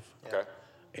live. Okay.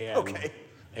 And,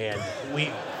 And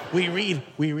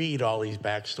we read all these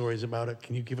backstories about it.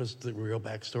 Can you give us the real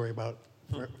backstory about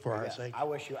for our sake? I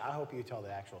hope you tell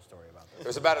the actual story about this. It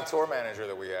was about a tour manager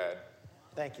that we had.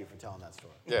 Thank you for telling that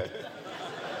story. Yeah.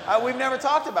 We've never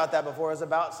talked about that before. It's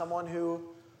about someone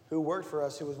who worked for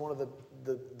us, who was one of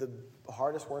the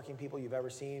hardest working people you've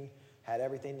ever seen, had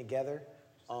everything together,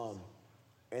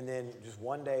 and then just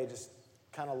one day just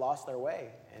kind of lost their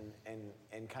way and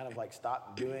kind of like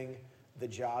stopped doing the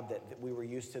job that we were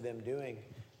used to them doing.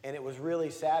 And it was really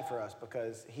sad for us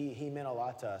because he meant a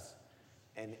lot to us.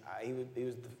 And he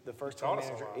was the first tour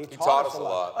manager. He taught us a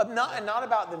lot. Not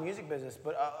about the music business,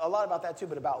 but a lot about that too,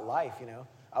 but about life, you know.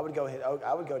 I would go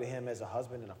to him as a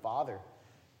husband and a father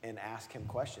and ask him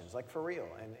questions, like for real.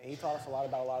 And he taught us a lot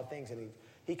about a lot of things. And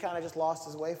he kind of just lost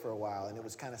his way for a while, and it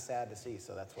was kind of sad to see.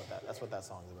 So that's what that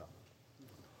song's about.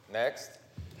 Next.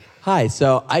 Hi,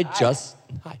 so I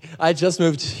just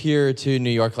moved here to New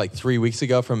York like 3 weeks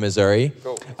ago from Missouri.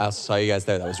 Cool. I also saw you guys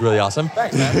there. That was really awesome.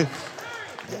 Thanks, man.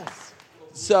 Yes.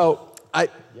 So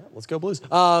let's go Blues.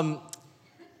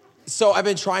 So I've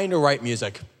been trying to write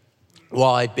music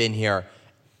while I've been here,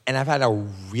 and I've had a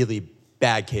really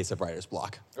bad case of writer's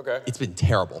block. Okay. It's been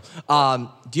terrible.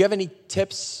 Do you have any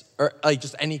tips or like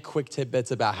just any quick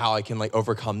tidbits about how I can like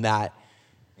overcome that?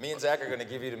 Me and Zach are going to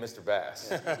give you to Mr.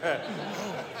 Bass.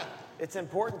 It's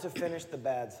important to finish the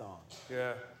bad song.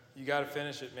 Yeah, you got to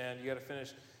finish it, man. You got to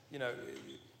finish. You know,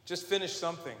 just finish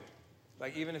something.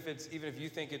 Like even if you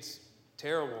think it's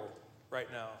terrible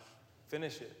right now,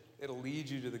 finish it. It'll lead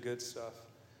you to the good stuff.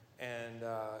 And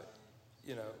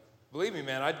you know, believe me,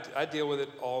 man, I deal with it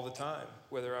all the time.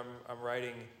 Whether I'm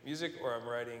writing music or I'm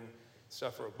writing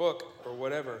stuff for a book or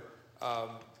whatever,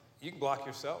 you can block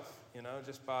yourself. You know,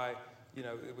 just by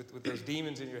with those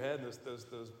demons in your head, and those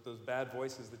bad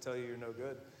voices that tell you you're no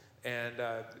good. And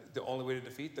the only way to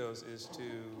defeat those is to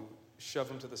shove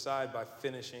them to the side by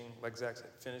finishing, like Zach said,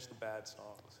 finish the bad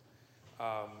songs.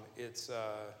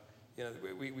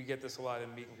 We get this a lot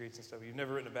in meet and greets and stuff. You've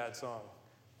never written a bad song.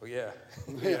 Well, yeah.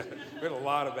 Yeah. We had a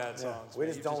lot of bad songs. We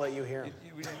just don't let you hear them.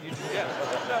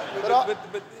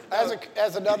 But as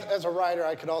a writer,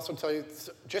 I could also tell you,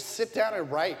 just sit down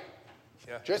and write.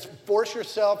 Yeah. Just force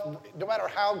yourself, no matter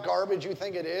how garbage you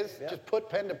think it is, just put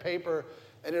pen to paper,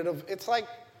 and it's like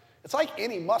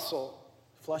any muscle.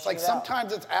 Flushing it's like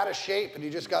sometimes it's out of shape, and you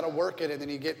just got to work it, and then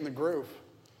you get in the groove.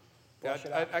 Yeah,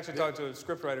 I actually talked to a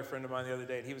scriptwriter friend of mine the other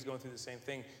day, and he was going through the same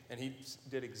thing, and he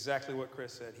did exactly what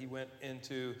Chris said. He went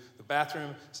into the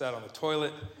bathroom, sat on the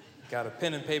toilet, got a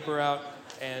pen and paper out,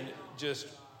 and just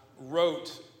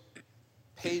wrote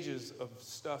pages of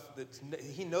stuff that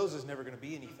he knows is never going to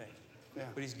be anything. Yeah.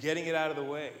 But he's getting it out of the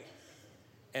way.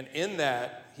 And in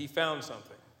that, he found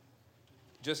something.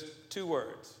 Just 2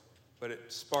 words, but it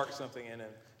sparked something in him,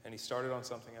 and he started on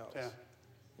something else. Yeah.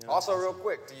 You know? Also, real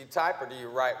quick, do you type or do you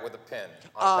write with a pen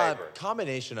on paper?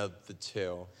 Combination of the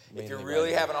two. If you're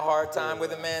really having a hard time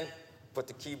with it, man, put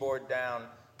the keyboard down,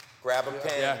 grab a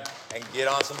pen, and get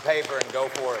on some paper and go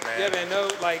for it, man. Yeah, man.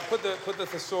 Put the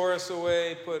thesaurus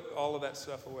away. Put all of that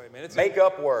stuff away, man. Make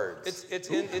up words. It's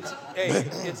in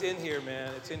here,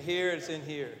 man. It's in here. It's in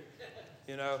here.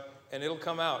 You know, and it'll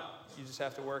come out. You just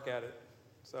have to work at it.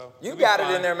 So you got it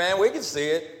in there, man. We can see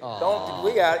it.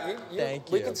 We got it. Thank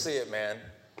you. We can see it, man.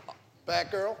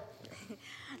 Back girl.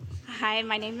 Hi,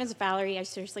 my name is Valerie. I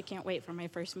seriously can't wait for my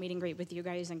first meet and greet with you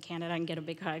guys in Canada and get a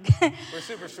big hug. We're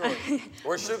super short.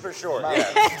 We're super short,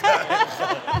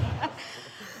 yeah.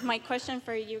 My question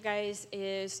for you guys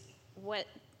is, what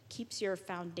keeps your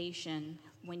foundation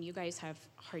when you guys have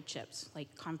hardships,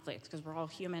 like conflicts? Because we're all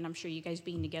human. I'm sure you guys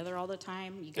being together all the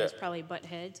time, you guys probably butt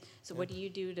heads. So what do you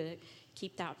do to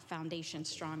keep that foundation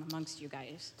strong amongst you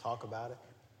guys? Talk about it.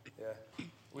 Yeah.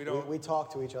 We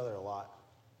talk to each other a lot.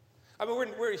 I mean,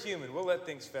 we're human. We'll let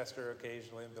things fester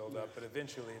occasionally and build up, but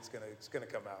eventually it's gonna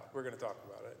come out. We're gonna talk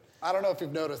about it. I don't know if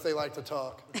you've noticed, they like to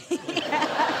talk.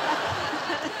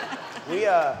 We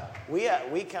have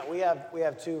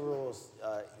 2 rules.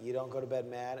 You don't go to bed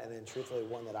mad, and then truthfully,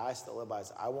 one that I still live by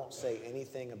is I won't say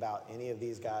anything about any of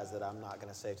these guys that I'm not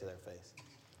gonna say to their face.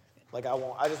 Like I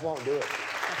just won't do it.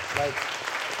 Like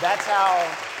that's how.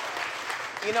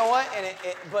 You know what?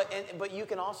 But you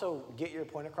can also get your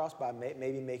point across by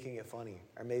maybe making it funny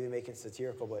or maybe making it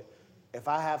satirical. But if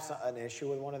I have an issue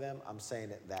with one of them, I'm saying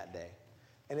it that day.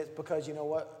 And it's because, you know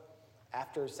what?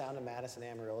 After Sound of Madison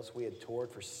and Amaryllis, we had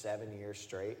toured for 7 years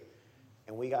straight.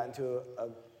 And we got into a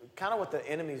kind of what the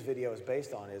Enemies video is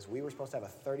based on is we were supposed to have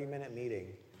a 30-minute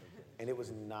meeting, and it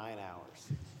was 9 hours.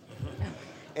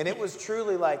 And it was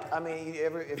truly like, I mean,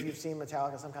 if you've seen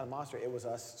Metallica, Some Kind of Monster, it was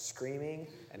us screaming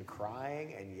and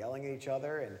crying and yelling at each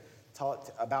other and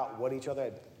about what each other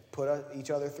had put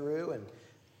each other through.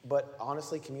 But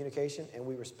honestly, communication, and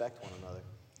we respect one another.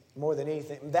 More than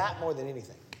anything.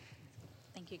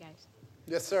 Thank you, guys.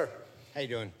 Yes, sir. How you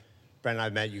doing? Brent,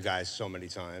 I've met you guys so many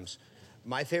times.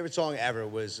 My favorite song ever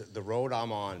was The Road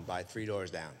I'm On by 3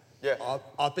 Doors Down. Yeah.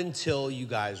 Up until you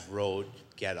guys wrote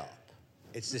Get Up.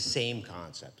 It's the same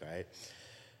concept, right?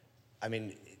 I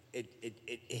mean, it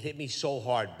hit me so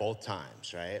hard both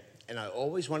times, right? And I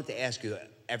always wanted to ask you,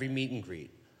 every meet and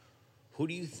greet, who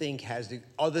do you think has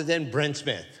other than Brent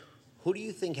Smith, who do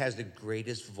you think has the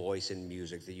greatest voice in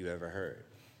music that you ever heard?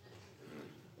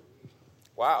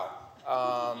 Wow.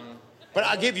 But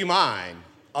I'll give you mine,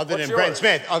 other What's than Brent yours?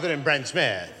 Smith, other than Brent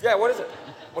Smith. Yeah, what is it?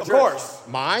 What's Of yours? course.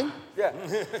 Mine? Yeah.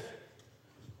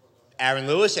 Aaron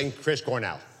Lewis and Chris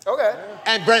Cornell. Okay.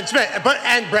 And Brent Smith. Probably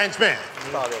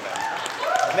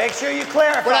that. Make sure you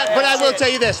clarify. But I will tell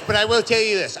you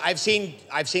this. I've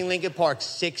seen Linkin Park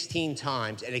 16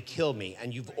 times, and it killed me.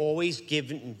 And you've always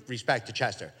given respect to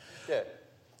Chester. Yeah.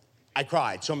 I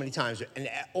cried so many times, and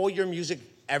all your music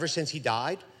ever since he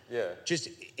died, just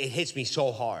it hits me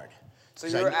so hard. So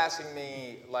you're asking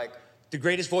me like the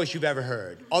greatest voice you've ever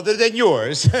heard, other than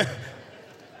yours.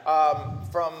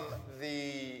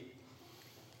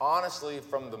 Honestly,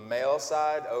 from the male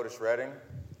side, Otis Redding.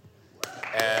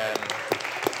 And,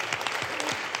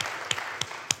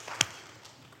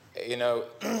 you know,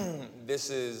 this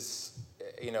is,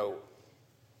 you know,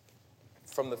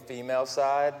 from the female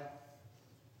side,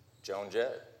 Joan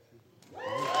Jett.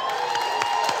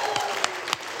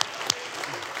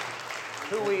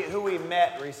 Who we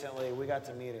met recently, we got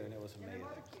to meet her, and it was amazing.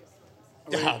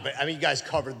 Yeah, but I mean, you guys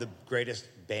covered the greatest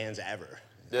bands ever.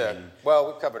 Yeah.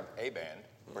 Well, we covered a band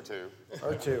or two.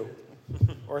 Or two.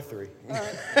 Or three.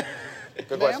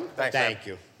 Good question. Thanks, Thank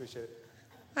you. Appreciate it.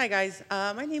 Hi, guys.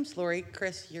 My name's Lori.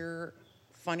 Chris, you're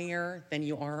funnier than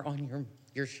you are on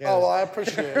your show. Oh, well, I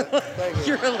appreciate it. Thank you.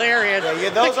 You're hilarious.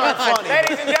 Yeah, those aren't funny.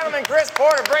 Ladies and gentlemen, Chris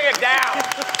Porter, bring it down.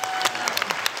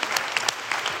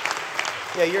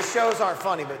 Yeah, your shows aren't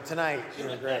funny, but tonight you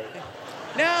were great.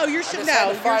 No, your just had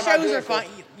to your find my shows are vehicle. fun.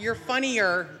 You're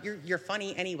funnier. You're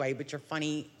funny anyway, but you're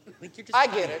funny. Like you're just. I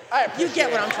funny. get it. I appreciate You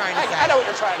get what I'm trying to say. I know what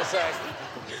you're trying to say.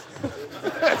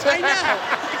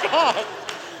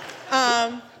 I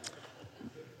know.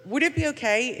 Would it be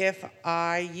okay if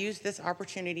I use this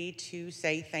opportunity to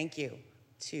say thank you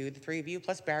to the three of you,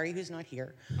 plus Barry, who's not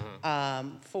here,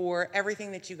 for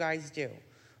everything that you guys do,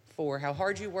 for how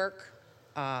hard you work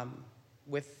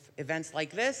with events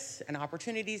like this and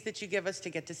opportunities that you give us to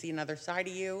get to see another side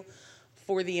of you,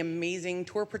 for the amazing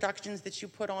tour productions that you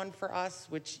put on for us,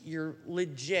 which you're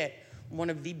legit one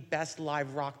of the best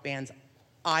live rock bands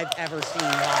I've ever seen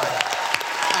live.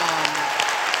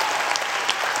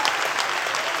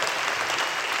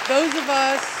 Those of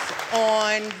us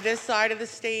on this side of the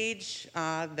stage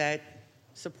that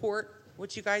support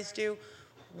what you guys do,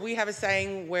 we have a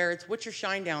saying where it's, what's your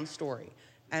Shinedown story?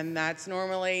 And that's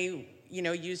normally,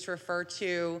 used to refer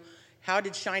to how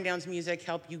did Shinedown's music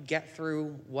help you get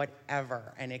through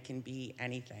whatever? And it can be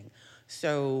anything.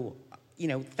 So,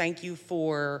 thank you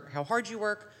for how hard you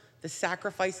work, the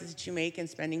sacrifices that you make in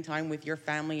spending time with your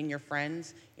family and your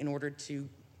friends in order to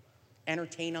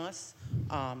entertain us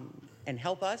and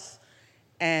help us.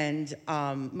 And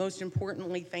most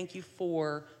importantly, thank you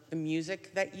for the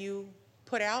music that you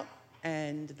put out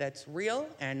and that's real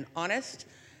and honest,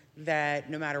 that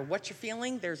no matter what you're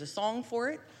feeling, there's a song for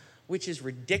it, which is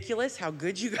ridiculous how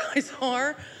good you guys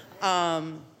are.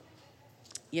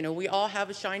 We all have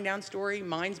a Shinedown story.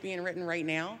 Mine's being written right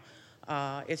now.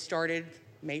 It started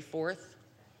May 4th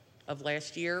of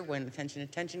last year when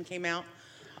Attention came out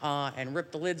and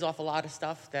ripped the lids off a lot of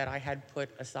stuff that I had put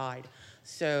aside.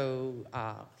 So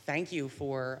thank you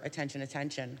for Attention.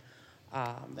 Thank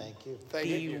you.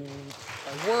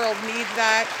 The world needs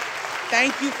that.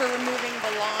 Thank you for removing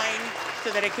the line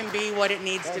so that it can be what it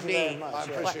needs to be. I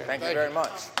appreciate it. Thank you very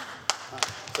much.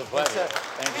 It's a pleasure.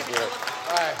 Thank you, Chris.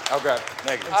 All right. Okay,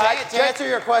 thank you. To answer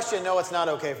your question, no, it's not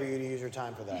okay for you to use your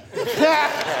time for that.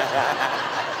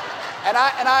 And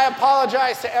I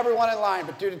apologize to everyone in line,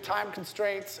 but due to time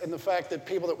constraints and the fact that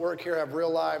people that work here have real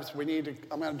lives, I'm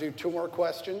going to do 2 more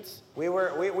questions. We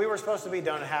were supposed to be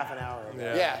done half an hour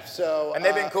ago. Yeah, so... And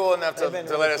they've been cool enough to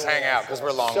let us hang out because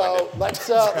we're long-winded.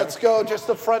 So let's go just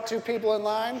the front 2 people in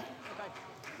line.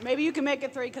 Maybe you can make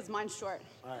it 3 because mine's short.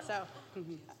 All right. So,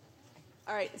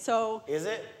 all right, so... Is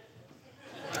it?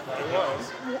 It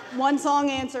was. One song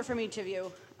answer from each of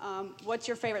you. What's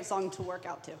your favorite song to work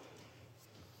out to?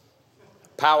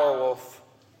 Powerwolf.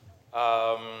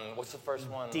 What's the first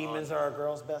one? Demons are a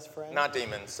girl's best friend? Not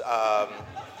demons.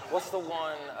 What's the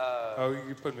one? Oh,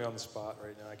 you put me on the spot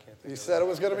right now. I can't think. You said it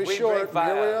was going to be We short. bring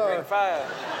fire. Here we are. Bring fire.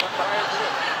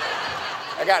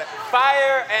 I got it.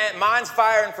 Fire and Mine's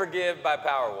Fire and Forgive by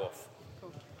Powerwolf.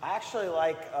 I actually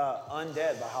like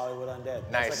Undead by Hollywood Undead.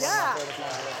 Nice. That's like one of my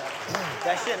favorite songs.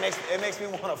 That shit makes me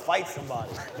want to fight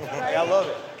somebody. Like, I love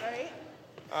it.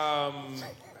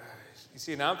 You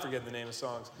see, now I'm forgetting the name of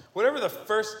songs. Whatever the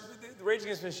first, Rage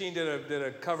Against the Machine did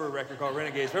a cover record called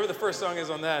Renegades. Whatever the first song is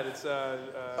on that, it's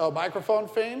Microphone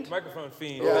Fiend? Microphone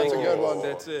Fiend. Yeah, that's a good one.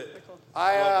 That's it.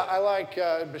 I like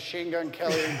Machine Gun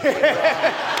Kelly and Kid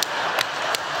Rock.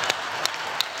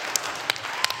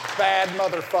 Bad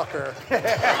motherfucker.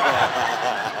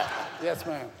 Yes,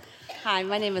 ma'am. Hi,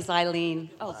 my name is Eileen.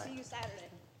 Oh, see you Saturday.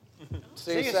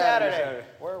 See you Saturday.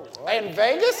 Where? In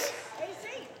Vegas?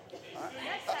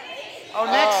 Oh,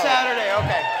 next Saturday.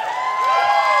 Okay.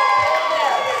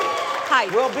 Hi.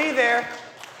 We'll be there.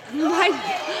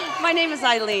 My name is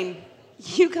Eileen.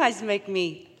 You guys make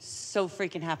me so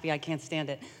freaking happy. I can't stand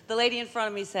it. The lady in front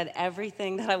of me said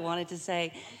everything that I wanted to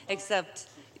say, except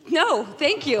no,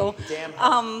 thank you. Damn.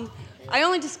 I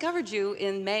only discovered you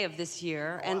in May of this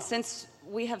year, and since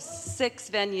we have 6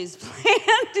 venues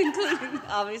planned, including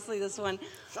obviously this one,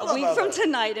 a week from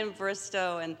tonight in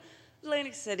Bristol and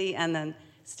Atlantic City, and then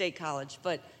State College.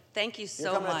 But thank you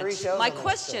so much. My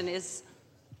question is,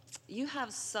 you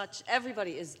have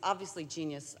everybody is obviously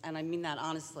genius, and I mean that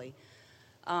honestly,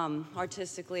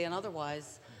 artistically and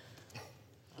otherwise.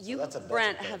 You,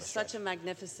 Brent, have such a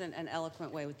magnificent and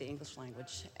eloquent way with the English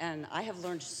language, and I have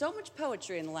learned so much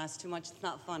poetry in the last 2 months, it's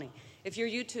not funny. If your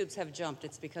YouTubes have jumped,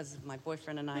 it's because of my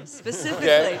boyfriend and I,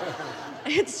 specifically.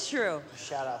 It's true.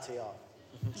 Shout out to y'all.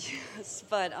 Yes,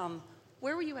 but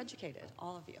where were you educated,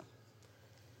 all of you?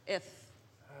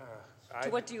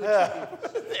 What do you attribute?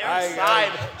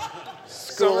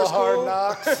 School of Hard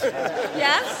Knocks.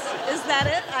 Yes? Is that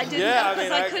it? I didn't know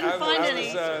because I couldn't find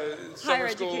any higher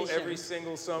school education. every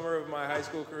single summer of my high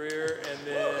school career, and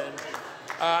then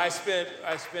I spent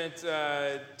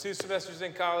 2 semesters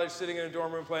in college sitting in a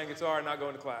dorm room playing guitar and not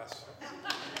going to class.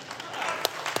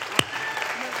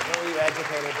 Where were you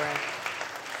educated, Brent?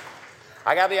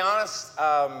 I gotta be honest,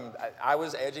 I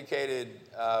was educated,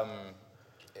 I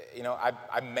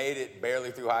made it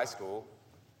barely through high school,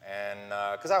 and,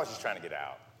 because I was just trying to get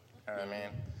out, you know what I mean?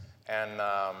 And,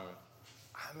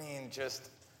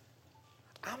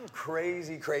 I'm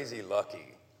crazy, crazy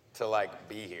lucky to,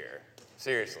 be here.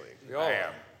 Seriously, I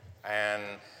am. And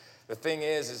the thing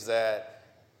is that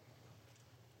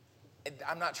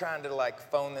I'm not trying to,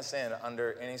 phone this in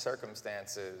under any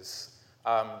circumstances.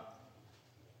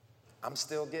 I'm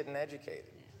still getting educated.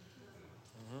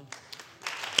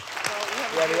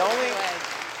 Yeah,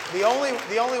 the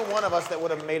only one of us that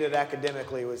would have made it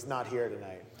academically was not here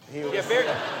tonight.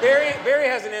 Barry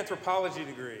has an anthropology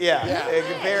degree.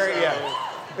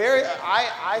 Barry,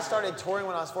 I started touring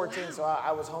when I was 14, so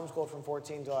I was homeschooled from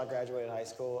 14 until I graduated high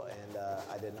school, and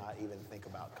I did not even think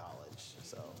about college.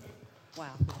 So,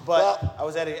 wow. But I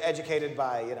was educated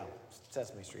by,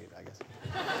 Sesame Street, I guess.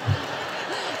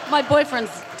 My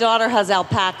boyfriend's daughter has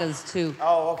alpacas too.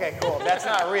 Oh, okay, cool. That's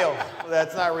not real.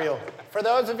 That's not real. For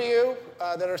those of you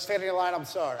that are standing in line, I'm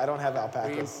sorry. I don't have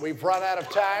alpacas. We've run out of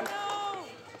time.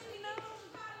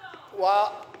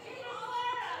 Well,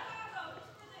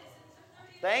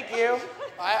 thank you.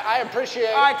 I appreciate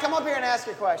it. All right, come up here and ask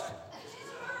your question.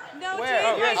 No, Where?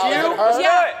 Jay, Yes, my- you?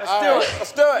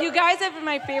 Let's do it. You guys have been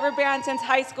my favorite band since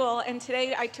high school, and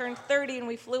today I turned 30, and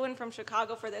we flew in from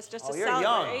Chicago for this just to you're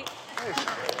celebrate.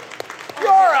 You're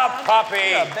a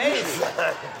puppy. You're a baby.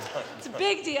 It's a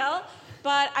big deal,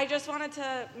 but I just wanted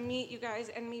to meet you guys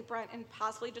and meet Brent and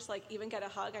possibly just even get a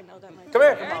hug. I know that might. Come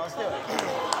here. Come on, let's do it.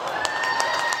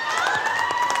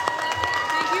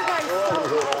 Thank you guys so much.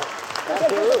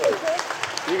 Absolutely.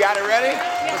 You got it ready?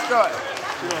 Let's do it.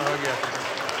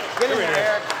 Get in there,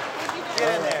 Eric. Get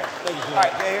in there. All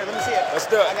right, here, let me see it. Let's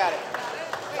do it. I got it.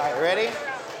 All right, ready?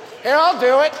 Here, I'll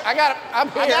do it. I got it.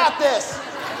 I'm here. I got this.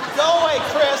 Go away,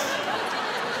 Chris.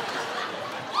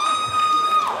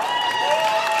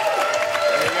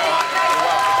 There you go.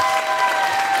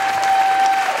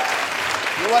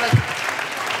 You want to,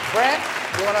 Brent?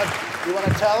 You want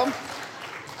to tell them?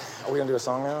 Are we gonna do a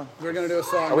song now? We're gonna do a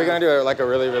song. Are we gonna do a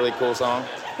really, really cool song?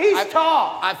 He's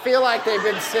tall. I feel like they've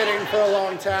been sitting for a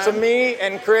long time. So me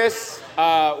and Chris,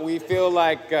 we feel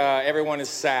like everyone is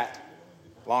sat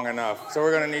long enough. So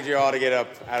we're gonna need you all to get up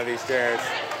out of these chairs.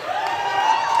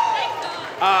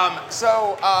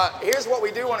 Here's what we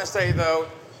do want to say, though.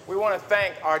 We want to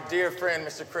thank our dear friend,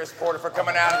 Mr. Chris Porter, for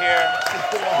coming out here.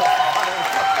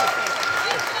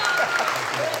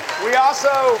 We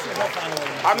also,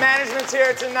 our management's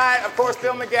here tonight. Of course,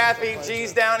 Bill McGaffey,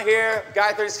 G's down here,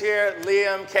 Geither's here,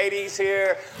 Liam, Katie's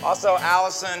here, also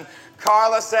Allison,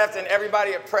 Carla, Seth, and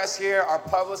everybody at Press here. Our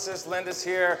publicist, Linda's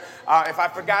here. If I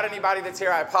forgot anybody that's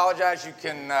here, I apologize. You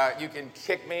can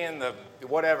kick me in the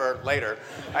whatever later.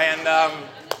 And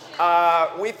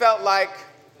we felt like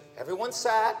everyone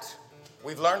sat.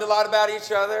 We've learned a lot about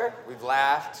each other. We've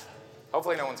laughed.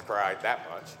 Hopefully no one's cried that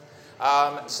much.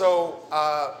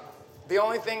 The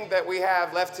only thing that we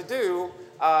have left to do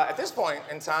at this point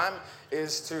in time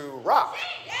is to rock.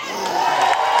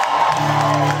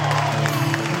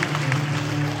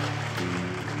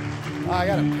 I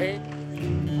gotta pay.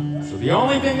 So the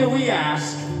only thing that we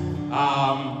ask,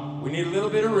 we need a little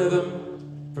bit of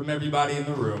rhythm from everybody in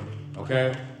the room,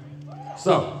 okay?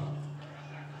 So,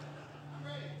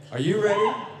 are you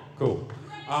ready? Cool.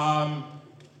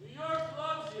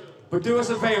 But do us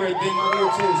a favor, they've been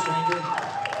here too, stranger.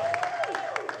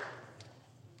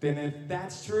 Then if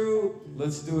that's true,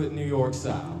 let's do it New York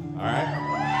style, all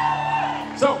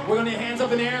right? So, we're gonna need hands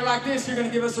up in the air like this. You're gonna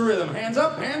give us a rhythm. Hands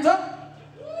up, hands up.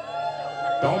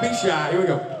 Don't be shy, here we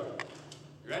go.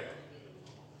 You ready?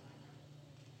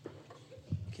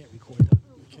 Can't record that.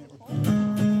 Can't record.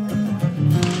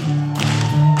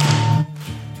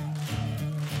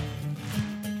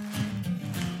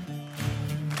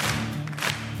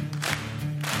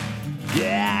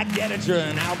 Yeah, I get it, you're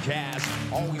an outcast,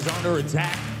 always under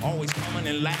attack, always coming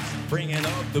in last, bringing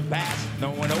up the past. No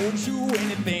one owes you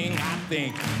anything, I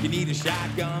think. You need a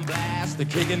shotgun blast, a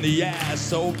kick in the ass,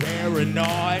 so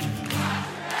paranoid.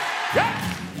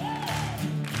 Yeah!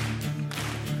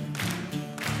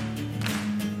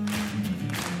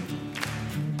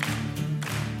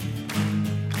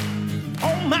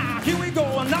 Oh my, here we go,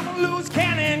 another loose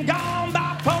cannon, gone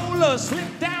bipolar,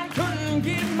 slipped down, couldn't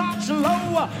get much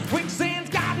lower. Quicksand's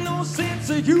got no sense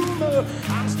of humor,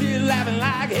 I'm still laughing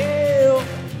like hell.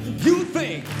 You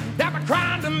think that by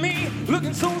crying to me,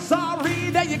 looking so sorry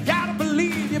that you gotta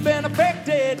believe you've been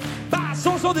affected by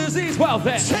social disease. Well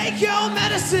then, take your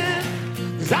medicine,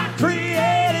 'cause I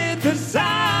created the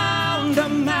sound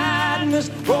of madness,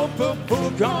 wrote the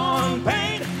book on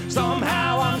pain.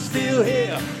 Somehow I'm still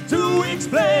here to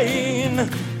explain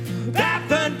that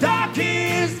the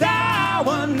darkest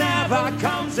hour never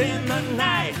comes in the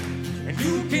night. And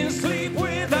you can sleep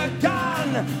with a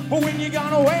gun, but when you're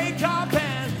gonna wake up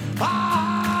and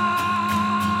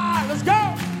let's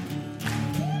go!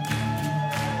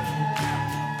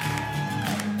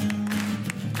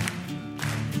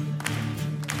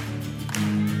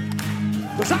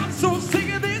 'Cause I'm so sick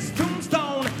of this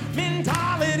tombstone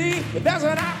mentality. If there's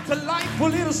an afterlife,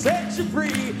 well, it'll set you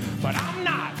free. But I'm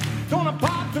not gonna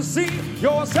prophesy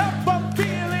your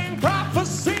self-fulfilling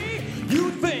prophecy.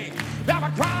 You think that by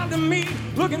crying to me,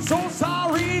 looking so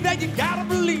sorry that you gotta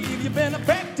believe you've been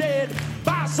affected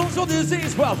by social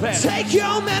disease. Well then, take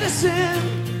your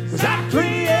medicine, 'cause I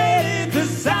created the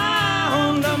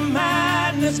sound of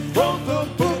madness, wrote the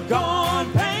book on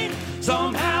pain.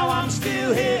 Somehow I'm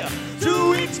still here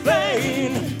to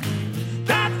explain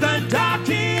that the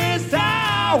darkest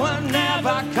hour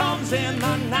never comes in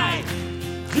the night.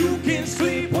 You can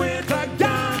sleep with a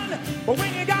gun, but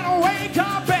when you gotta wake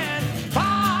up and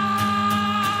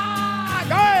fight,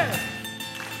 go ahead.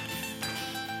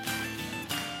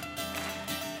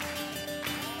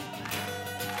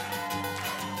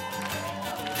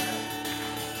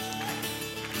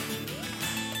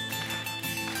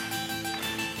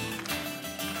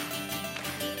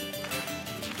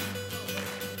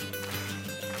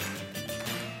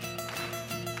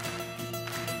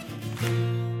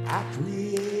 I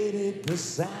created the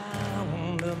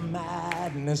sound of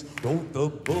madness, wrote the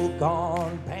book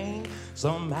on pain.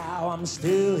 Somehow I'm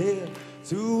still here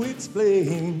to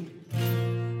explain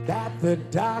that the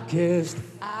darkest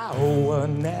hour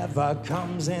never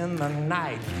comes in the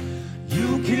night.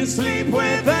 You can sleep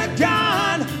with a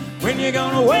gun when you're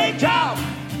gonna wake up,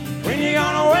 when you're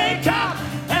gonna wake up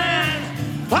and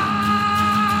find.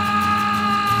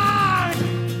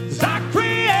 'Cause I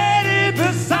created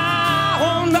the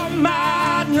sound of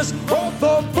madness, wrote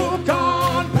the book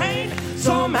on pain.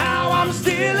 Somehow I'm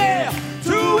still here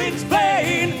to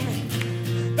explain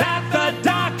that the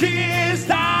darkest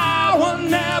hour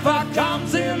never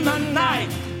comes in the night.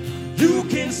 You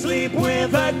can sleep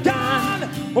with a gun,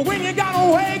 but when you gotta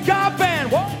wake up and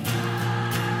walk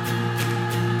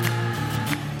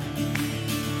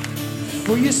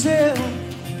for yourself,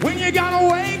 when you gotta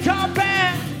wake up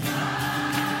and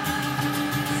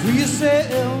for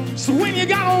yourself. So when you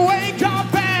gotta wake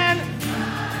up and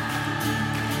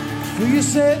for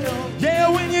yourself. Yeah,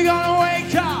 when you gonna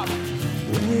wake up,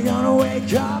 when you gonna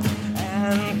wake up and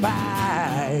and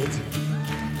bite.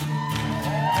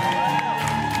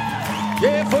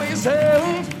 Yeah, for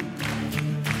yourself.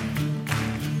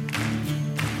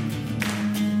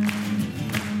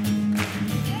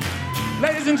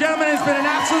 Ladies and gentlemen, it's been an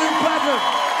absolute pleasure.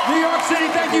 New York City,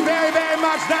 thank you very, very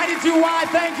much. 92Y,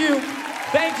 thank you.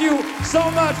 Thank you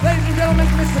so much. Ladies and gentlemen,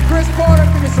 Mr. Chris Porter,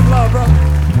 give me some love, bro.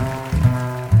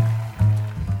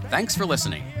 Thanks for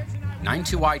listening.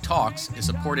 92Y Talks is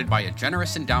supported by a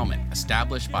generous endowment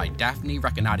established by Daphne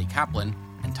Recanati Kaplan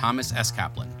and Thomas S.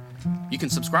 Kaplan. You can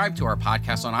subscribe to our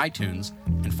podcast on iTunes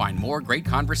and find more great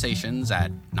conversations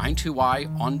at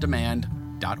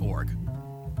 92yondemand.org.